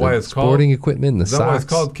the sporting equipment and the socks. Is that why it's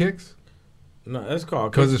called Kicks? No, that's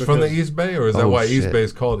called because it's from the East Bay, or is that why East Bay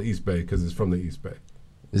is called East Bay because it's from the East Bay?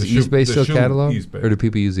 Is East Bay still catalog, or do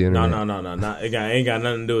people use the internet? No. It ain't got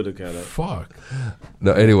nothing to do with the catalog. Fuck.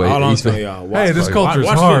 No, anyway. All I'm saying, y'all. Hey, this culture is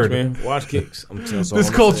hard. Kicks, man. Watch Kicks. This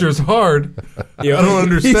culture is hard. Yeah, I don't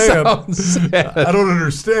understand. I don't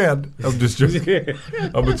understand. I'm just joking.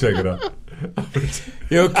 I'm gonna check it out.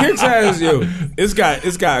 Yo, Kicks has it's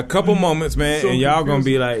got a couple moments, man, and y'all gonna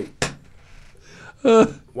be like,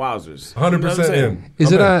 wowzers. 100% in.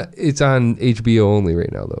 Is it on? It's on HBO only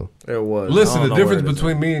right now, though. It was. Listen, the difference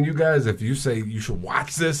between me and you guys, if you say you should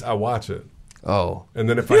watch this, I watch it. Oh. And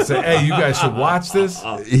then if I say, hey, you guys should watch this,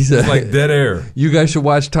 it's like dead air. You guys should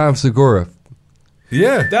watch Tom Segura.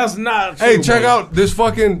 Yeah. That's not true. Hey, check out this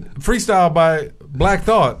fucking freestyle by Black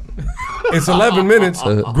Thought. It's 11 minutes.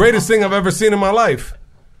 Greatest thing I've ever seen in my life.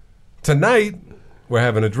 Tonight, we're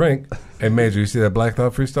having a drink. Hey, Major, you see that Black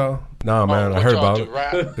Thought freestyle? Nah, man, I heard about it.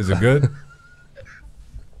 Is it good?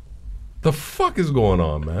 The fuck is going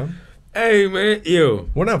on, man? Hey, man,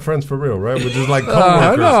 we're not friends for real, right? We're just like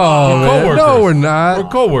co-workers. No, we're not. We're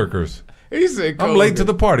co-workers. He said I'm late to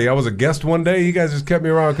the party. I was a guest one day. You guys just kept me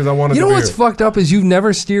around because I wanted to be here. You know what's fucked up is you've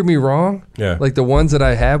never steered me wrong. Yeah. Like the ones that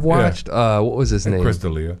I have watched. What was his name? Chris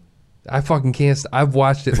D'Elia. I fucking can't. I've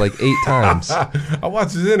watched it like 8 times. I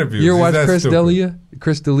watched his interviews. You ever watched Chris D'Elia?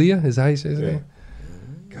 Chris D'Elia? Is how you say his name?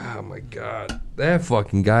 Oh my god, that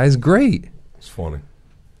fucking guy is great. It's funny.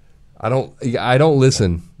 I don't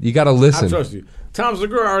listen. You got to listen. I trust you. Tom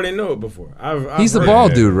Segura, I already know it before. He's the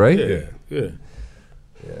bald dude, right? Yeah.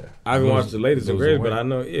 I haven't watched the latest and greatest, but I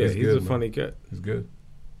know. Yeah, he's a funny cat. He's good.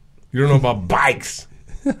 You don't know about bikes.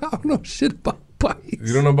 I don't know shit about bikes.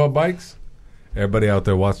 You don't know about bikes? Everybody out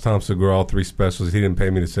there, watch Tom Segura, all 3 specials. He didn't pay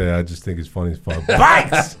me to say it. I just think he's funny as fuck.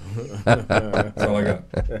 Bikes! That's all I got.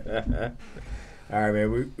 All right,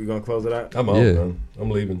 man. We going to close it out? I'm out, man. I'm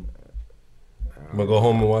leaving. I'm going to go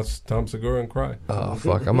home and watch Tom Segura and cry. Oh,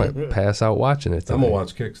 fuck. I might pass out watching it today. I'm going to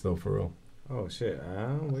watch Kicks, though, for real. Oh, shit.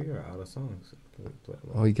 We are out of songs.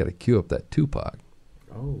 Oh, you got to cue up that Tupac.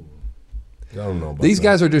 Oh. I don't know about These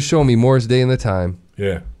guys are just showing me Morris Day in the Time.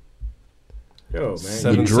 Yeah. Yo, man.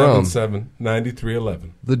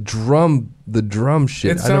 777-9311. The drum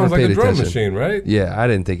shit. It sounds like a drum machine, right? Yeah, I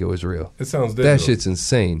didn't think it was real. It sounds digital. That shit's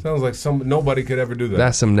insane. Sounds like nobody could ever do that.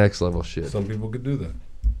 That's some next level shit. Some people could do that.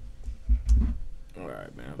 All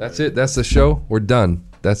right, man. That's it. That's the show. We're done.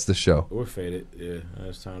 That's the show. We're faded. Yeah,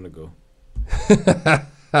 it's time to go.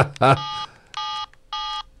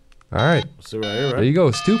 All right. So right here, right? There you go.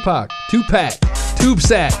 It's Tupac. Tupac. Tube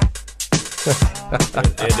sack.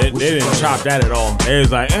 they didn't chop that at all. They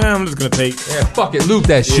was like, I'm just gonna take. Yeah, fuck it, loop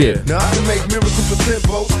that shit. Now I can make miracles with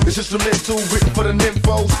tempo. It's instrumental written for the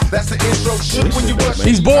nymphos. That's the intro. Shoot when you rush.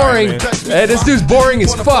 He's boring. Hey, this dude's boring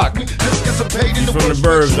as fuck. He's from the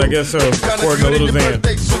burbs, I guess so. According to Little Zan.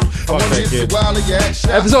 Fuck that kid.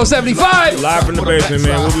 Episode 75. Live from the basement,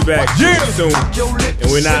 man. We'll be back soon.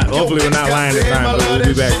 And hopefully we're not lying this time, but we'll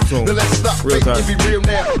be back soon. Real talk.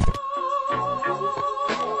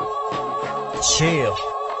 Chill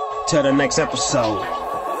till the next episode.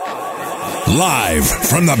 Live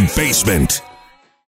from the basement.